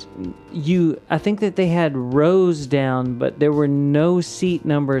point. I think that they had rows down, but there were no seat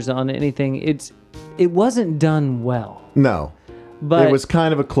numbers on anything. It wasn't done well. No. But It was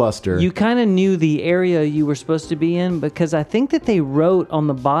kind of a cluster. you kind of knew the area you were supposed to be in, because I think that they wrote on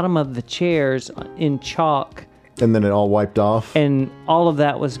the bottom of the chairs in chalk, and then it all wiped off. and all of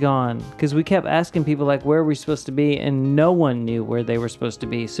that was gone. Because we kept asking people, like, where are we supposed to be? And no one knew where they were supposed to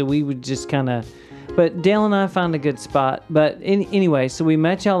be. So we would just kind of... But Dale and I found a good spot. But anyway, so we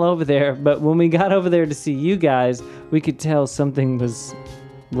met y'all over there. But when we got over there to see you guys, we could tell something was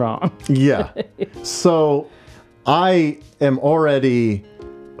wrong. Yeah. So I am already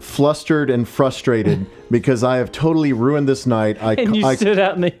flustered and frustrated because I have totally ruined this night. And you stood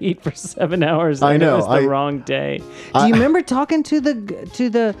out in the heat for 7 hours. I and know, It was the wrong day. Do you remember talking to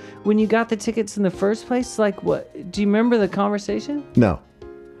the when you got the tickets in the first place? Like, what? Do you remember the conversation? No.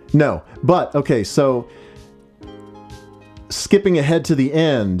 But okay, so skipping ahead to the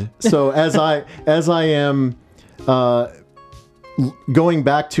end. So as I am going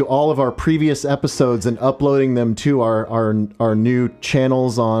back to all of our previous episodes and uploading them to our new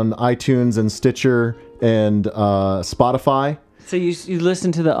channels on iTunes and Stitcher and Spotify. So you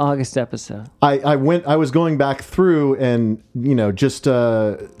listened to the August episode. I was going back through and, just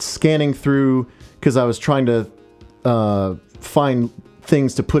scanning through because I was trying to find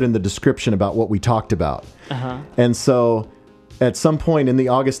things to put in the description about what we talked about. And so at some point in the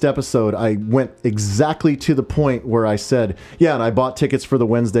August episode, I went exactly to the point where I said, yeah, and I bought tickets for the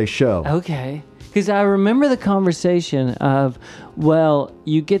Wednesday show. Okay. Because I remember the conversation of, well,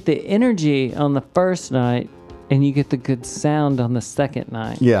 you get the energy on the first night and you get the good sound on the second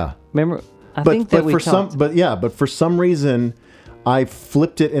night. Yeah. Remember? I think that we talked. But for some reason, I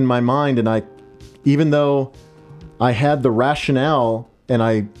flipped it in my mind, and even though I had the rationale and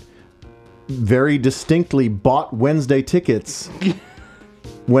I very distinctly bought Wednesday tickets,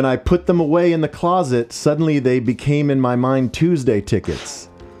 when I put them away in the closet, suddenly they became in my mind Tuesday tickets.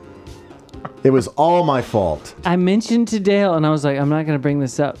 It was all my fault. I mentioned to Dale, and I was like, I'm not going to bring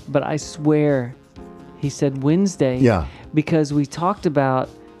this up, but I swear he said Wednesday. Yeah. Because we talked about...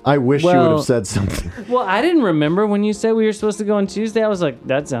 I wish you would Well- have said something. Well, I didn't remember when you said we were supposed to go on Tuesday. I was like,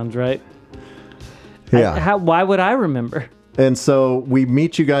 that sounds right. Yeah. Why would I remember? And so we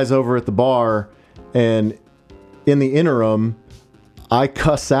meet you guys over at the bar, and in the interim, I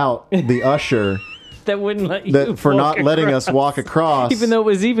cuss out the usher That wouldn't let you for walk not letting us across. walk across. Even though it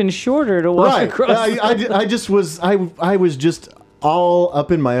was even shorter to walk Right. across. I was just all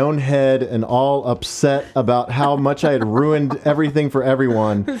up in my own head and all upset about how much I had ruined everything for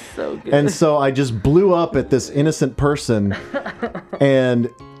everyone. So good. And so I just blew up at this innocent person, and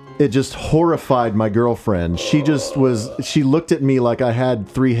it just horrified my girlfriend. She looked at me like I had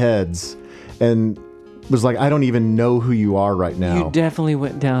 3 heads and was like, I don't even know who you are right now. You definitely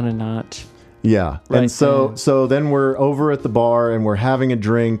went down a notch. Yeah. Right And so there. so then we're over at the bar and we're having a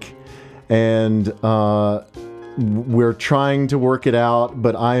drink, and we're trying to work it out,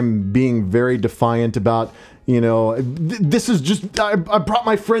 but I'm being very defiant about, this is just, I brought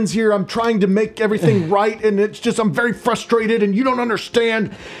my friends here. I'm trying to make everything right, and it's just, I'm very frustrated, and you don't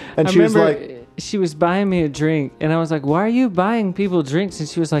understand. And I she was remember like, she was buying me a drink, and I was like, why are you buying people drinks? And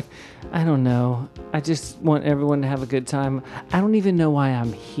she was like, I don't know. I just want everyone to have a good time. I don't even know why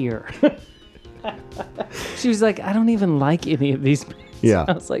I'm here. She was like, I don't even like any of these people. Yeah.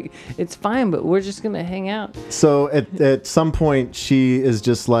 I was like, it's fine, but we're just going to hang out. so at some point she is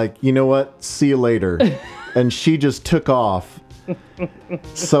just like, you know what? See you later. And she just took off.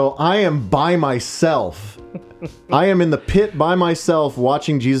 So I am by myself. I am in the pit by myself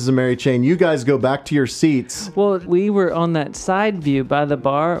watching Jesus and Mary Chain. You guys go back to your seats. Well, we were on that side view by the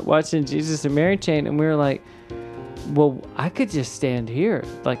bar watching Jesus and Mary Chain, and we were like, well, I could just stand here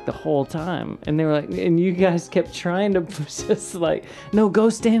like the whole time. And they were like, and you guys kept trying to just like, no, go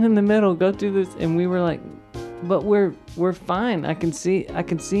stand in the middle, go do this. And we were like, but we're fine. I can see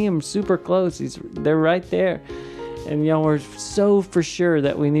him super close. They're right there. And y'all were so for sure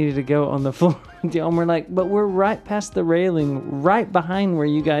that we needed to go on the floor. Y'all were like, but we're right past the railing, right behind where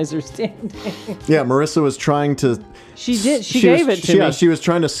you guys are standing. Yeah, Marissa was trying to. She did. She gave it to me. Yeah, she was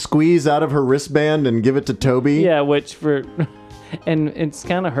trying to squeeze out of her wristband and give it to Toby. Yeah, and it's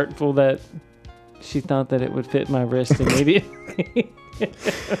kind of hurtful that she thought that it would fit my wrist immediately.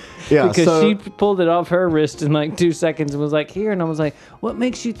 Yeah, because so, she pulled it off her wrist in like 2 seconds and was like, here. And I was like, what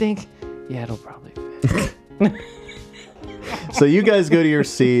makes you think? Yeah, it'll probably fit. So you guys go to your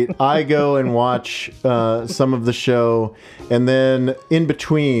seat. I go and watch some of the show, and then in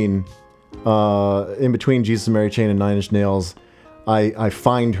between Jesus and Mary Chain and Nine Inch Nails, I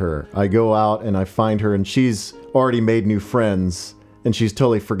find her. I go out and I find her, and she's already made new friends, and she's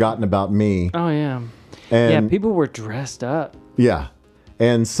totally forgotten about me. Oh yeah. And Yeah, people were dressed up. yeah.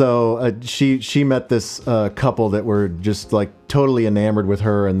 And so she met this couple that were just like totally enamored with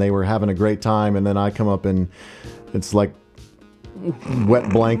her, and they were having a great time. And then I come up and it's like wet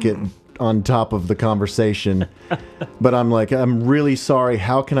blanket on top of the conversation. But I'm like, I'm really sorry.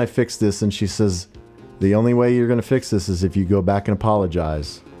 How can I fix this? And she says, the only way you're going to fix this is if you go back and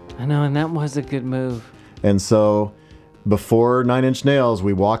apologize. I know, and that was a good move. And so before Nine Inch Nails,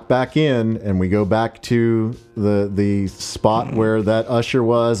 we walk back in and we go back to the spot where that usher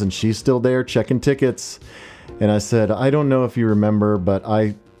was, and she's still there checking tickets. And I said, I don't know if you remember, but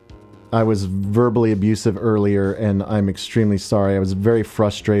I was verbally abusive earlier, and I'm extremely sorry. I was very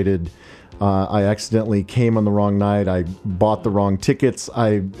frustrated. I accidentally came on the wrong night. I bought the wrong tickets.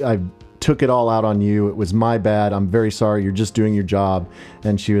 I took it all out on you. It was my bad. I'm very sorry. You're just doing your job.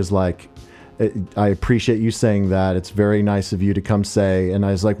 And she was like, I appreciate you saying that. It's very nice of you to come say. And I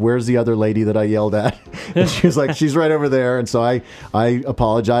was like, where's the other lady that I yelled at? And she was like, she's right over there. And so I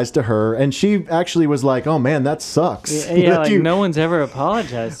apologized to her. And she actually was like, oh man, that sucks. Yeah, like no one's ever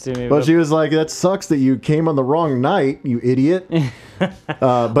apologized to me. But she was like, that sucks that you came on the wrong night, you idiot.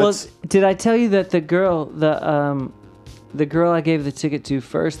 But well, did I tell you that the girl I gave the ticket to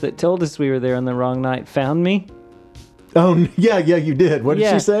first that told us we were there on the wrong night found me? oh yeah, you did. What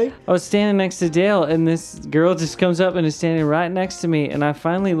did she say? I was standing next to Dale, and this girl just comes up and is standing right next to me. And I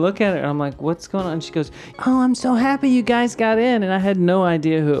finally look at her, and I'm like, what's going on? And she goes, oh, I'm so happy you guys got in. And I had no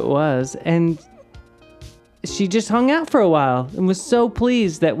idea who it was. And she just hung out for a while and was so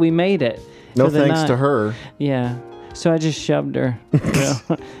pleased that we made it. No for the thanks night. to her. Yeah. So I just shoved her.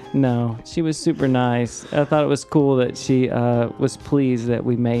 No, she was super nice. I thought it was cool that she was pleased that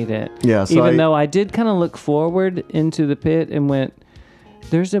we made it. Yeah, so even though I did kind of look forward into the pit and went,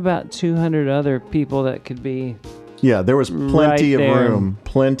 there's about 200 other people that could be. Yeah, there was plenty Right of there. room.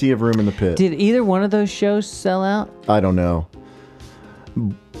 Plenty of room in the pit. Did either one of those shows sell out? I don't know.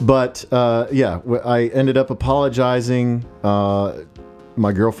 But I ended up apologizing.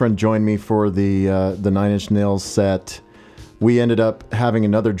 My girlfriend joined me for the Nine Inch Nails set. We ended up having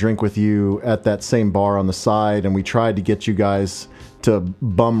another drink with you at that same bar on the side, and we tried to get you guys to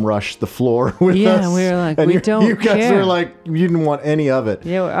bum rush the floor with us. Yeah, we were like, and we don't You guys care. were like, you didn't want any of it.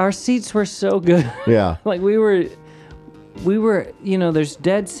 Yeah, our seats were so good. Yeah. Like we were, there's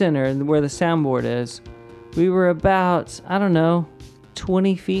dead center where the soundboard is. We were about,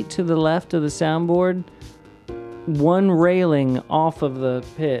 20 feet to the left of the soundboard, one railing off of the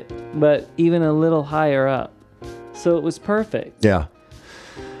pit, but even a little higher up. So it was perfect. Yeah.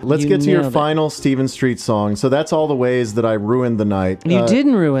 Let's You get to your nailed it. final Stephen Street song. So that's all the ways that I ruined the night. You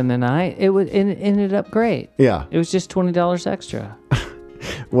didn't ruin the night. It ended up great. Yeah. It was just $20 extra.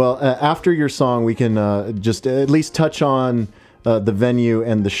 Well, after your song, we can just at least touch on the venue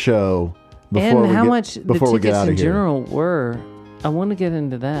and the show before And how we get, much the before we get tickets out in of here. general were. I want to get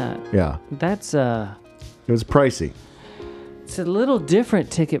into that. Yeah, That's it was pricey. It's a little different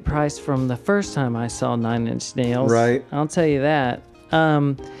ticket price from the first time I saw Nine Inch Nails. Right. I'll tell you that.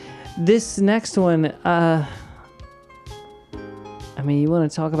 This next one, you want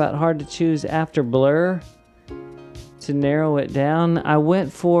to talk about hard to choose after Blur? To narrow it down, I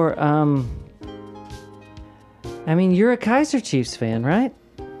went for, you're a Kaiser Chiefs fan, right?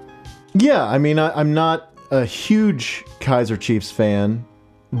 Yeah, I'm not a huge Kaiser Chiefs fan,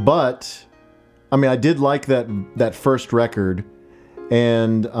 but I did like that first record,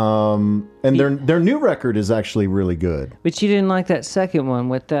 and their new record is actually really good. But you didn't like that second one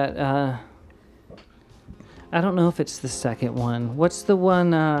with that, I don't know if it's the second one. What's the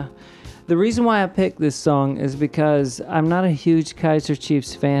one, the reason why I picked this song is because I'm not a huge Kaiser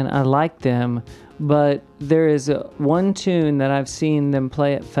Chiefs fan. I like them, but there is one tune that I've seen them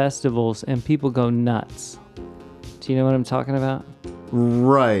play at festivals and people go nuts. Do you know what I'm talking about?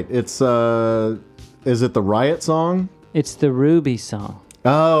 Right. It's is it the Riot song? It's the Ruby song.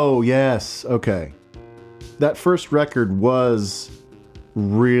 Oh, yes. Okay. That first record was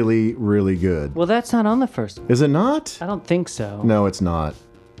really, really good. Well, that's not on the first one. Is it not? I don't think so. No, it's not.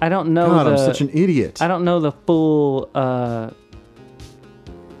 I don't know God, I'm such an idiot. I don't know the full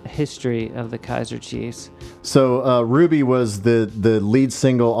history of the Kaiser Chiefs. So Ruby was the lead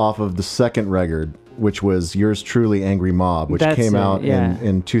single off of the second record, which was Yours Truly, Angry Mob, which That's came it, out yeah.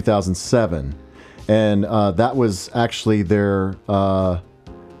 in 2007. And that was actually their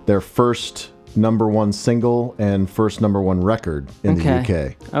first #1 single and first #1 record in the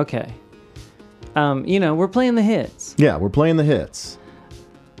UK. Okay. We're playing the hits. Yeah, we're playing the hits.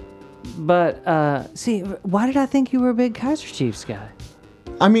 But, see, why did I think you were a big Kaiser Chiefs guy?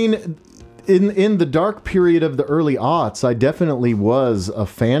 I mean, in the dark period of the early aughts, I definitely was a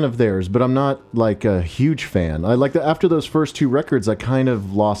fan of theirs, but I'm not like a huge fan. After those first 2 records, I kind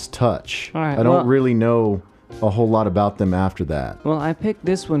of lost touch. All right, I don't really know a whole lot about them after that. Well, I picked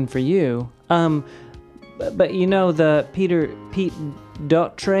this one for you. But you know the Pete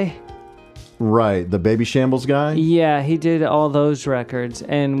Dotre? Right, the Baby Shambles guy? Yeah, he did all those records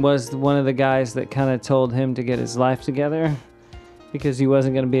and was one of the guys that kind of told him to get his life together because he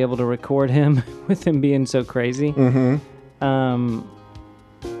wasn't going to be able to record him with him being so crazy. Mm-hmm.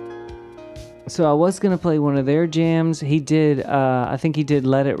 So I was going to play one of their jams. He did, I think he did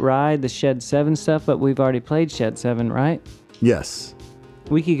Let It Ride, the Shed 7 stuff, but we've already played Shed 7, right? Yes.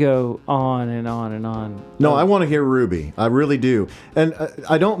 We could go on and on and on. No, I want to hear Ruby. I really do. And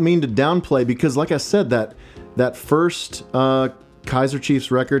I don't mean to downplay because, like I said, that first Kaiser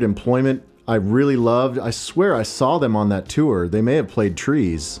Chiefs record, Employment, I really loved. I swear I saw them on that tour. They may have played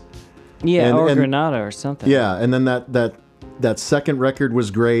Trees. Yeah, or Granada or something. Yeah, and then that second record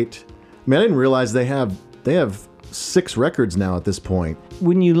was great. I mean, I didn't realize they have 6 records now at this point.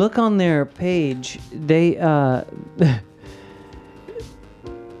 When you look on their page, they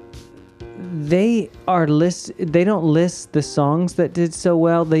they don't list the songs that did so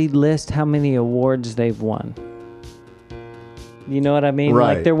well. They list how many awards they've won. You know what I mean?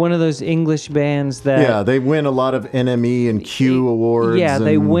 Right. Like they're one of those English bands that... Yeah, they win a lot of NME and Q awards. Yeah,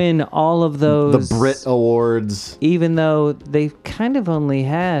 they win all of those. The Brit Awards. Even though they've kind of only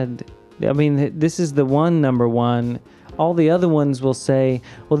had... I mean, this is the one #1. All the other ones will say,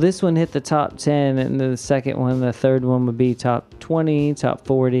 well, this one hit the top 10, and the second one, the third one would be top 20, top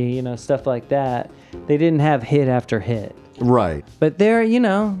 40, stuff like that. They didn't have hit after hit. Right. But they're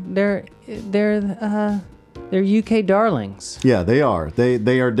UK darlings. Yeah, they are.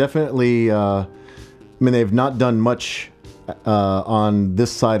 They are definitely. I mean, they've not done much on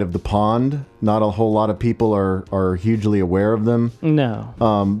this side of the pond. Not a whole lot of people are hugely aware of them. No.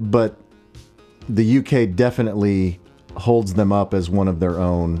 But the UK definitely holds them up as one of their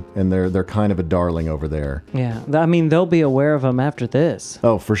own, and they're kind of a darling over there. Yeah, I mean, they'll be aware of them after this.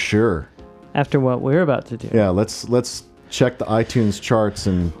 Oh, for sure. After what we're about to do. Yeah, let's check the iTunes charts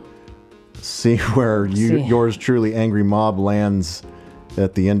and see where yours truly, Angry Mob, lands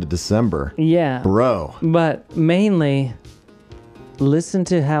at the end of December. Yeah. Bro. But mainly, listen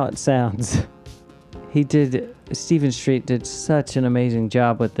to how it sounds. Stephen Street did such an amazing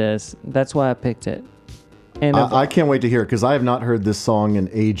job with this. That's why I picked it. And I can't wait to hear it because I have not heard this song in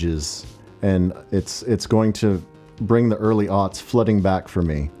ages, and it's going to bring the early aughts flooding back for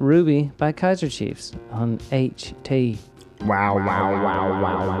me. Ruby by Kaiser Chiefs on HT. Wow, wow, wow,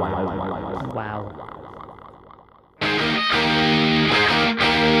 wow, wow, wow, Wow.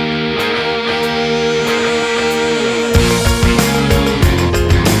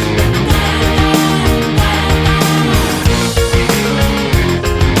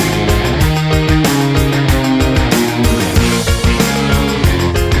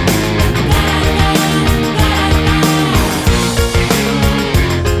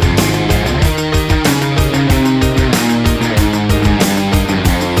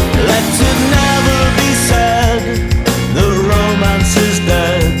 Let it never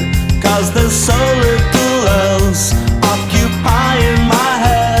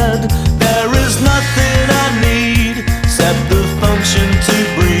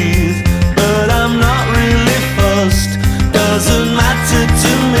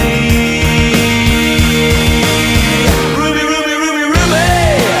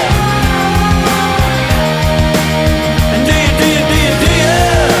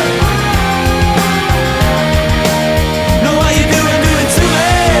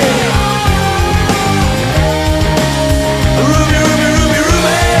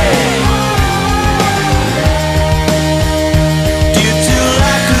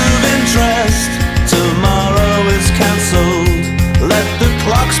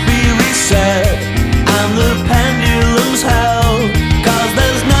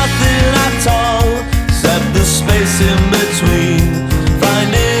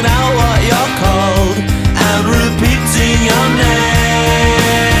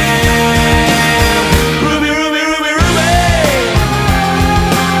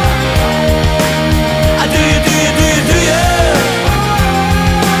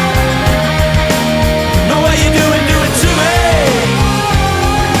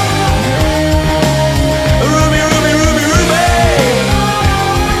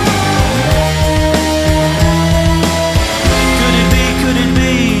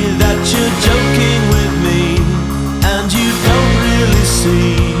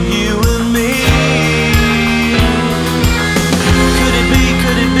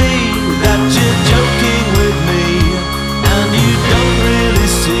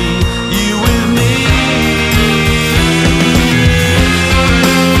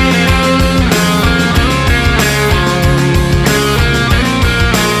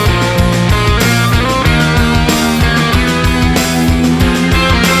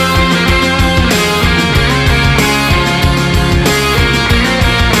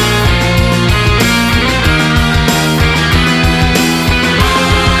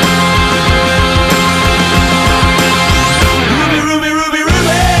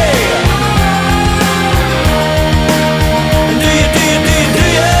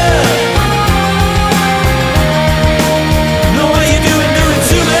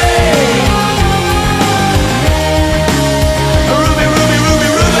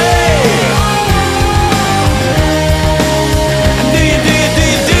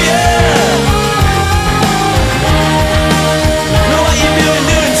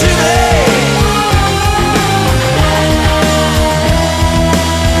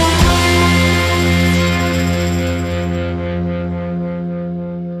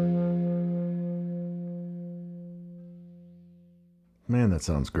Man, that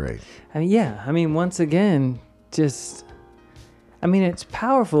sounds great. I mean, yeah. I mean, once again, just. I mean, it's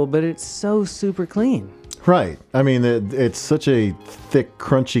powerful, but it's so super clean. Right. I mean, it's such a thick,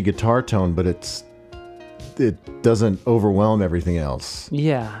 crunchy guitar tone, but it doesn't overwhelm everything else.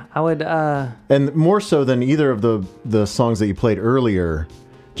 Yeah, I would. And more so than either of the songs that you played earlier,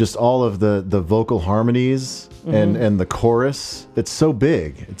 just all of the vocal harmonies and the chorus. It's so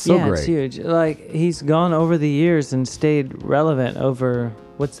big. It's so great. It's huge. Like, he's gone over the years and stayed relevant over,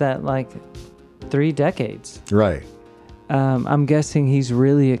 what's that, like 3 decades. Right. I'm guessing he's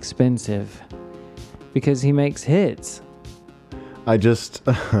really expensive because he makes hits. I just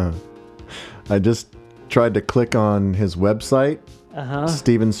tried to click on his website,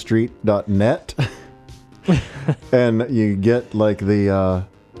 stevenstreet.net, and you get like the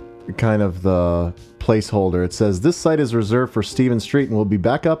kind of the placeholder. It says, this site is reserved for Stephen Street and will be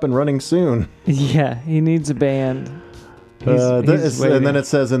back up and running soon. Yeah, he needs a band. And then it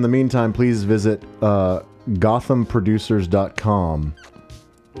says, in the meantime, please visit gothamproducers.com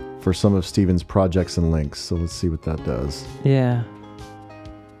for some of Steven's projects and links. So let's see what that does. Yeah.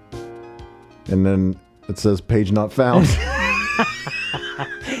 And then it says page not found.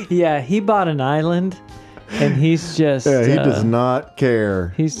 Yeah, he bought an island, and he's just... Yeah, he does not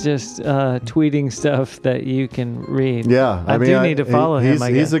care. He's just tweeting stuff that you can read. Yeah, I do need to follow him,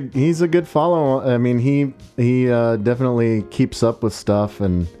 I guess. He's a good follow. I mean, he definitely keeps up with stuff,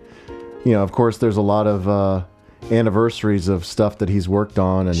 and of course, there's a lot of anniversaries of stuff that he's worked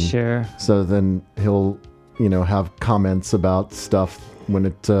on, and sure. So then he'll have comments about stuff when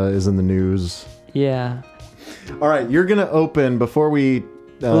it is in the news. Yeah. All right, you're gonna open before we.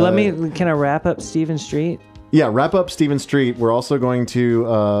 Can I wrap up Stephen Street? Yeah, wrap up Stephen Street. We're also going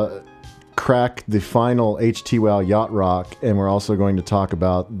to crack the final HT Wow Yacht Rock, and we're also going to talk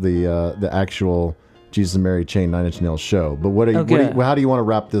about the actual Jesus and Mary Chain 9 Inch Nails show. But how do you want to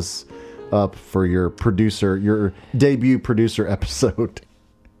wrap this up for your debut producer episode?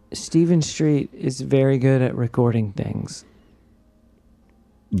 Stephen Street is very good at recording things.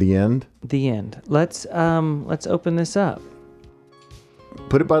 The end. The end. Let's open this up.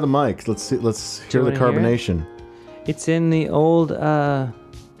 Put it by the mic. Let's see. Let's hear the carbonation. It's in the old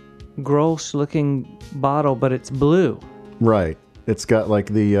Grolsch-looking bottle, but it's blue. Right. It's got like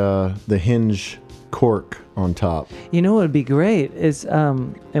the hinge cork on top. You know what would be great is,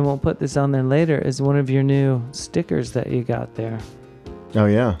 and we'll put this on there later, is one of your new stickers that you got there. Oh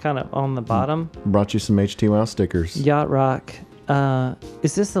yeah. Kind of on the bottom. Brought you some HT Wow stickers. Yacht Rock.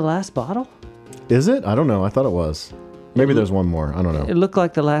 Is this the last bottle? Is it? I don't know. I thought it was. Maybe there's one more. I don't know. It looked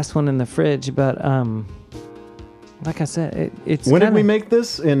like the last one in the fridge, but like I said, it's. When did we make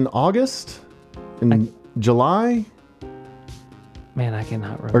this? In August? In July? Man, I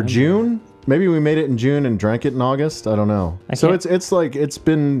cannot remember. Or June? Maybe we made it in June and drank it in August. I don't know. So it's like it's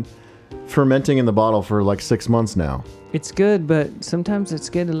been fermenting in the bottle for like 6 months now. It's good, but sometimes it's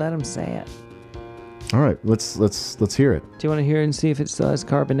good to let them say it. All right, let's hear it. Do you want to hear it and see if it still has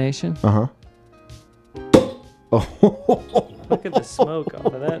carbonation? Uh-huh. Oh. Look at the smoke off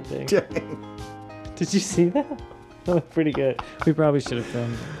of that thing. Dang. Did you see that? That looked pretty good. We probably should have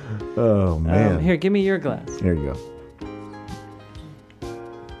filmed it. Oh, man. Here, give me your glass. Here you go.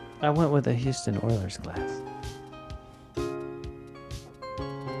 I went with a Houston Oilers glass.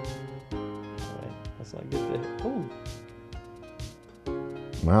 Let's not get the... Ooh.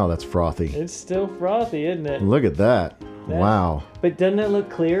 Wow, that's frothy. It's still frothy, isn't it? Look at that. Wow. But doesn't it look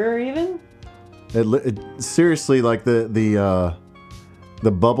clearer even? It seriously, like the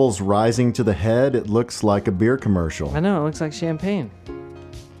bubbles rising to the head, it looks like a beer commercial. I know, it looks like champagne.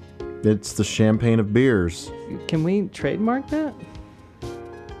 It's the champagne of beers. Can we trademark that?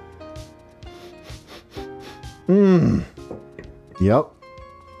 Yep.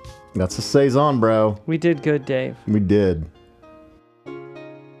 That's a Saison, bro. We did good, Dave. We did.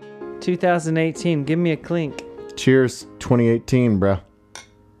 2018, give me a clink. Cheers, 2018, bro.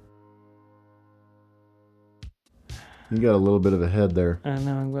 You got a little bit of a head there. I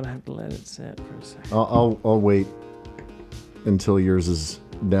know, I'm going to have to let it sit for a second. I'll wait until yours is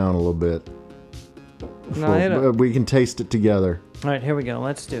down a little bit. We can taste it together. All right, here we go.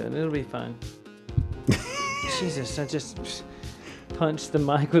 Let's do it. It'll be fun. Jesus, I just punched the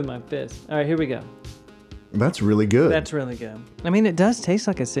mic with my fist. All right, here we go. That's really good. That's really good. I mean, it does taste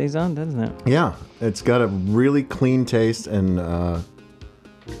like a Saison, doesn't it? Yeah, it's got a really clean taste and a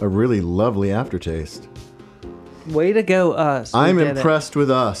really lovely aftertaste. Way to go, us. I'm impressed with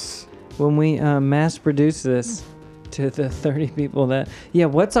us. When we mass produce this to the 30 people that... Yeah,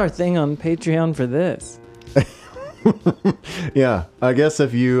 what's our thing on Patreon for this? Yeah, I guess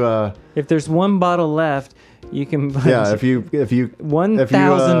if you... if there's one bottle left, You can punch Yeah, if you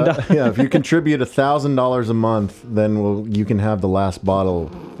 $1,000. yeah, if you contribute $1,000 a month, then you can have the last bottle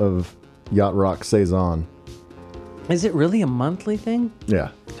of Yacht Rock Saison. Is it really a monthly thing? Yeah.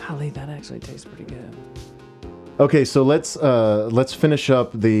 Golly, that actually tastes pretty good. Okay, so let's finish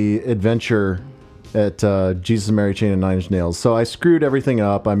up the adventure at Jesus and Mary Chain and Nine Inch Nails. So I screwed everything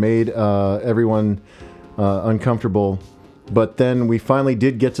up. I made everyone uncomfortable, but then we finally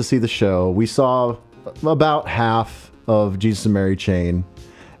did get to see the show. We saw about half of Jesus and Mary Chain,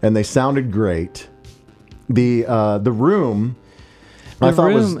 and they sounded great. The room, I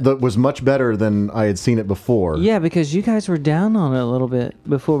thought was much better than I had seen it before. Yeah, because you guys were down on it a little bit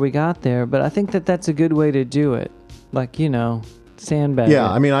before we got there, but I think that's a good way to do it. Like, sandbag. Yeah,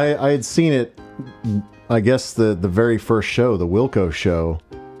 it. I mean, I had seen it, I guess, the very first show, the Wilco show,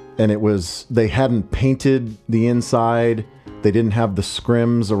 and they hadn't painted the inside. They didn't have the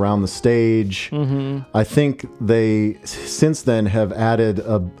scrims around the stage. Mm-hmm. I think they, since then, have added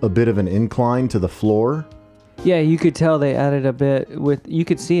a bit of an incline to the floor. Yeah, you could tell they added a bit you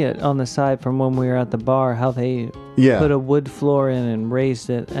could see it on the side from when we were at the bar, how they put a wood floor in and raised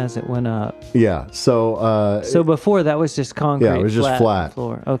it as it went up. Yeah, so before that was just concrete. Yeah, it was just flat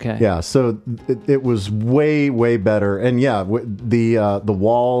floor. Okay. Yeah, so it was way, way better. And yeah, the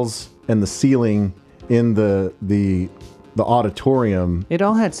walls and the ceiling in the auditorium. It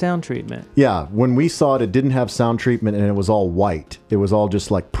all had sound treatment. Yeah, when we saw it, it didn't have sound treatment and it was all white. It was all just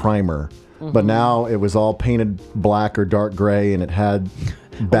like primer. Mm-hmm. But now it was all painted black or dark gray, and it had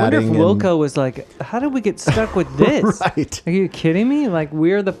batting. I wonder if Wilco was like, how did we get stuck with this? Right. Are you kidding me? Like,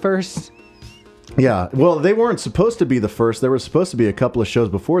 we're the first. Yeah, well, they weren't supposed to be the first. There were supposed to be a couple of shows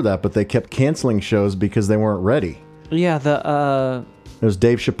before that, but they kept canceling shows because they weren't ready. Yeah, There was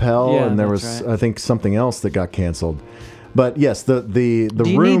Dave Chappelle, and there was, right, I think, something else that got canceled. But yes, the Do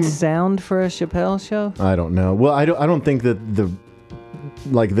you room. need sound for a Chappelle show? I don't know. Well, I don't think that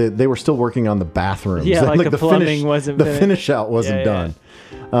they were still working on the bathrooms. Yeah, like the plumbing the finish out wasn't done.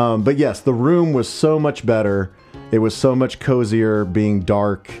 But yes, the room was so much better. It was so much cozier, being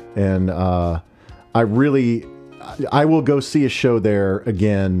dark, and I will go see a show there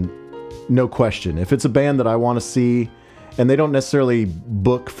again, no question. If it's a band that I want to see, and they don't necessarily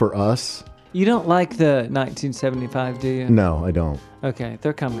book for us. You don't like the 1975, do you? No, I don't. Okay,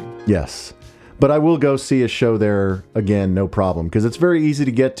 they're coming. Yes. But I will go see a show there again, no problem, because it's very easy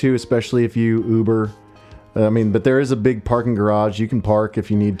to get to, especially if you Uber. I mean, but there is a big parking garage. You can park if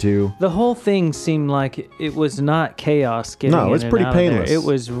you need to. The whole thing seemed like it was not chaos getting in. No, it's pretty painless. It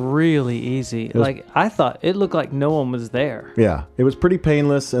was really easy. I thought it looked like no one was there. Yeah, it was pretty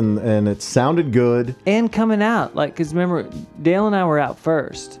painless, and it sounded good. And coming out, because remember, Dale and I were out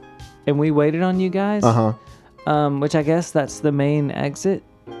first, and we waited on you guys. Which I guess that's the main exit.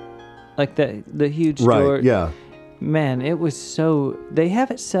 Like the huge door. Right, yeah. Man, it was so... They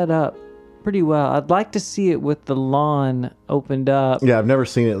have it set up pretty well. I'd like to see it with the lawn opened up. Yeah, I've never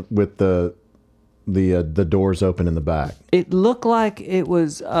seen it with the doors open in the back. It looked like it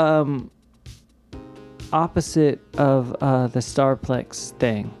was opposite of the Starplex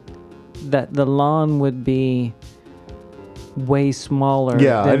thing. That the lawn would be way smaller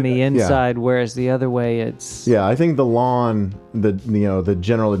than the inside, whereas the other way it's... Yeah, I think the lawn, the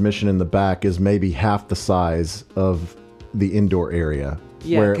general admission in the back is maybe half the size of the indoor area.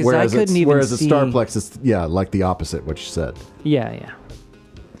 Yeah, because I couldn't even whereas see... at Starplex, it's, like the opposite, what you said. Yeah.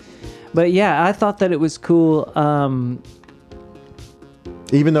 But yeah, I thought that it was cool.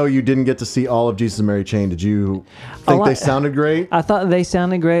 Even though you didn't get to see all of Jesus and Mary Chain, did you think they sounded great? I thought they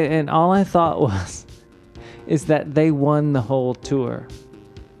sounded great, and all I thought is that they won the whole tour,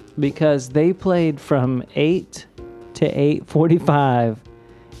 because they played from 8 to 8:45,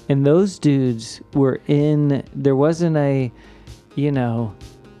 and those dudes were in... There wasn't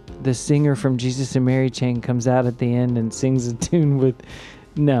the singer from Jesus and Mary Chain comes out at the end and sings a tune with...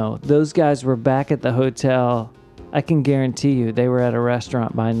 No, those guys were back at the hotel. I can guarantee you they were at a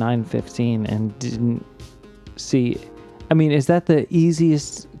restaurant by 9:15 and didn't see... I mean, is that the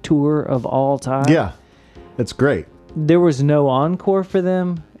easiest tour of all time? Yeah, it's great. There was no encore for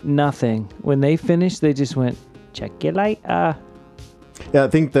them, nothing. When they finished, they just went, check it out. Yeah, I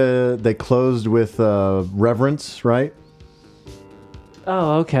think they closed with Reverence, right?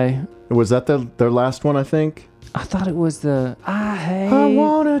 Oh, okay. Was that their last one, I think? I thought it was the I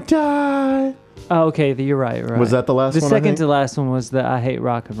wanna die. Oh, okay, you're right. Was that the last one? The second to last one was the I Hate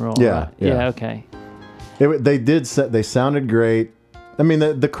Rock and Roll. Yeah, right? yeah. Okay. They sounded great. I mean,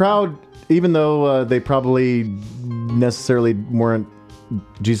 the crowd, even though they probably necessarily weren't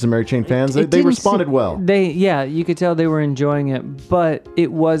Jesus and Mary Chain fans, they responded well. You could tell they were enjoying it, but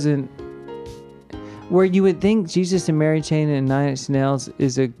it wasn't... where you would think Jesus and Mary Chain and Nine Inch Nails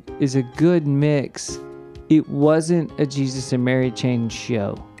is a good mix. It wasn't a Jesus and Mary Chain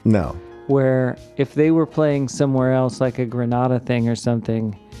show. No. Where if they were playing somewhere else, like a Granada thing or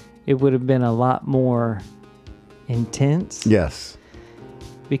something, it would have been a lot more intense. Yes.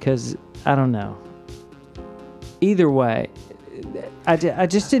 Because, I don't know. Either way, I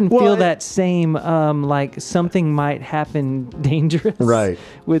just didn't Well, feel that same, like something might happen dangerous Right.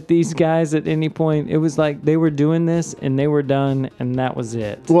 with these guys at any point. It was like they were doing this and they were done and that was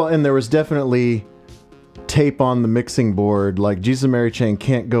it. Well, and there was definitely tape on the mixing board. Like, Jesus and Mary Chain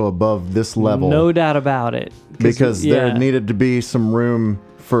can't go above this level. No doubt about it. Because there needed to be some room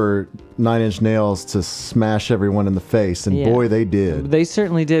for Nine Inch Nails to smash everyone in the face. And boy, they did. They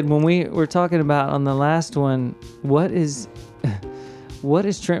certainly did. When we were talking about on the last one, what is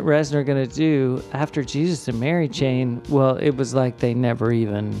Trent Reznor going to do after Jesus and Mary Chain? Well, it was like they never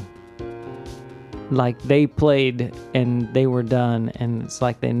even, like they played and they were done, and it's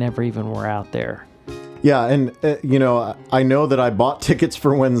like they never even were out there. Yeah, and I know that I bought tickets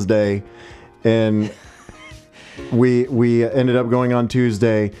for Wednesday, and we ended up going on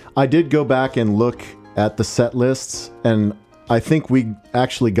Tuesday. I did go back and look at the set lists, and I think we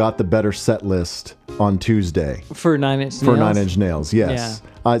actually got the better set list on Tuesday. For Nine Inch Nails? For Nine Inch Nails, yes.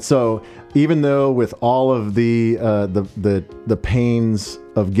 Yeah. So even though with all of the pains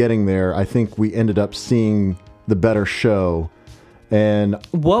of getting there, I think we ended up seeing the better show. And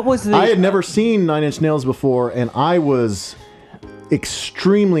what was I had never seen Nine Inch Nails before, and I was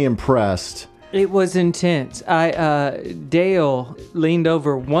extremely impressed. It was intense. Dale leaned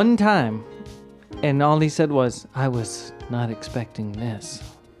over one time, and all he said was, "I was not expecting this.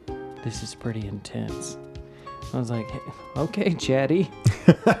 This is pretty intense." I was like, hey, "Okay, Chatty."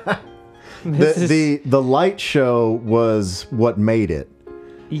 The light show was what made it.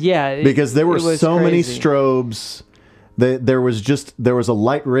 Yeah, because there were so many crazy. strobes. There was a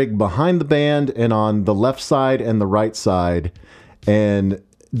light rig behind the band and on the left side and the right side, and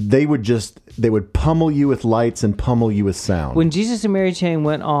they would pummel you with lights and pummel you with sound. When Jesus and Mary Chain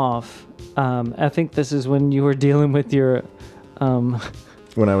went off, I think this is when you were dealing with your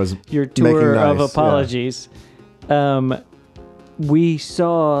when I was your tour making of nice, apologies. Yeah. We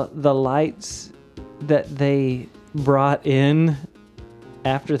saw the lights that they brought in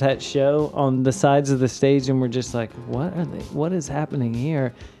after that show on the sides of the stage, and we're just like, what is happening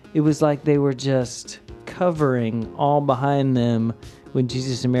here? It was like they were just covering all behind them when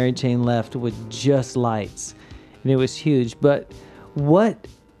Jesus and Mary Chain left with just lights, and it was huge. But what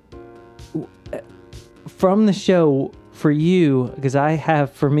from the show for you, because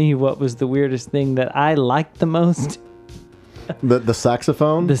for me what was the weirdest thing that I liked the most? The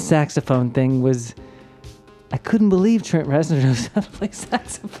saxophone? The saxophone thing was, I couldn't believe Trent Reznor knows how to play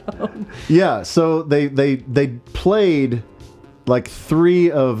saxophone. Yeah, so they played like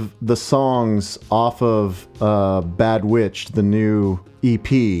 3 of the songs off of Bad Witch, the new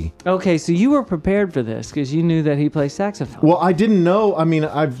EP. Okay, so you were prepared for this because you knew that he plays saxophone. Well, I didn't know. I mean,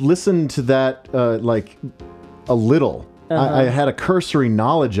 I've listened to that like a little. I had a cursory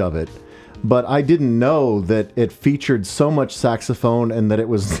knowledge of it, but I didn't know that it featured so much saxophone and that it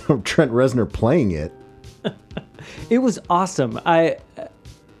was Trent Reznor playing it. It was awesome.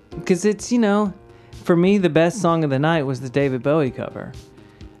 Because it's, for me, the best song of the night was the David Bowie cover.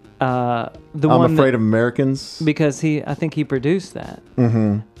 I'm Afraid of Americans. Because I think he produced that.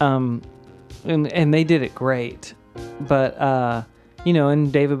 Mm-hmm. And they did it great. But,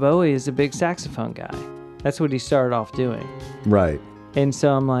 and David Bowie is a big saxophone guy. That's what he started off doing. Right. And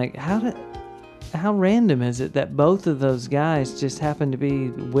so I'm like, how random is it that both of those guys just happen to be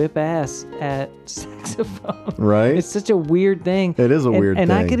whip ass at saxophone? Right. It's such a weird thing. It is a weird thing.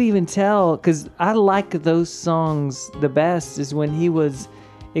 And I could even tell, because I like those songs the best, is when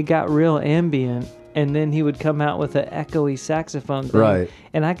it got real ambient, and then he would come out with an echoey saxophone thing. Right.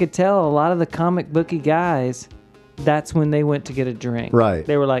 And I could tell a lot of the comic booky guys, that's when they went to get a drink. Right.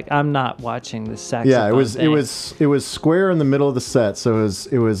 They were like, I'm not watching the saxophone Yeah, thing. it was square in the middle of the set, so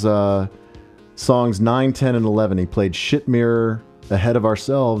it was songs 9, 10, and 11. He played Shit Mirror, Ahead of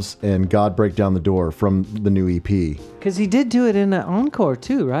Ourselves, and God Break Down the Door from the new EP. Because he did do it in an encore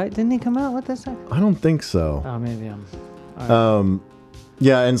too, right? Didn't he come out with this? I don't think so. Oh, maybe I'm... All right.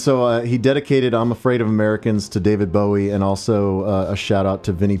 Yeah, and so he dedicated I'm Afraid of Americans to David Bowie, and also a shout out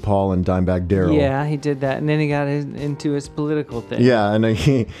to Vinnie Paul and Dimebag Darrell. Yeah, he did that, and then he got into his political thing. Yeah, and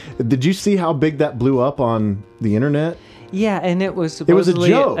did you see how big that blew up on the internet? Yeah, and it was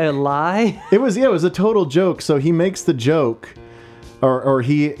supposedly a joke. A lie. It was a total joke. So he makes the joke, or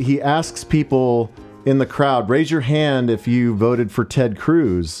he asks people in the crowd, raise your hand if you voted for Ted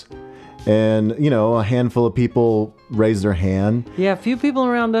Cruz. and a handful of people raised their hand. Yeah, a few people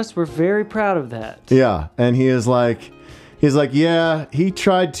around us were very proud of that. Yeah, and he's like, yeah, he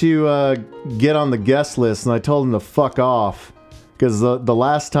tried to get on the guest list, and I told him to fuck off because the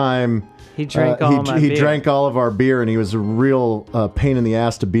last time He drank he drank all of our beer, and he was a real pain in the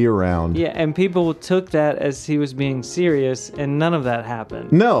ass to be around. Yeah, and people took that as he was being serious, and none of that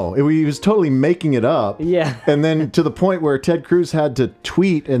happened. No, he was totally making it up. Yeah. And then to the point where Ted Cruz had to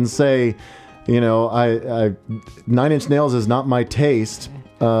tweet and say, I 9 Inch Nails is not my taste.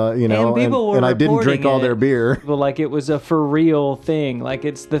 And people were and I didn't drink reporting all it. their beer. But like it was a for real thing. Like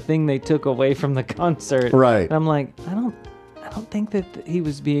it's the thing they took away from the concert. Right. And I'm like, I don't think that he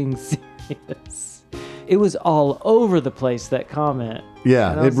was being serious. It was all over the place, that comment.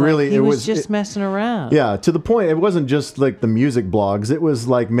 Yeah, And I it was like, really he it was just messing around. Yeah, to the point, it wasn't just like the music blogs. It was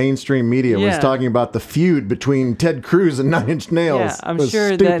like mainstream media was Yeah. talking about the feud between Ted Cruz and 9 Inch Nails. Yeah, I'm It was sure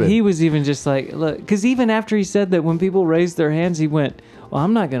that stupid. he was even just like, look, because even after he said that, when people raised their hands, he went, well,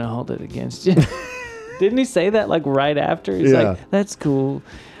 I'm not going to hold it against you. Didn't he say that like right after? He's Yeah. like, that's cool.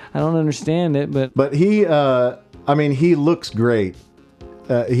 I don't understand it, but But he looks great.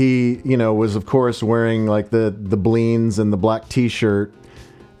 He, was of course wearing like the bleens and the black T-shirt,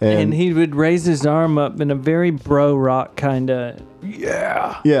 and he would raise his arm up in a very bro rock kind of,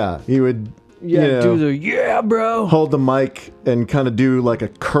 yeah, he would do the yeah, bro. hold the mic and kind of do like a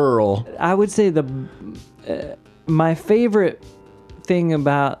curl. I would say my favorite thing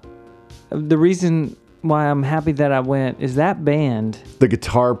about the reason why I'm happy that I went is that band, The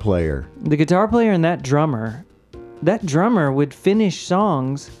guitar player. the guitar player and that drummer. That drummer would finish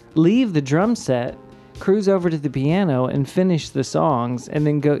songs, leave the drum set, cruise over to the piano and finish the songs, and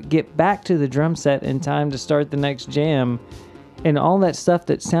then get back to the drum set in time to start the next jam. And all that stuff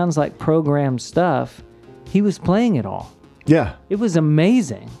that sounds like programmed stuff, he was playing it all. Yeah, It was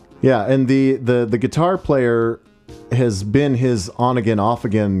amazing. yeah, and the guitar player has been his on-again,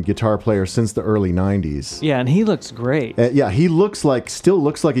 off-again guitar player since the early 90s. Yeah, and he looks great. Yeah, he still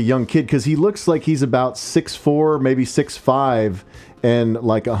looks like a young kid because he looks like he's about 6'4", maybe 6'5", and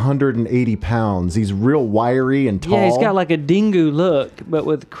like 180 pounds. He's real wiry and tall. Yeah, he's got like a dingo look, but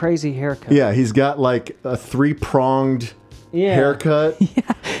with crazy haircut. Yeah, he's got like a 3-pronged haircut.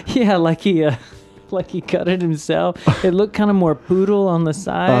 Yeah, like he cut it himself. It looked kind of more poodle on the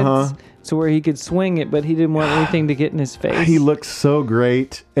sides, to where he could swing it, but he didn't want anything to get in his face. He looks so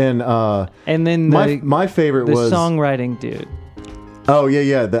great, and then my favorite the was songwriting dude. Oh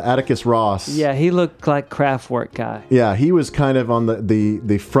yeah, the Atticus Ross. Yeah, he looked like Kraftwerk guy. Yeah, he was kind of on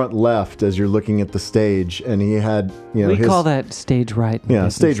the front left as you're looking at the stage, and he had We call that stage right. Yeah,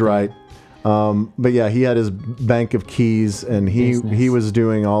 stage right. But yeah, he had his bank of keys, and he Business. was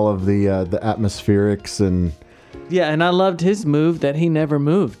doing all of the atmospherics and Yeah, and I loved his move that he never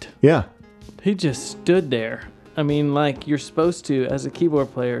moved. yeah, He just stood there. I mean, like you're supposed to as a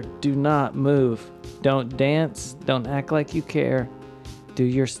keyboard player. Do not move. Don't dance. Don't act like you care. Do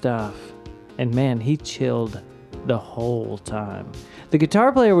your stuff. And man, he chilled the whole time. The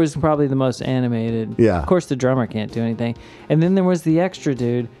guitar player was probably the most animated. Yeah. Of course, the drummer can't do anything. And then there was the extra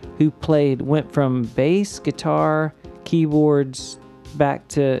dude who went from bass, guitar, keyboards, back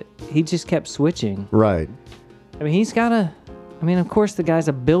to, he just kept switching. right. I mean, of course, the guy's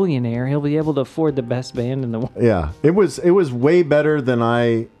a billionaire. He'll be able to afford the best band in the world. Yeah, it was way better than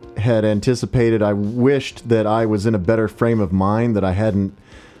I had anticipated. I wished that I was in a better frame of mind, that I hadn't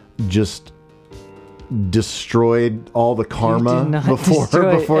just destroyed all the karma before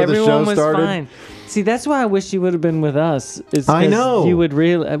the show started. Fine. See, that's why I wish you would have been with us. I know. You would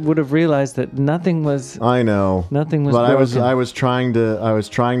have realized that nothing was. I know. Nothing was But broken. I was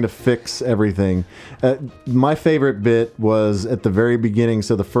trying to fix everything. My favorite bit was at the very beginning.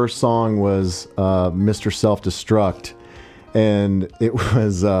 So the first song was Mr. Self-Destruct, and it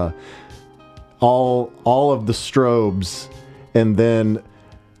was all of the strobes, and then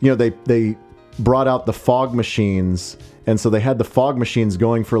they brought out the fog machines. And so they had the fog machines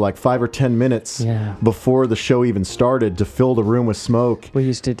going for like 5 or 10 minutes before the show even started to fill the room with smoke. We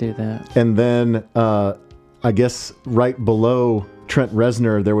used to do that. And then I guess right below Trent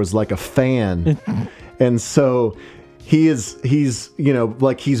Reznor, there was like a fan. And so he's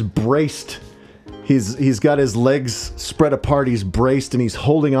braced. He's got his legs spread apart. He's braced and he's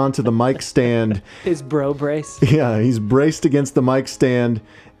holding onto the mic stand. His bro brace. Yeah, he's braced against the mic stand,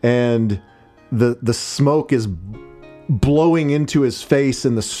 and the smoke is blowing into his face,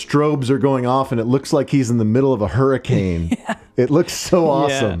 and the strobes are going off, and it looks like he's in the middle of a hurricane. It looks so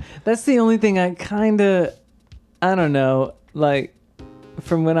awesome. Yeah. That's the only thing I don't know, like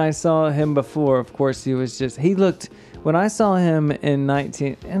from when I saw him before. Of course, he looked When I saw him in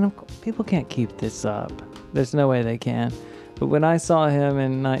people can't keep this up. There's no way they can. But when I saw him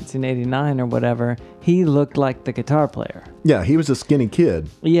in 1989 or whatever, he looked like the guitar player. Yeah, he was a skinny kid.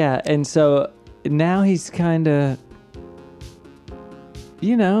 Yeah, and so now he's kind of,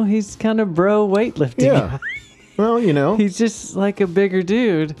 he's kind of bro weightlifting. Yeah. Well, He's just like a bigger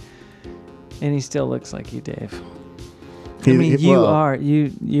dude, and he still looks like you, Dave. You are.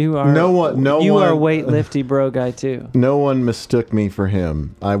 No one. You are weightlifty bro guy too. No one mistook me for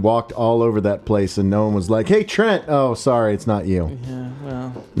him. I walked all over that place, and no one was like, "Hey, Trent." Oh, sorry, it's not you. Yeah,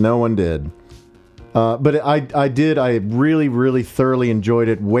 well. No one did. But I did. I really, really thoroughly enjoyed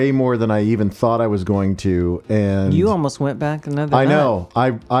it, way more than I even thought I was going to. And You almost went back another I night. know.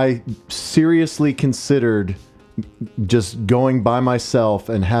 I seriously considered just going by myself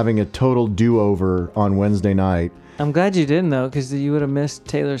and having a total do-over on Wednesday night. I'm glad you didn't, though, because you would have missed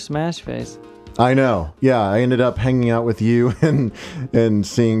Taylor Smash Face. I know. Yeah, I ended up hanging out with you and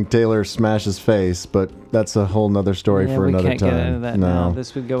seeing Taylor smash his face, but that's a whole nother story for another time. We can't get into that now.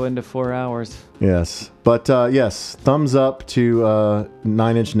 This would go into 4 hours. Yes. But yes, thumbs up to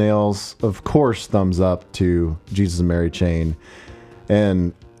Nine Inch Nails. Of course, thumbs up to Jesus and Mary Chain.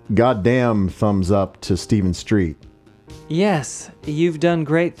 And goddamn thumbs up to Stephen Street. Yes, you've done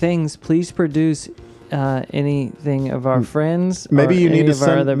great things. Please produce anything of our friends. Maybe you or need any to of our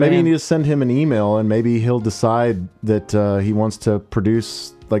send. other Maybe you band. need to send him an email, and maybe he'll decide that he wants to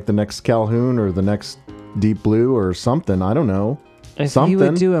produce like the next Calhoun or the next Deep Blue or something. I don't know. If something. he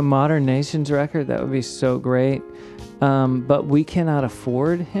would do a Modern Nations record, that would be so great. But we cannot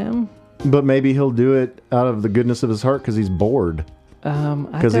afford him. But maybe he'll do it out of the goodness of his heart because he's bored.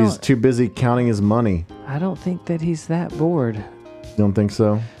 Because he's too busy counting his money. I don't think that he's that bored. Don't think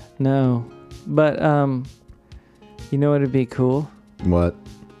so? No. But, you know what would be cool? What?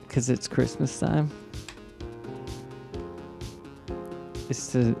 Because it's Christmas time.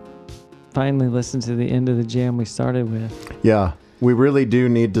 It's to finally listen to the end of the jam we started with. Yeah. We really do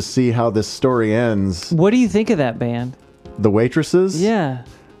need to see how this story ends. What do you think of that band? The Waitresses? Yeah.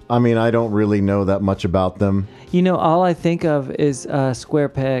 I mean, I don't really know that much about them. All I think of is Square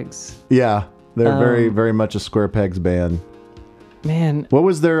Pegs. Yeah. They're very, very much a Square Pegs band. Man. What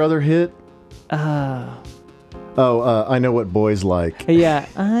was their other hit? I Know What Boys Like. Yeah.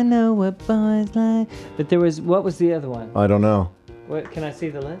 I know what boys like. But what was the other one? I don't know. What, can I see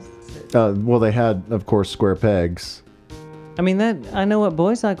the list? Well, they had, of course, Square Pegs. I mean, that I Know What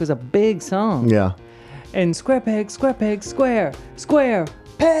Boys Like was a big song. Yeah. And Square Pegs, Square Pegs, Square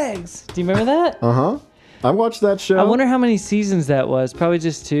Pegs. Do you remember that? Uh-huh. I watched that show. I wonder how many seasons that was. Probably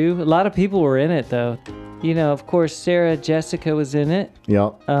just 2. A lot of people were in it, though. Of course, Sarah Jessica was in it.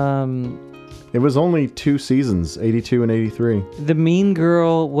 Yeah. It was only 2 seasons, 82 and 83. The mean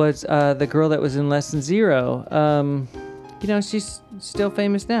girl was the girl that was in Lesson Zero. She's still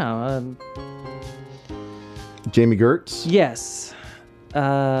famous now. Jamie Gertz? Yes.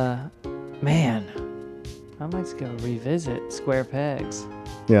 Man. I'd like to go revisit Square Pegs.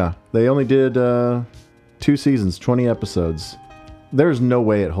 Yeah. They only did 2 seasons, 20 episodes. There's no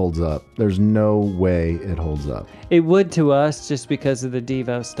way it holds up. There's no way it holds up. It would to us just because of the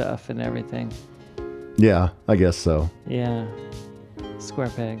Devo stuff and everything. Yeah, I guess so. Yeah.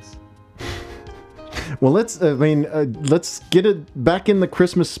 Square Pegs. Well, let's get it back in the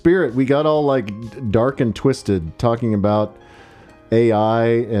Christmas spirit. We got all dark and twisted talking about AI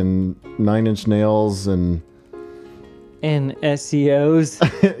and Nine Inch Nails and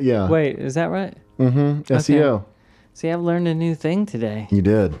SEOs. yeah. Wait, is that right? Mm-hmm. SEO. See, I've learned a new thing today. You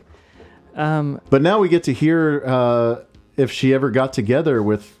did. But now we get to hear if she ever got together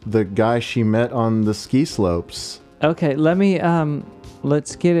with the guy she met on the ski slopes. Okay,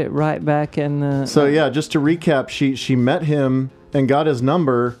 let's get it right back in the... So yeah, just to recap, she met him and got his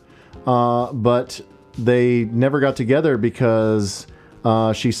number, but they never got together because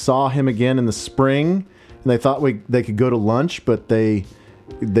she saw him again in the spring, and they thought they could go to lunch, but they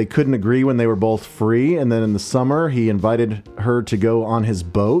couldn't agree when they were both free. And then in the summer, he invited her to go on his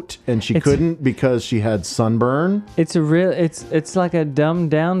boat, and she couldn't because she had sunburn. It's it's like a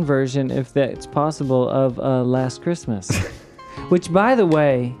dumbed down version, if that's possible, of Last Christmas. Which, by the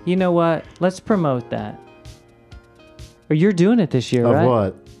way, you know what? Let's promote that. Or you're doing it this year, right? Of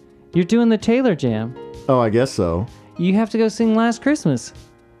what? You're doing the Taylor Jam. Oh, I guess so. You have to go sing Last Christmas.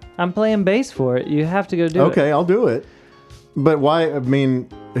 I'm playing bass for it. You have to go do it. Okay, I'll do it. But why? I mean,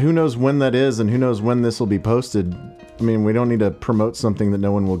 who knows when that is, and who knows when this will be posted? I mean, we don't need to promote something that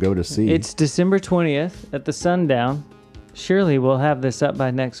no one will go to see. It's December 20th at the Sundown. Surely we'll have this up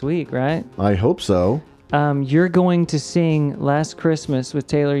by next week, right? I hope so. You're going to sing Last Christmas with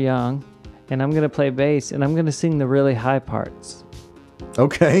Taylor Young, and I'm going to play bass, and I'm going to sing the really high parts.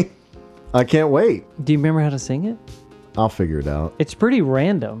 Okay. I can't wait. Do you remember how to sing it? I'll figure it out. It's pretty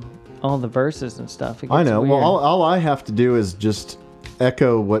random, all the verses and stuff. It gets I know. weird. Well, all I have to do is just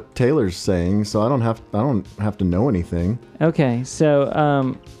echo what Taylor's saying, so I don't have to know anything. Okay,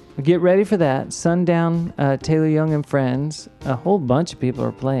 so get ready for that. Sundown, Taylor Young and Friends. A whole bunch of people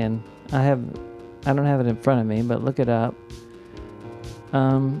are playing. I don't have it in front of me, but look it up.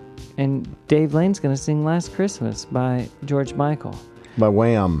 And Dave Lane's going to sing Last Christmas by George Michael. By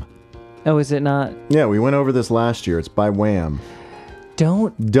Wham. Oh, is it not? Yeah, we went over this last year. It's by Wham.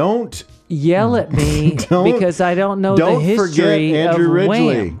 Don't yell at me Don't- because I don't know the Don't forget history Andrew of Ridgely.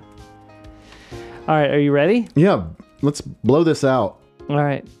 Wham. All right, are you ready? Yeah, let's blow this out. All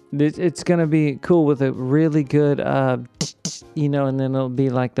right. It's going to be cool with a really good, and then it'll be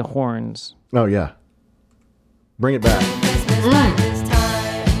like the horns. Oh, yeah. Bring it back. Christmas by this time.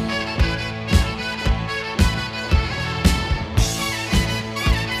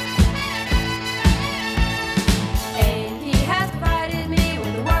 A.P. has provided me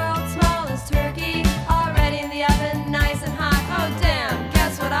with the world's smallest turkey, already in the oven, nice and hot. Oh damn,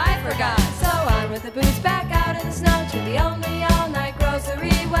 guess what I forgot? So on with the boots, back out in the snow to the only all-night grocery.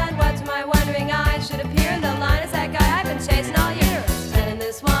 When what to my wondering eyes should appear in the line is that guy I've been chasing all year. And in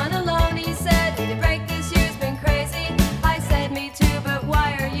this one alone, he said, "Need to break this year's been crazy." I said, "Me too, but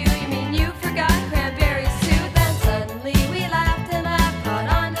why are you? You mean you forgot cranberries too?" Then suddenly we laughed and laughed, caught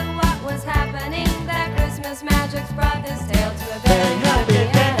on to what was happening. That Christmas magic's brought this tale to a very happy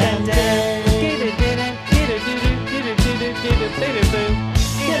ending.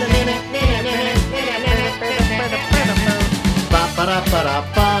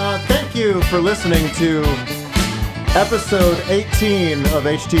 Ba-ba-da-ba-da-ba. Thank you for listening to episode 18 of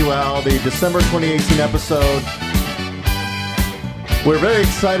HT Wow, the December 2018 episode. We're very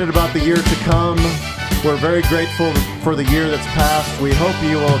excited about the year to come. We're very grateful for the year that's passed. We hope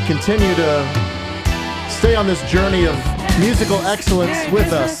you will continue to stay on this journey of musical excellence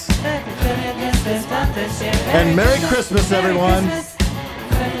with us. And Merry Christmas, everyone. Merry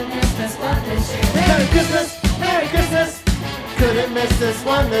Christmas! Merry Christmas! Couldn't miss this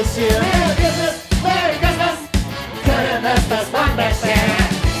one this year. Merry Christmas! Merry Christmas! Couldn't miss this one this year.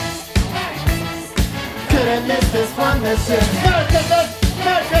 Couldn't miss this one this year. Merry Christmas!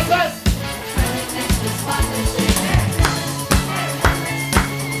 Merry Christmas!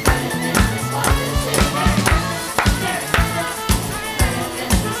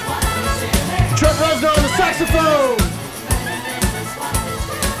 Trent Reznor on the saxophone!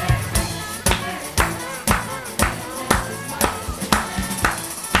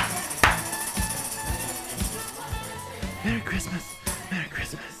 Merry Christmas, Merry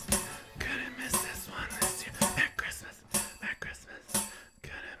Christmas. Couldn't miss this one this year. Merry Christmas, Merry Christmas.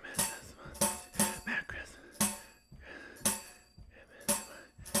 Couldn't miss this one this year. Merry Christmas.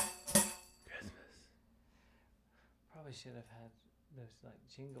 Christmas. Probably should have had those like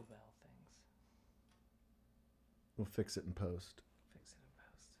jingle bell things. We'll fix it in post.